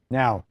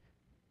 Now,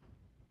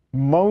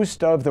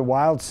 most of the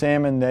wild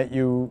salmon that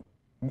you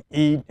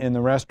eat in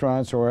the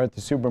restaurants or at the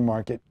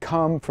supermarket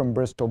come from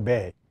Bristol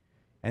Bay.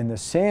 And the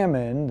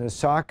salmon, the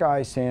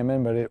sockeye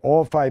salmon, but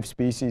all 5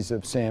 species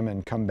of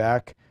salmon come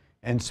back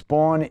and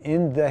spawn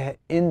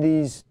in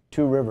these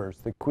 2 rivers,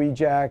 the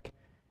Kvichak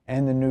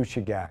and the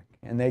Nushagak.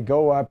 And they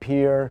go up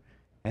here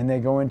and they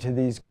go into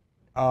these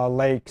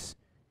lakes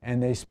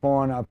and they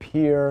spawn up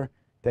here.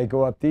 They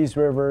go up these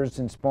rivers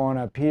and spawn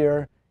up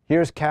here.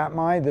 Here's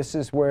Katmai. This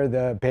is where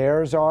the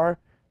bears are.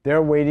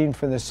 They're waiting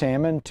for the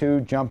salmon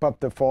to jump up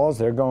the falls.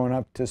 They're going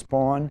up to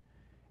spawn.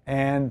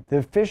 And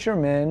the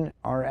fishermen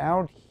are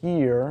out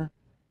here.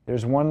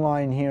 There's one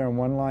line here and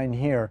one line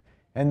here.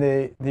 And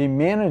the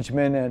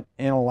management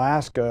in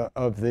Alaska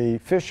of the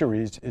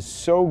fisheries is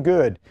so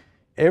good.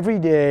 Every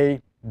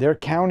day they're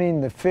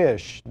counting the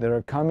fish that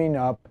are coming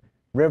up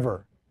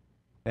river.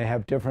 They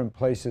have different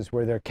places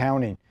where they're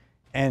counting.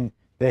 And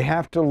they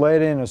have to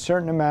let in a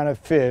certain amount of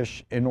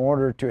fish in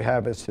order to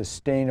have a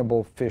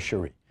sustainable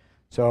fishery.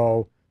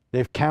 So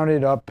they've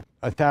counted up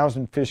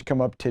 1,000 fish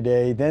come up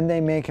today. Then they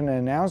make an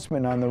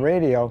announcement on the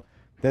radio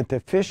that the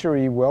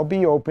fishery will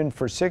be open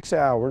for 6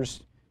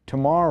 hours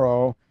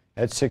tomorrow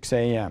at 6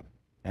 a.m.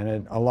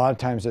 And a lot of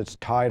times it's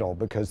tidal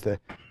because the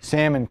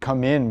salmon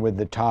come in with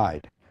the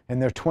tide.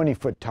 And there are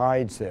 20-foot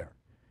tides there.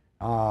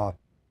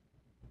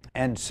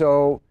 And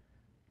so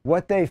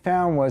what they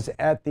found was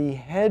at the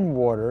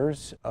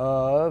headwaters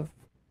of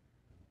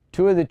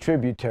 2 of the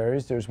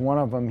tributaries, there's one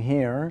of them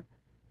here,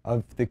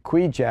 of the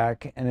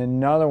Kvichak, and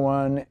another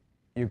one,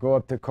 you go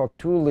up the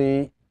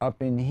Koktuli,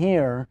 up in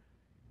here,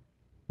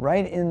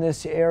 right in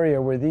this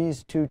area where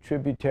these 2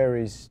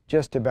 tributaries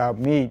just about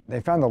meet.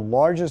 They found the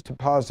largest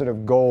deposit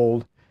of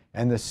gold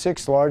and the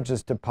 6th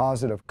largest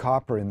deposit of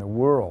copper in the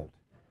world,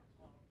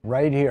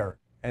 right here.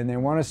 And they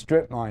want to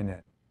strip mine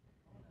it.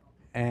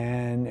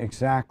 And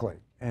exactly.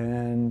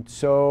 And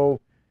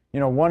so, you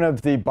know, one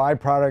of the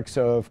byproducts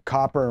of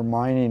copper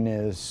mining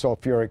is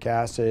sulfuric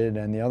acid,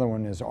 and the other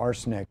one is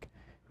arsenic.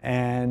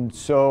 And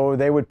so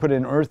they would put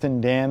an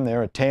earthen dam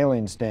there, a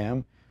tailings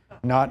dam,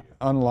 not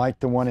unlike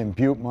the one in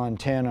Butte,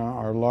 Montana,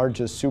 our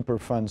largest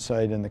Superfund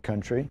site in the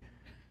country.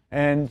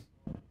 And,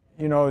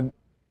 you know,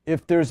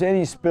 if there's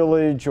any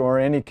spillage or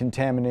any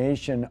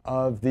contamination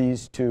of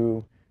these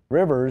 2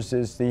 rivers,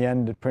 is the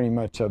end pretty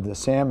much of the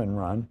salmon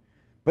run.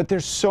 But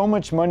there's so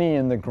much money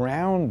in the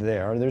ground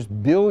there. There's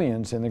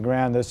billions in the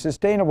ground. The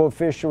sustainable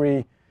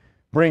fishery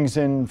brings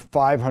in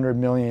 500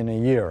 million a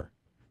year.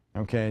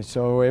 Okay,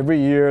 so every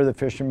year the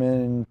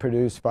fishermen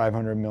produce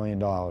 $500 million.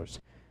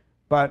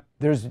 But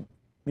there's,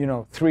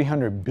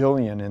 300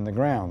 billion in the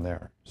ground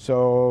there.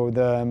 So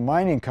the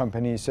mining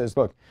company says,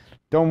 look,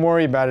 don't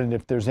worry about it.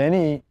 If there's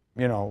any,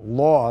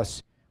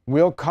 loss,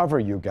 we'll cover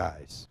you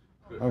guys.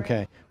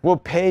 Okay, we'll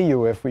pay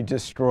you if we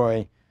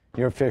destroy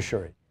your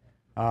fishery.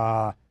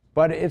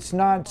 But it's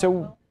not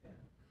so,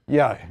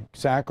 yeah,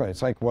 exactly.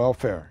 It's like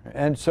welfare.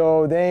 And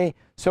so they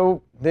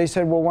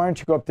said, well, why don't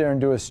you go up there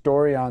and do a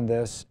story on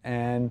this?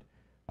 And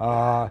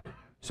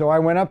so I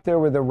went up there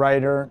with a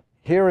writer.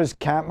 Here is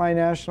Katmai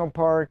National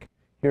Park.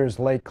 Here's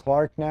Lake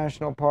Clark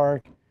National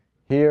Park.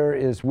 Here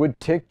is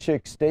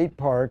Wood-Tikchik State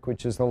Park,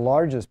 which is the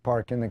largest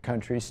park in the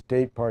country,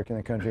 state park in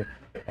the country.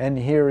 And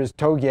here is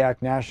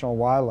Togiak National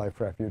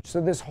Wildlife Refuge.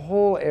 So this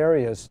whole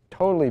area is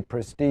totally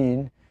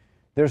pristine.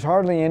 There's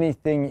hardly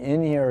anything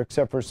in here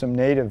except for some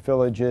native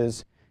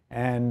villages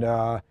and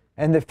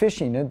the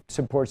fishing. It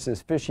supports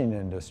this fishing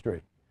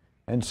industry.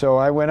 And so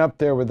I went up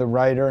there with the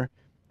writer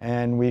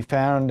and we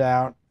found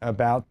out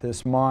about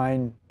this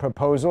mine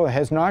proposal. It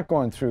has not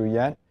gone through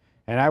yet.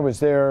 And I was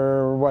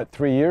there,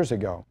 3 years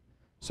ago.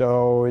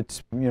 So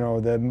it's,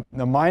 the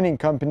mining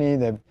company,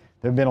 there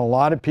have been a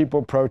lot of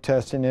people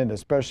protesting it,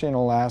 especially in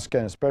Alaska,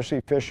 and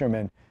especially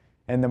fishermen.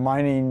 And the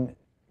mining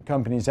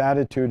company's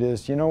attitude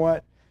is, you know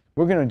what,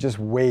 we're going to just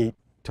wait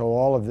till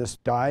all of this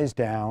dies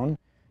down,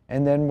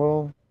 and then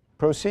we'll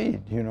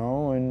proceed,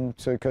 and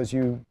so because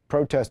you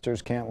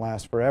protesters can't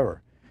last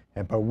forever,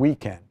 but we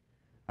can.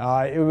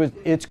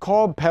 It's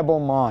called Pebble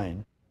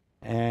Mine,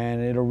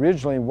 and it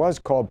originally was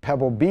called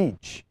Pebble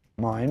Beach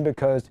Mine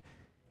because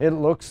it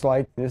looks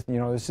like this,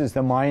 this is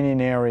the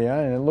mining area,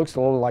 and it looks a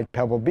little like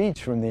Pebble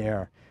Beach from the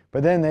air.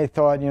 But then they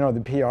thought,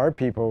 the PR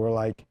people were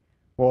like,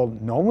 well,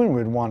 no one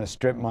would want to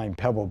strip mine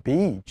Pebble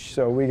Beach,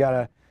 so we got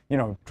to,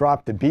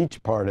 drop the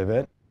beach part of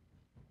it.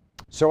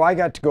 So I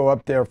got to go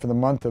up there for the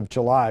month of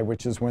July,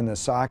 which is when the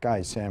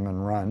sockeye salmon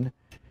run.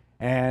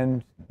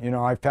 And,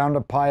 I found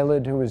a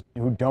pilot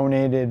who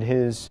donated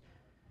his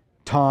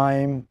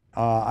time.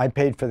 I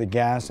paid for the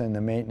gas and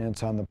the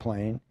maintenance on the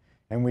plane.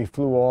 And we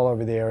flew all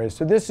over the area.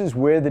 So this is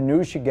where the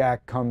Nushagak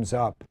comes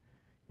up.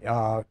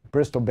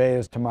 Bristol Bay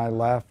is to my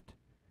left.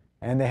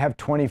 And they have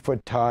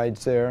 20-foot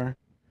tides there.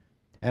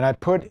 And I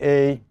put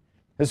this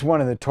is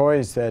one of the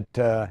toys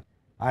that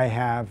I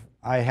have.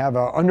 I have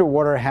an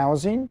underwater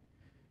housing,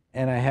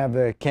 and I have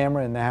the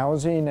camera in the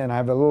housing, and I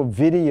have a little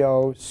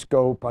video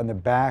scope on the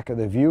back of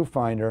the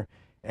viewfinder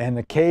and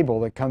the cable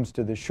that comes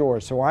to the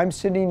shore. So I'm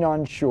sitting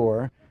on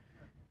shore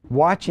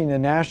watching a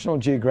National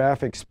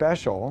Geographic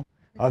special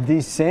of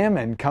these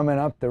salmon coming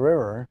up the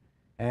river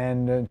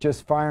and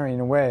just firing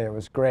away. It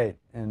was great.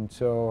 And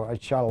so I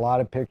shot a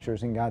lot of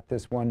pictures and got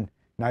this one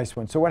nice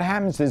one. So what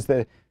happens is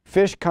the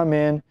fish come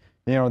in,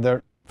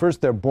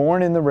 they're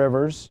born in the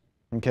rivers,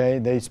 okay?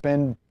 They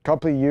spend a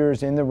couple of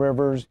years in the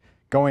rivers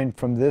going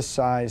from this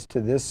size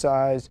to this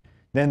size.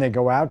 Then they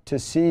go out to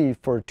sea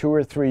for 2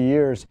 or 3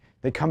 years.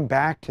 They come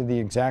back to the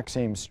exact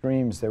same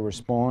streams they were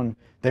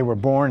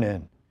born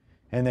in.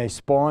 And they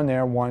spawn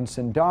there once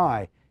and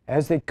die.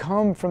 As they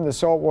come from the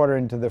saltwater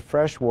into the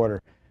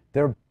freshwater,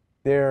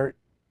 their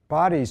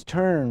bodies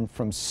turn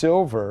from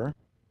silver,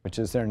 which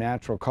is their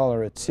natural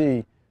color at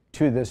sea,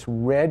 to this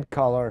red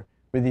color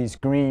with these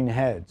green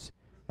heads.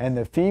 And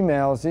the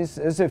females, this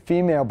is a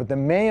female, but the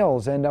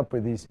males end up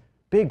with these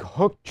big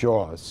hook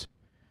jaws.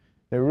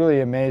 They're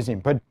really amazing.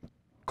 But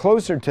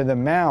closer to the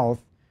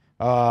mouth,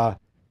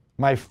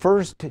 my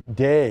first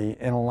day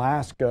in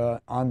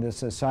Alaska on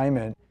this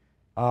assignment,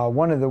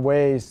 one of the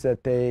ways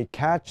that they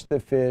catch the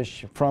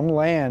fish from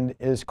land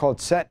is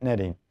called set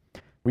netting,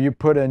 where you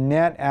put a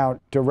net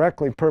out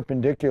directly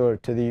perpendicular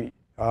to the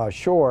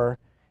shore.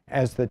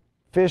 As the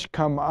fish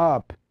come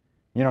up,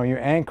 you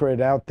anchor it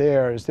out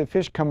there. As the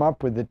fish come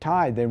up with the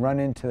tide, they run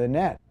into the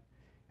net.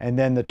 And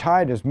then the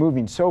tide is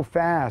moving so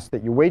fast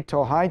that you wait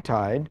till high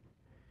tide,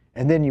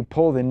 and then you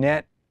pull the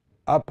net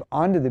up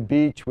onto the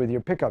beach with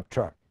your pickup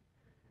truck.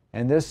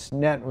 And this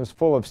net was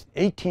full of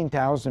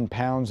 18,000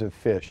 pounds of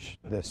fish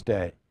this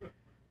day.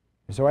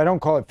 So I don't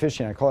call it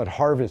fishing, I call it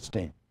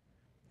harvesting.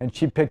 And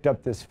she picked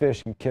up this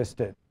fish and kissed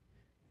it.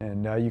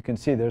 And you can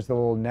see there's the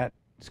little net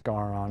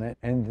scar on it.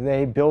 And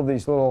they build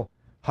these little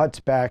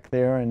huts back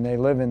there, and they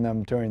live in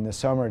them during the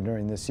summer,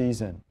 during the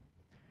season.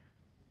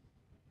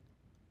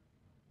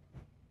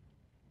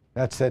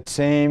 That's that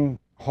same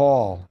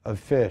haul of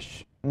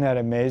fish. Isn't that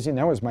amazing?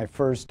 That was my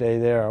first day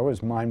there. It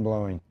was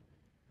mind-blowing.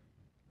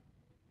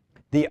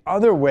 The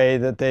other way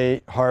that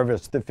they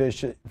harvest the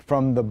fish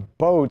from the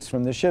boats,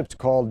 from the ships,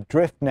 called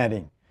drift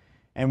netting.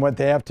 And what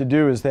they have to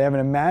do is they have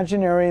an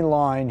imaginary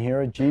line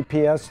here, a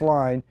GPS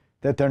line,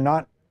 that they're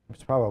not,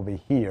 it's probably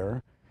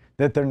here,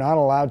 that they're not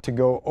allowed to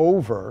go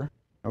over,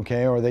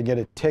 okay, or they get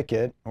a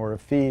ticket or a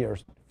fee or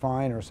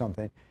fine or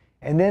something.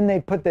 And then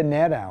they put the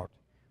net out.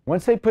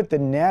 Once they put the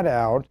net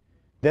out,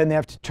 then they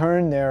have to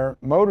turn their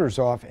motors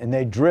off and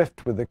they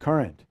drift with the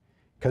current.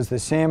 because the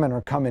salmon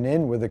are coming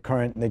in with the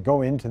current and they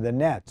go into the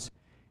nets.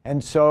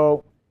 And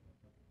so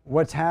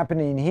what's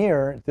happening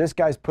here, this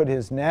guy's put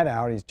his net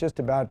out, he's just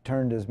about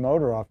turned his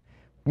motor off.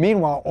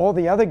 Meanwhile, all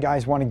the other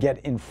guys want to get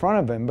in front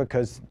of him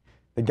because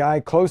the guy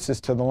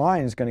closest to the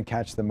line is going to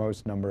catch the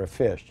most number of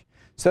fish.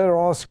 So they're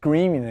all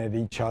screaming at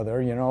each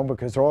other, you know,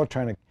 because they're all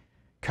trying to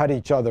cut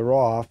each other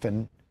off,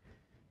 and,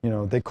 you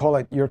know, they call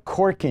it, "You're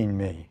corking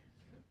me."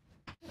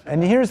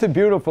 And here's the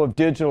beautiful of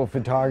digital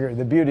photography,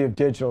 the beauty of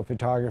digital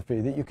photography,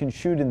 that you can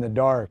shoot in the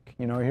dark.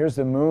 You know, here's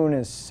the moon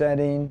is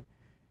setting,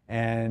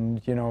 and,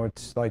 you know,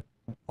 it's like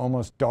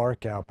almost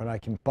dark out, but I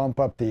can bump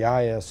up the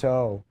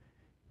ISO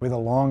with a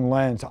long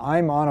lens.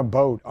 I'm on a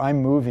boat,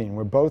 I'm moving,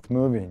 we're both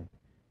moving.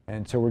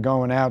 And so we're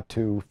going out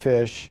to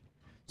fish.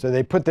 So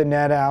they put the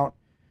net out,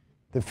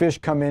 the fish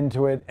come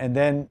into it, and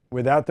then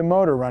without the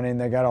motor running,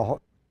 they got a,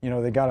 you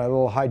know, they got a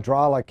little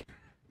hydraulic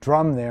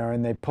drum there,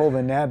 and they pull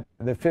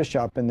the fish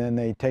up, and then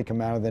they take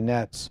them out of the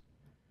nets.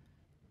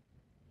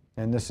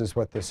 And this is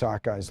what the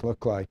sockeyes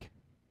look like.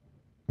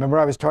 Remember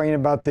I was talking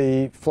about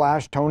the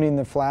flash, toning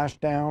the flash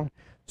down?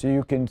 So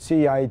you can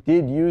see I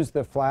did use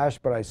the flash,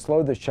 but I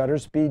slowed the shutter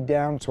speed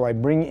down, so I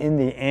bring in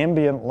the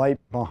ambient light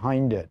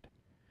behind it.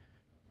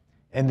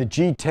 And the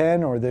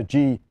G10 or the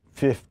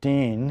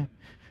G15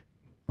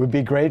 would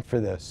be great for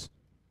this.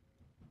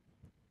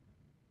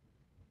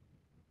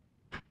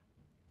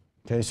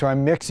 Okay, so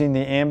I'm mixing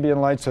the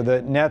ambient light so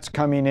the net's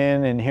coming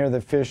in and here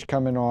the fish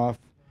coming off.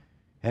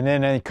 And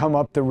then they come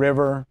up the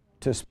river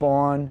to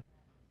spawn.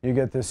 You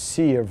get this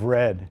sea of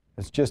red.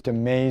 It's just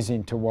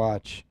amazing to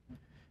watch.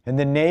 And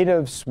the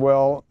natives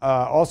will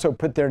also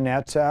put their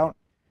nets out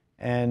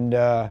and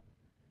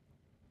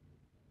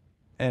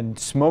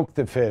smoke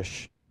the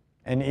fish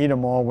and eat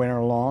them all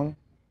winter long.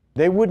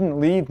 They wouldn't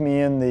leave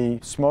me in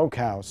the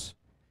smokehouse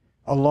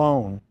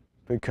alone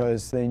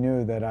because they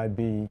knew that I'd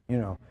be, you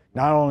know,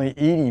 not only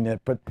eating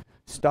it, but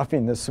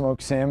stuffing the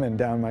smoked salmon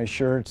down my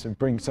shirts and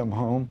bring some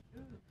home.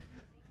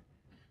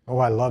 Oh,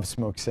 I love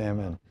smoked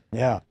salmon.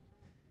 Yeah,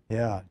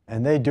 yeah.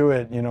 And they do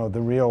it, you know,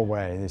 the real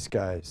way, these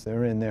guys.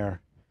 They're in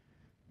there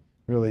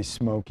really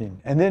smoking.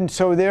 And then,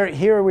 so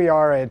here we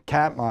are at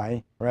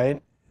Katmai,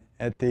 right?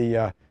 At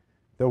the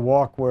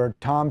walk where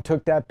Tom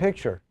took that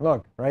picture.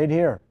 Look, right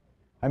here.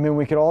 I mean,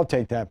 we could all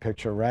take that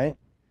picture, right?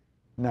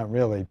 Not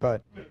really,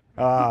 but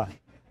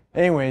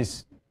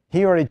anyways,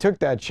 he already took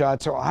that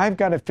shot, so I've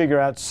got to figure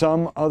out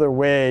some other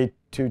way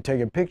to take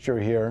a picture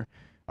here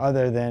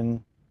other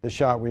than the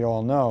shot we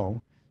all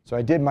know. So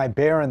I did my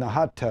bear in the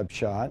hot tub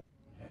shot.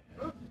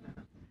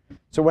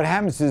 So what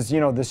happens is, you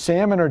know, the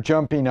salmon are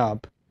jumping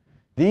up.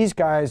 These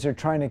guys are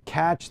trying to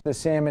catch the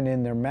salmon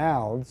in their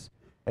mouths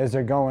as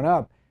they're going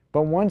up.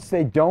 But once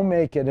they don't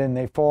make it and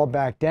they fall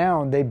back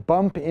down, they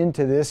bump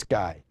into this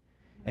guy.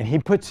 And he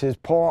puts his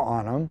paw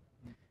on them.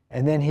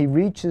 And then he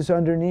reaches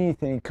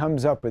underneath and he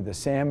comes up with the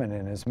salmon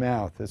in his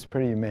mouth. It's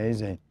pretty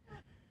amazing.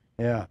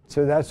 Yeah,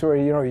 so that's where,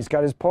 you know, he's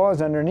got his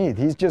paws underneath.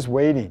 He's just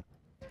waiting.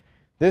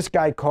 This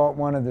guy caught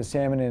one of the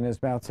salmon in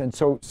his mouth. And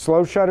so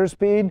slow shutter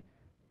speed,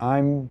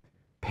 I'm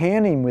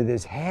panning with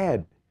his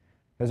head.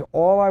 Because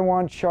all I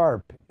want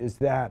sharp is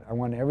that. I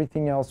want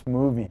everything else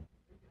moving.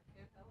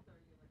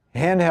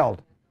 Handheld.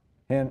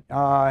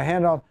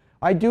 Handheld.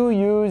 I do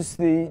use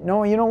the,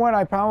 no, you know what?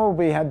 I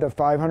probably had the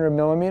 500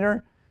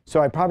 millimeter. So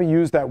I probably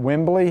used that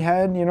Wembley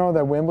head, you know,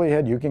 that Wembley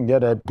head you can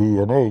get at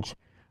B&H.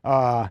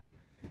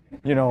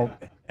 You know,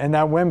 and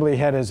that Wembley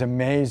head is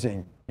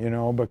amazing, you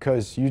know,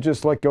 because you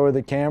just let go of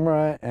the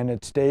camera and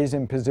it stays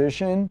in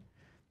position,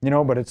 you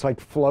know, but it's like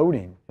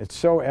floating. It's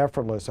so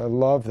effortless. I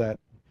love that.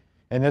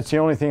 And that's the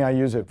only thing I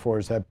use it for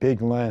is that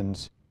big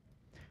lens.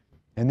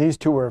 And these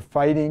two are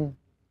fighting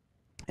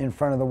in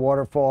front of the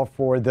waterfall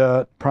for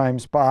the prime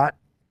spot.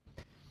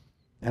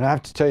 And I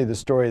have to tell you the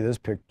story of this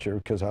picture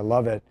because I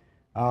love it.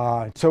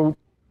 So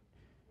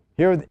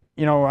here,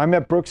 you know, I'm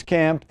at Brooks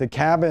Camp, the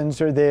cabins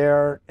are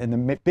there, and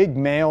the big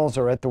males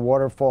are at the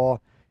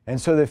waterfall.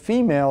 And so the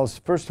females,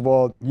 first of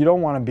all, you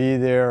don't want to be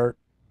there,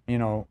 you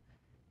know,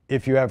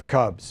 if you have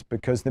cubs,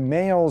 because the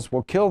males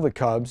will kill the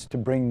cubs to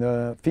bring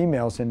the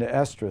females into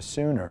estrus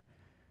sooner.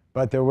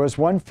 But there was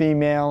one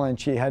female, and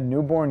she had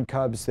newborn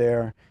cubs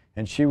there,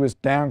 and she was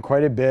down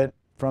quite a bit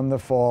from the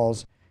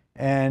falls,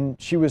 and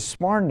she was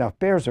smart enough.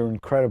 Bears are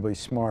incredibly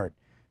smart.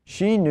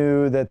 She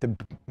knew that the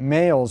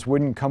males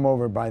wouldn't come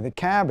over by the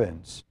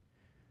cabins.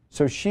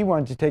 So she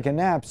wanted to take a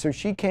nap. So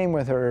she came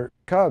with her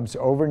cubs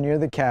over near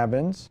the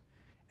cabins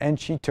and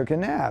she took a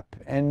nap.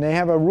 And they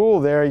have a rule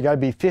there, you gotta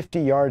be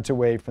 50 yards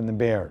away from the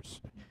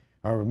bears.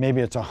 Or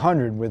maybe it's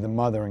 100 with the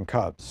mother and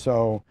cubs.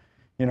 So,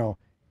 you know,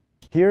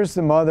 here's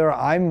the mother,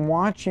 I'm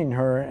watching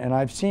her and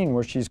I've seen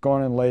where she's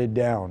gone and laid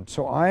down.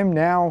 So I'm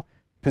now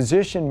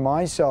positioned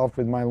myself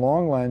with my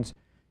long lens,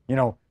 you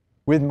know,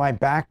 with my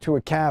back to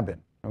a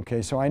cabin.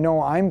 Okay, so I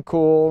know I'm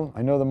cool,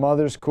 I know the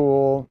mother's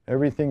cool,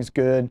 everything's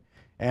good,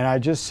 and I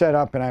just set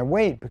up and I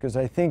wait because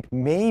I think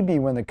maybe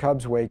when the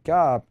cubs wake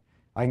up,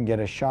 I can get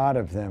a shot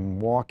of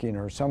them walking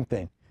or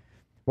something.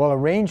 Well, a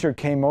ranger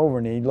came over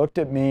and he looked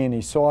at me and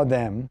he saw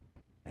them,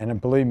 and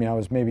believe me, I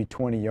was maybe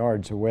 20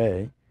 yards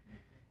away,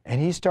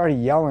 And he started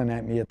yelling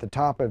at me at the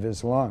top of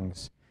his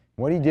lungs.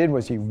 What he did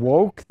was he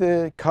woke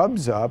the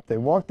cubs up. They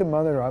woke the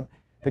mother up.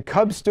 The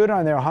cubs stood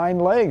on their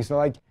hind legs. They're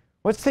like,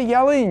 what's the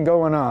yelling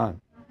going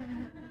on?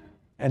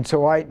 And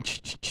so I,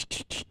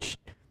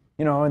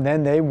 you know, and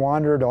then they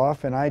wandered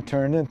off, and I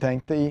turned and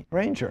thanked the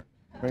ranger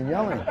for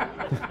yelling.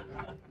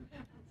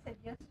 Said,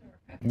 yes,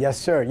 sir. Yes,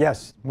 sir.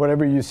 Yes,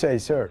 whatever you say,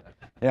 sir.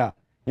 Yeah.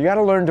 You got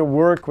to learn to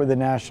work with the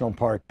national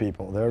park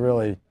people. They're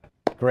really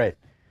great.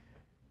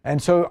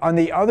 And so on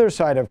the other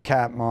side of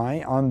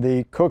Katmai, on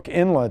the Cook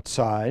Inlet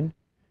side,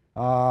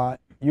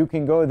 you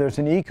can go, there's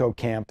an eco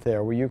camp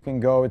there where you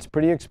can go. It's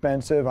pretty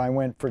expensive. I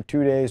went for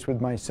 2 days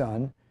with my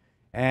son,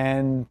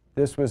 and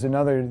this was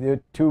another,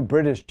 2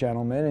 British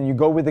gentlemen, and you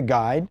go with a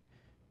guide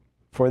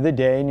for the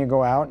day, and you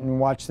go out and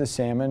watch the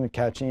salmon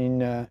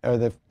catching, or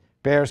the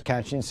bears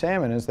catching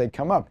salmon as they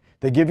come up.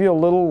 They give you a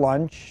little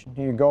lunch.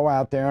 You go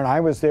out there, and I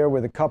was there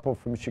with a couple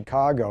from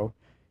Chicago.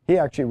 He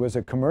actually was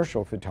a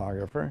commercial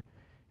photographer.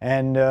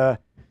 And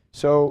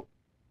so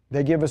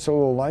they give us a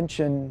little lunch,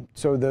 and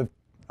so the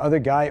other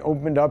guy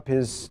opened up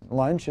his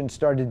lunch and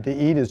started to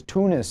eat his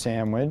tuna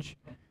sandwich.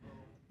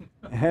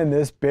 And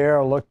this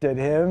bear looked at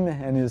him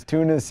and his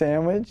tuna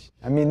sandwich.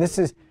 I mean, this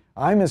is,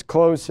 I'm as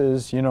close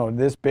as, you know,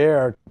 this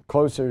bear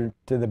closer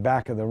to the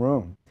back of the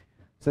room.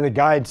 So the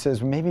guide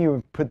says, well, maybe you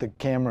would put the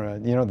camera,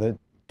 you know, the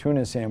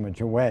tuna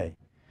sandwich away.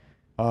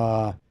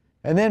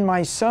 And then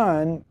my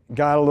son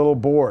got a little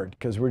bored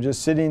because we're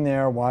just sitting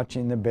there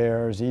watching the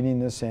bears, eating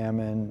the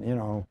salmon. You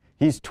know,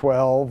 he's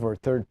 12 or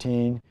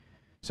 13.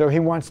 So he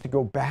wants to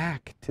go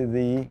back to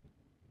the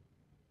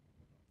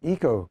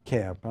eco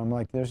camp. I'm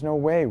like, there's no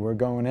way we're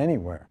going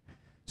anywhere.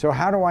 So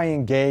how do I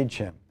engage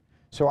him?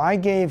 So I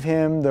gave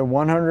him the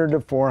 100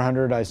 to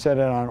 400. I set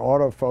it on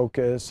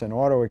autofocus and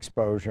auto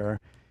exposure.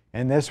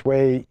 And this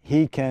way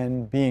he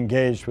can be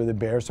engaged with the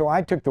bear. So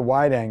I took the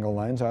wide angle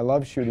lens. I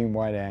love shooting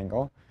wide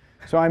angle.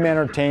 So I'm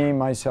entertaining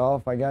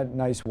myself. I got a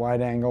nice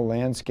wide angle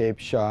landscape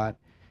shot.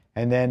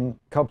 And then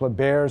a couple of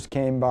bears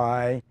came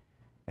by,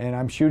 and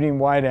I'm shooting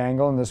wide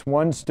angle, and this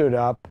one stood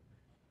up,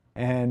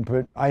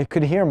 but I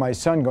could hear my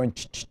son going,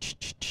 ch ch ch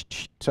ch ch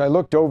ch. So I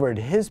looked over at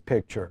his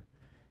picture.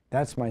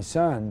 That's my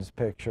son's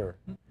picture.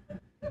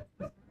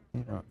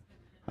 You know,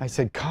 I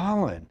said,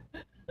 Colin,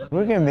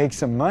 we're going to make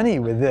some money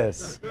with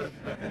this.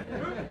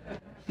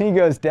 He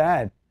goes,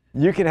 Dad,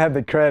 you can have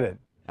the credit.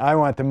 I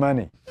want the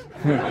money.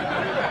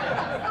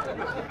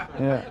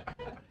 Yeah.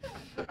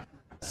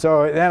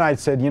 So then I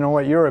said, you know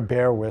what, you're a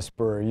bear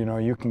whisperer. You know,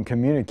 you can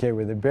communicate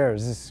with the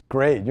bears. This is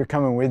great. You're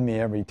coming with me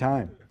every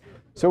time.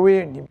 So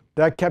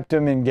that kept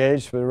him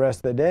engaged for the rest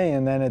of the day.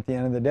 And then at the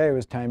end of the day, it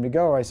was time to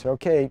go. I said,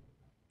 okay,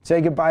 say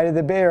goodbye to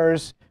the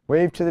bears.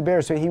 Wave to the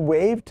bears. So he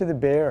waved to the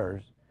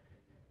bears.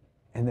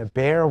 And the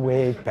bear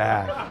waved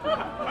back.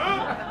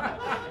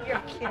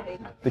 You're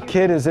kidding. The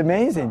kid is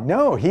amazing.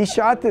 No, he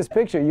shot this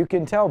picture. You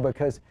can tell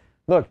because,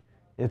 look,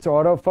 it's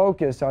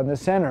autofocus on the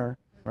center,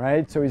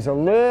 right? So he's a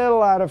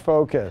little out of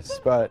focus,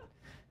 but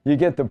you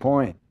get the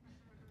point.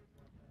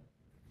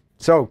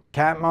 So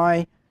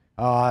Katmai,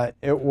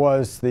 it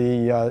was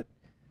the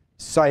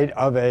site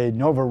of a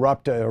Nova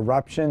Rupta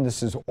eruption.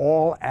 This is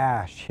all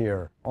ash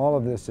here. All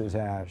of this is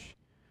ash.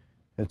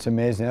 It's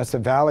amazing. That's the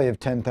Valley of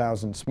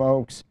 10,000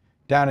 Smokes.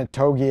 Down at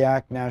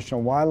Togiak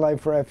National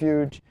Wildlife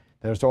Refuge,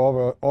 there's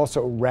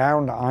also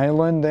Round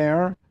Island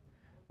there,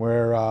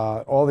 where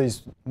all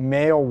these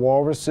male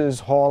walruses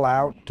haul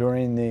out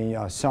during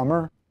the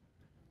summer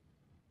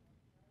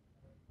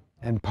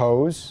and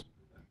pose.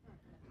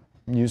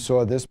 You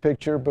saw this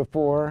picture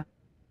before.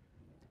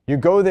 You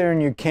go there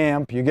and you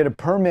camp. You get a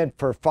permit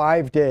for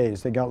 5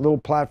 days. They got little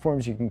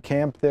platforms. You can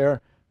camp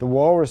there. The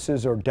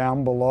walruses are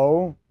down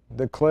below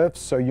the cliffs,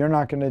 so you're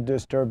not going to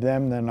disturb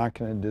them. They're not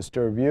going to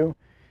disturb you.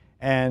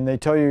 And they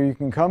tell you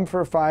can come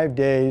for 5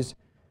 days,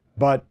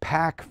 but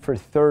pack for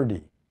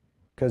 30.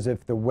 Because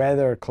if the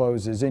weather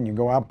closes in, you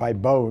go out by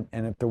boat,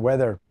 and if the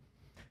weather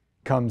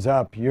comes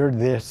up, you're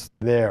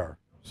there.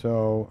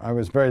 So I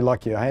was very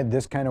lucky. I had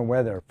this kind of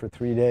weather for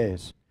 3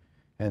 days.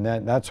 And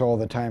that's all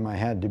the time I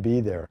had to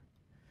be there.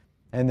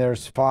 And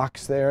there's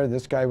fox there.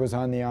 This guy was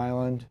on the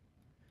island.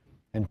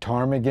 And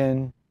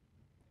ptarmigan.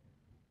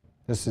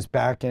 This is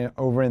back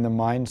over in the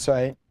mine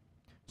site.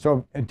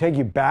 So it'd take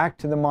you back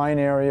to the mine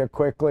area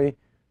quickly.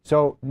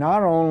 So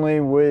not only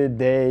would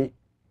they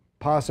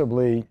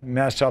possibly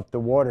mess up the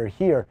water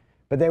here,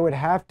 but they would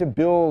have to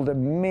build a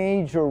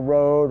major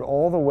road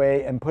all the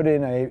way and put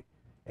in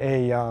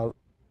a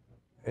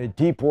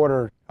deep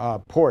water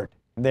port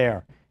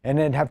there. And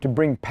they'd have to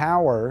bring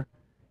power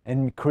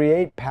and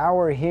create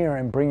power here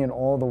and bring it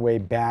all the way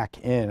back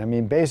in. I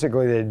mean,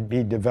 basically they'd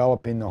be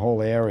developing the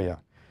whole area.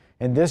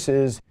 And this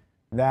is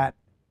that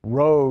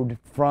road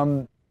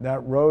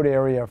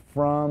area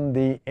from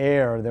the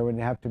air. They would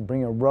have to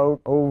bring a road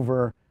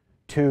over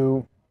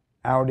to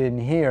out in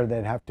here.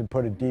 They'd have to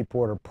put a deep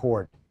water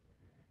port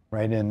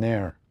right in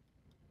there.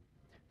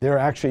 There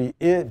actually,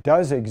 it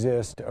does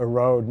exist a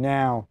road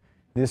now.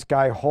 This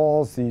guy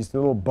hauls these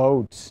little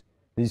boats,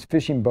 these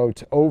fishing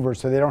boats over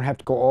so they don't have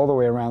to go all the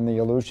way around the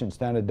Aleutians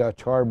down to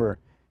Dutch Harbor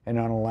and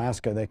on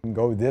Alaska they can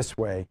go this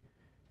way.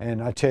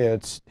 And I tell you,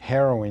 it's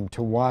harrowing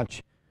to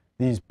watch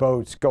these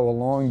boats go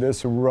along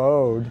this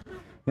road.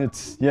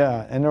 It's,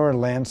 yeah, and there are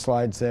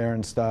landslides there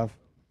and stuff.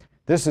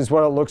 This is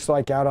what it looks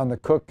like out on the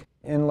Cook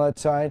Inlet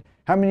side.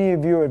 How many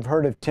of you have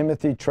heard of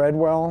Timothy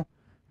Treadwell?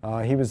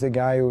 He was the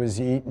guy who was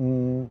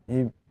eaten,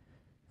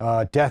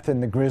 Death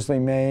in the Grizzly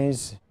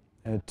Maze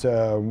at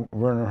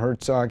Werner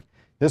Herzog.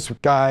 This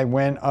guy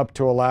went up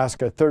to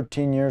Alaska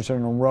 13 years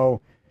in a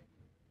row,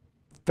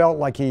 felt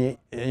like he,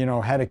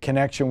 had a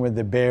connection with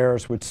the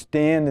bears, would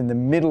stand in the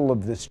middle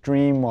of the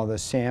stream while the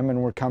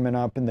salmon were coming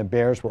up and the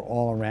bears were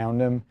all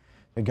around him.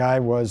 The guy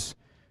was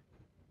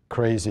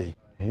crazy.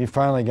 He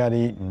finally got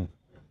eaten.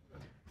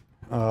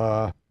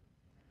 Flying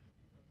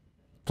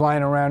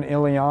around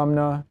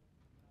Iliamna.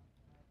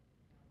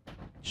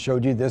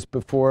 Showed you this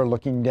before,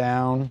 looking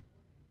down.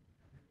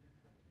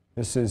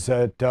 This is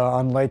at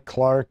on Lake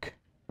Clark.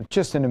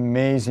 Just an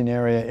amazing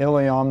area.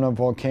 Iliamna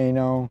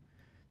volcano.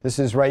 This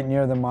is right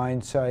near the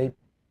mine site.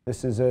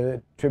 This is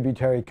a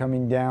tributary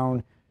coming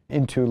down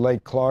into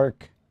Lake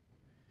Clark.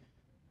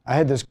 I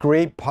had this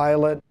great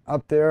pilot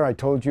up there I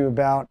told you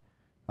about.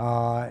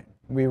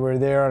 We were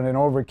there on an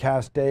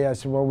overcast day. I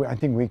said, well, I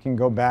think we can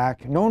go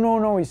back. No, no,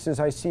 no. He says,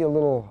 I see a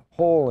little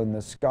hole in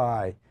the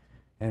sky.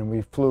 And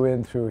we flew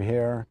in through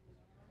here.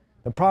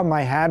 The problem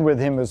I had with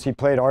him was he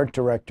played art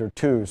director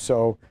too.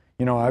 So,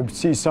 I'd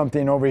see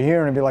something over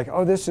here and I'd be like,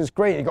 oh, this is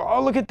great. He'd go,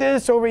 oh, look at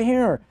this over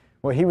here.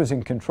 Well, he was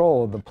in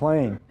control of the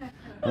plane.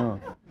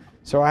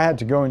 So I had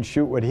to go and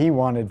shoot what he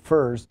wanted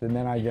first, and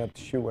then I got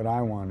to shoot what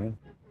I wanted.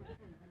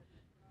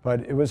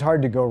 But it was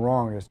hard to go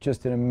wrong. It's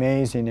just an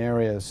amazing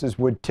area. This is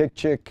Wood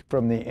Tikchik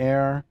from the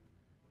air.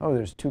 Oh,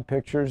 there's 2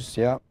 pictures.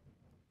 Yep.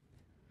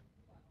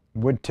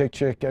 Wood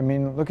Tikchik. I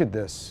mean, look at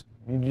this.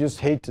 You just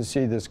hate to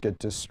see this get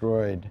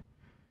destroyed.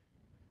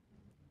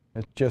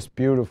 It's just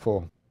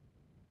beautiful.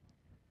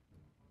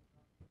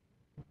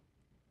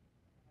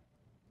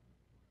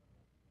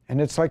 And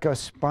it's like a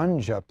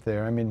sponge up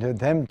there. I mean, to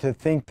them to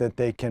think that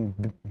they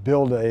can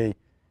build a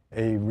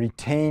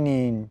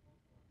retaining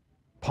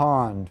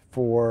pond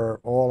for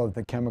all of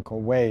the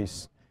chemical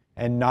waste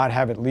and not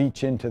have it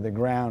leach into the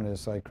ground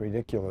is like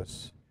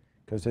ridiculous,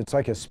 because it's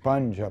like a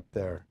sponge up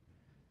there.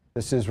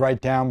 This is right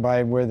down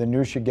by where the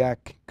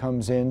Nushagak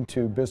comes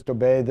into Bristol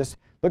Bay.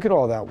 Look at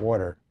all that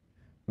water.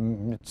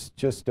 It's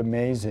just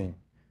amazing.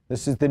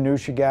 This is the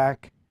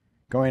Nushagak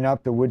going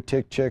up. The Wood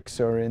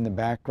Tikchiks are in the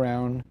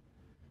background.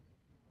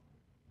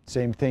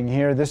 Same thing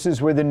here. This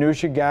is where the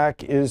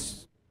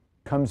Nushagak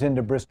comes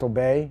into Bristol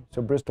Bay.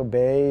 So Bristol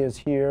Bay is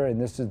here, and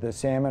this is the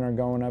salmon are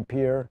going up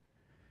here.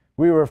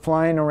 We were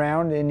flying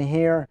around in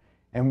here,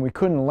 and we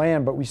couldn't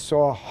land, but we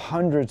saw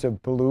hundreds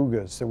of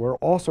belugas that were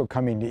also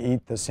coming to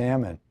eat the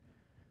salmon.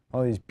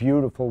 All these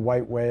beautiful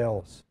white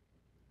whales.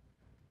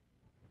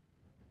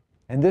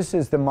 And this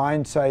is the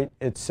mine site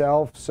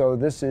itself. So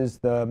this is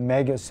the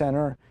mega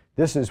center.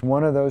 This is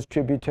one of those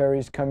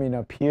tributaries coming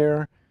up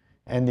here,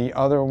 and the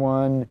other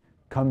one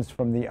comes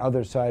from the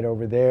other side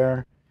over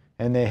there.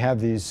 And they have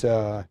these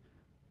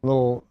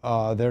little,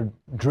 they're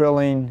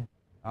drilling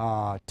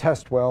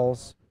test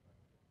wells.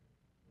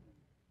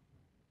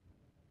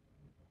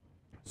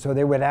 So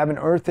they would have an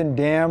earthen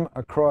dam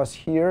across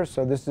here.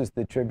 So this is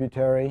the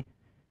tributary,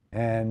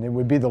 and it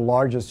would be the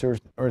largest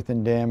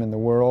earthen dam in the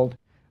world.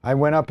 I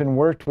went up and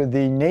worked with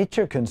the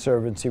Nature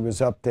Conservancy,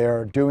 was up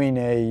there doing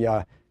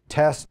a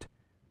test.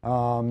 They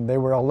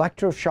were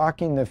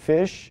electroshocking the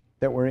fish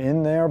that were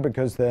in there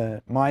because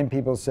the mine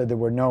people said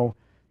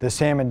the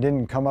salmon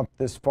didn't come up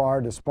this far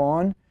to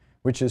spawn,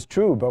 which is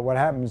true. But what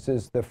happens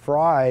is the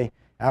fry,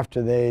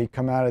 after they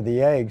come out of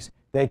the eggs,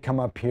 they come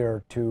up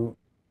here to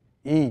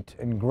eat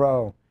and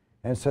grow.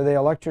 And so they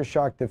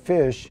electroshock the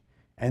fish,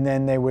 and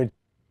then they would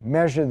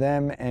measure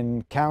them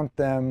and count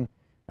them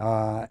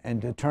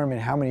and determine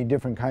how many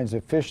different kinds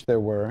of fish there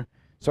were.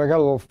 So I got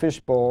a little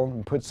fish bowl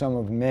and put some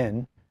of them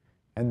in,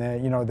 and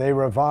then, they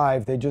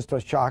revive. They just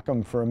shock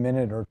them for a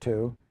minute or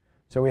two.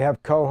 So we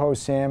have coho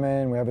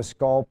salmon, we have a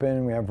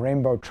sculpin, we have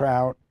rainbow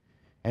trout,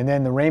 and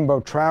then the rainbow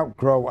trout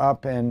grow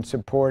up and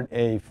support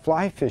a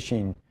fly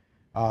fishing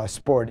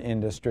sport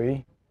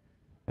industry.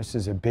 This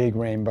is a big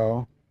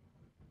rainbow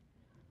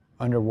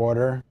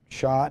underwater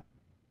shot.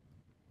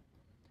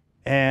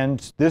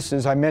 And this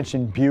is, I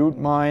mentioned Butte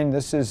mine.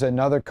 This is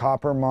another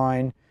copper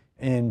mine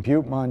in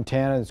Butte,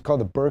 Montana. It's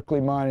called the Berkeley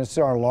mine. It's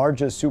our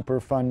largest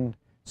Superfund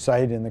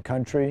site in the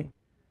country.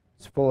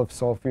 It's full of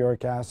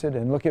sulfuric acid,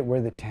 and look at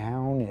where the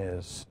town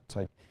is. It's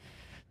like,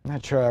 I'm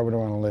not sure I would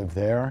want to live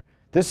there.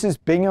 This is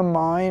Bingham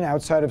Mine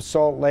outside of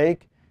Salt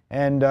Lake,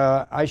 and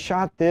I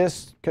shot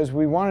this because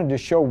we wanted to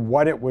show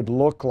what it would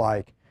look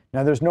like.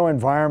 Now, there's no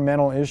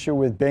environmental issue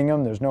with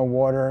Bingham. There's no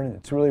water.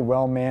 It's really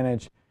well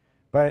managed.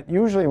 But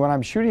usually when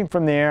I'm shooting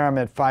from the air, I'm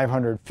at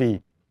 500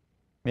 feet,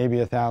 maybe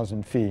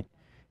 1,000 feet.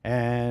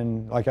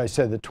 And like I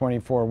said, the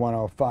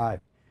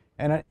 24-105.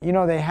 And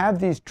they have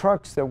these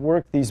trucks that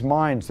work these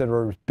mines that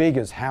are as big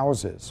as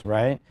houses,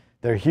 right?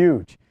 They're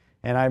huge.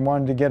 And I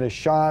wanted to get a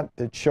shot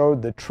that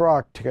showed the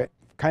truck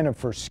kind of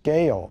for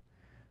scale.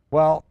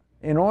 Well,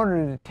 in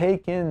order to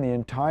take in the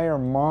entire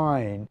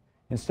mine,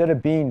 instead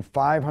of being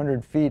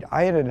 500 feet,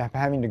 I ended up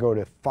having to go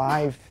to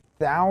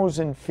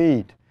 5,000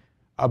 feet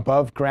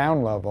above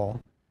ground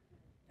level,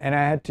 and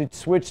I had to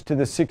switch to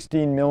the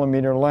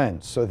 16mm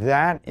lens. So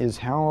that is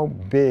how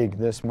big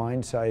this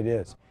mine site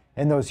is.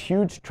 And those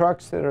huge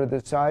trucks that are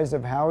the size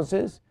of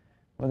houses,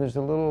 well, there's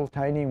a little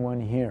tiny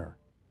one here.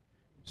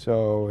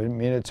 So, I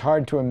mean, it's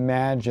hard to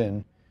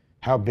imagine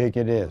how big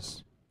it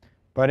is.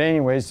 But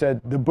anyways, the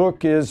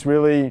book is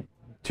really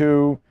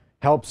to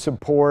help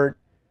support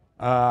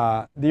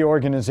the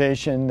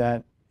organization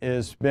that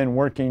has been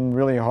working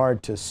really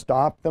hard to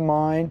stop the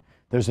mine.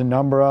 There's a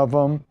number of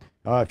them.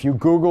 If you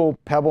Google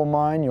Pebble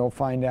Mine, you'll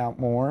find out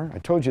more. I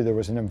told you there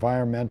was an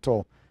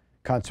environmental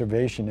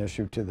conservation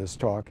issue to this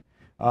talk.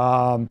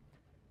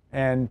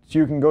 And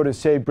you can go to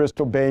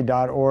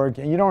savebristolbay.org.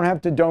 And you don't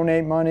have to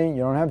donate money. You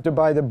don't have to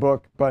buy the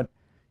book. But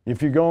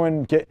if you go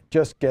and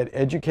just get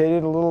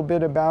educated a little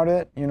bit about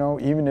it, you know,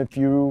 even if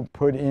you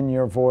put in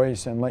your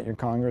voice and let your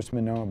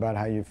congressman know about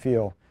how you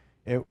feel,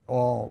 it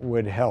all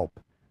would help.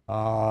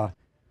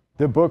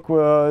 The book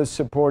was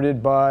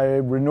supported by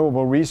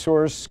Renewable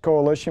Resource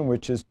Coalition,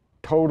 which is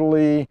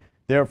totally,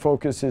 their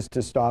focus is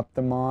to stop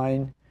the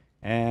mine.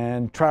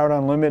 And Trout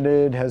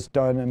Unlimited has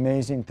done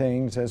amazing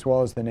things, as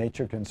well as the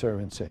Nature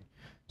Conservancy.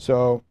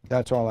 So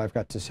that's all I've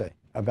got to say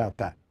about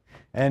that.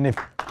 And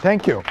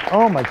thank you.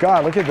 Oh my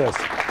God, look at this.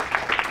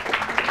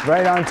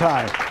 Right on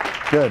time.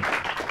 Good.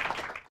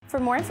 For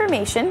more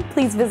information,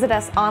 please visit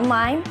us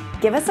online,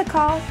 give us a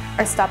call,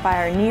 or stop by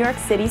our New York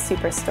City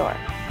Superstore.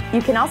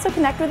 You can also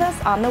connect with us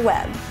on the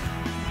web.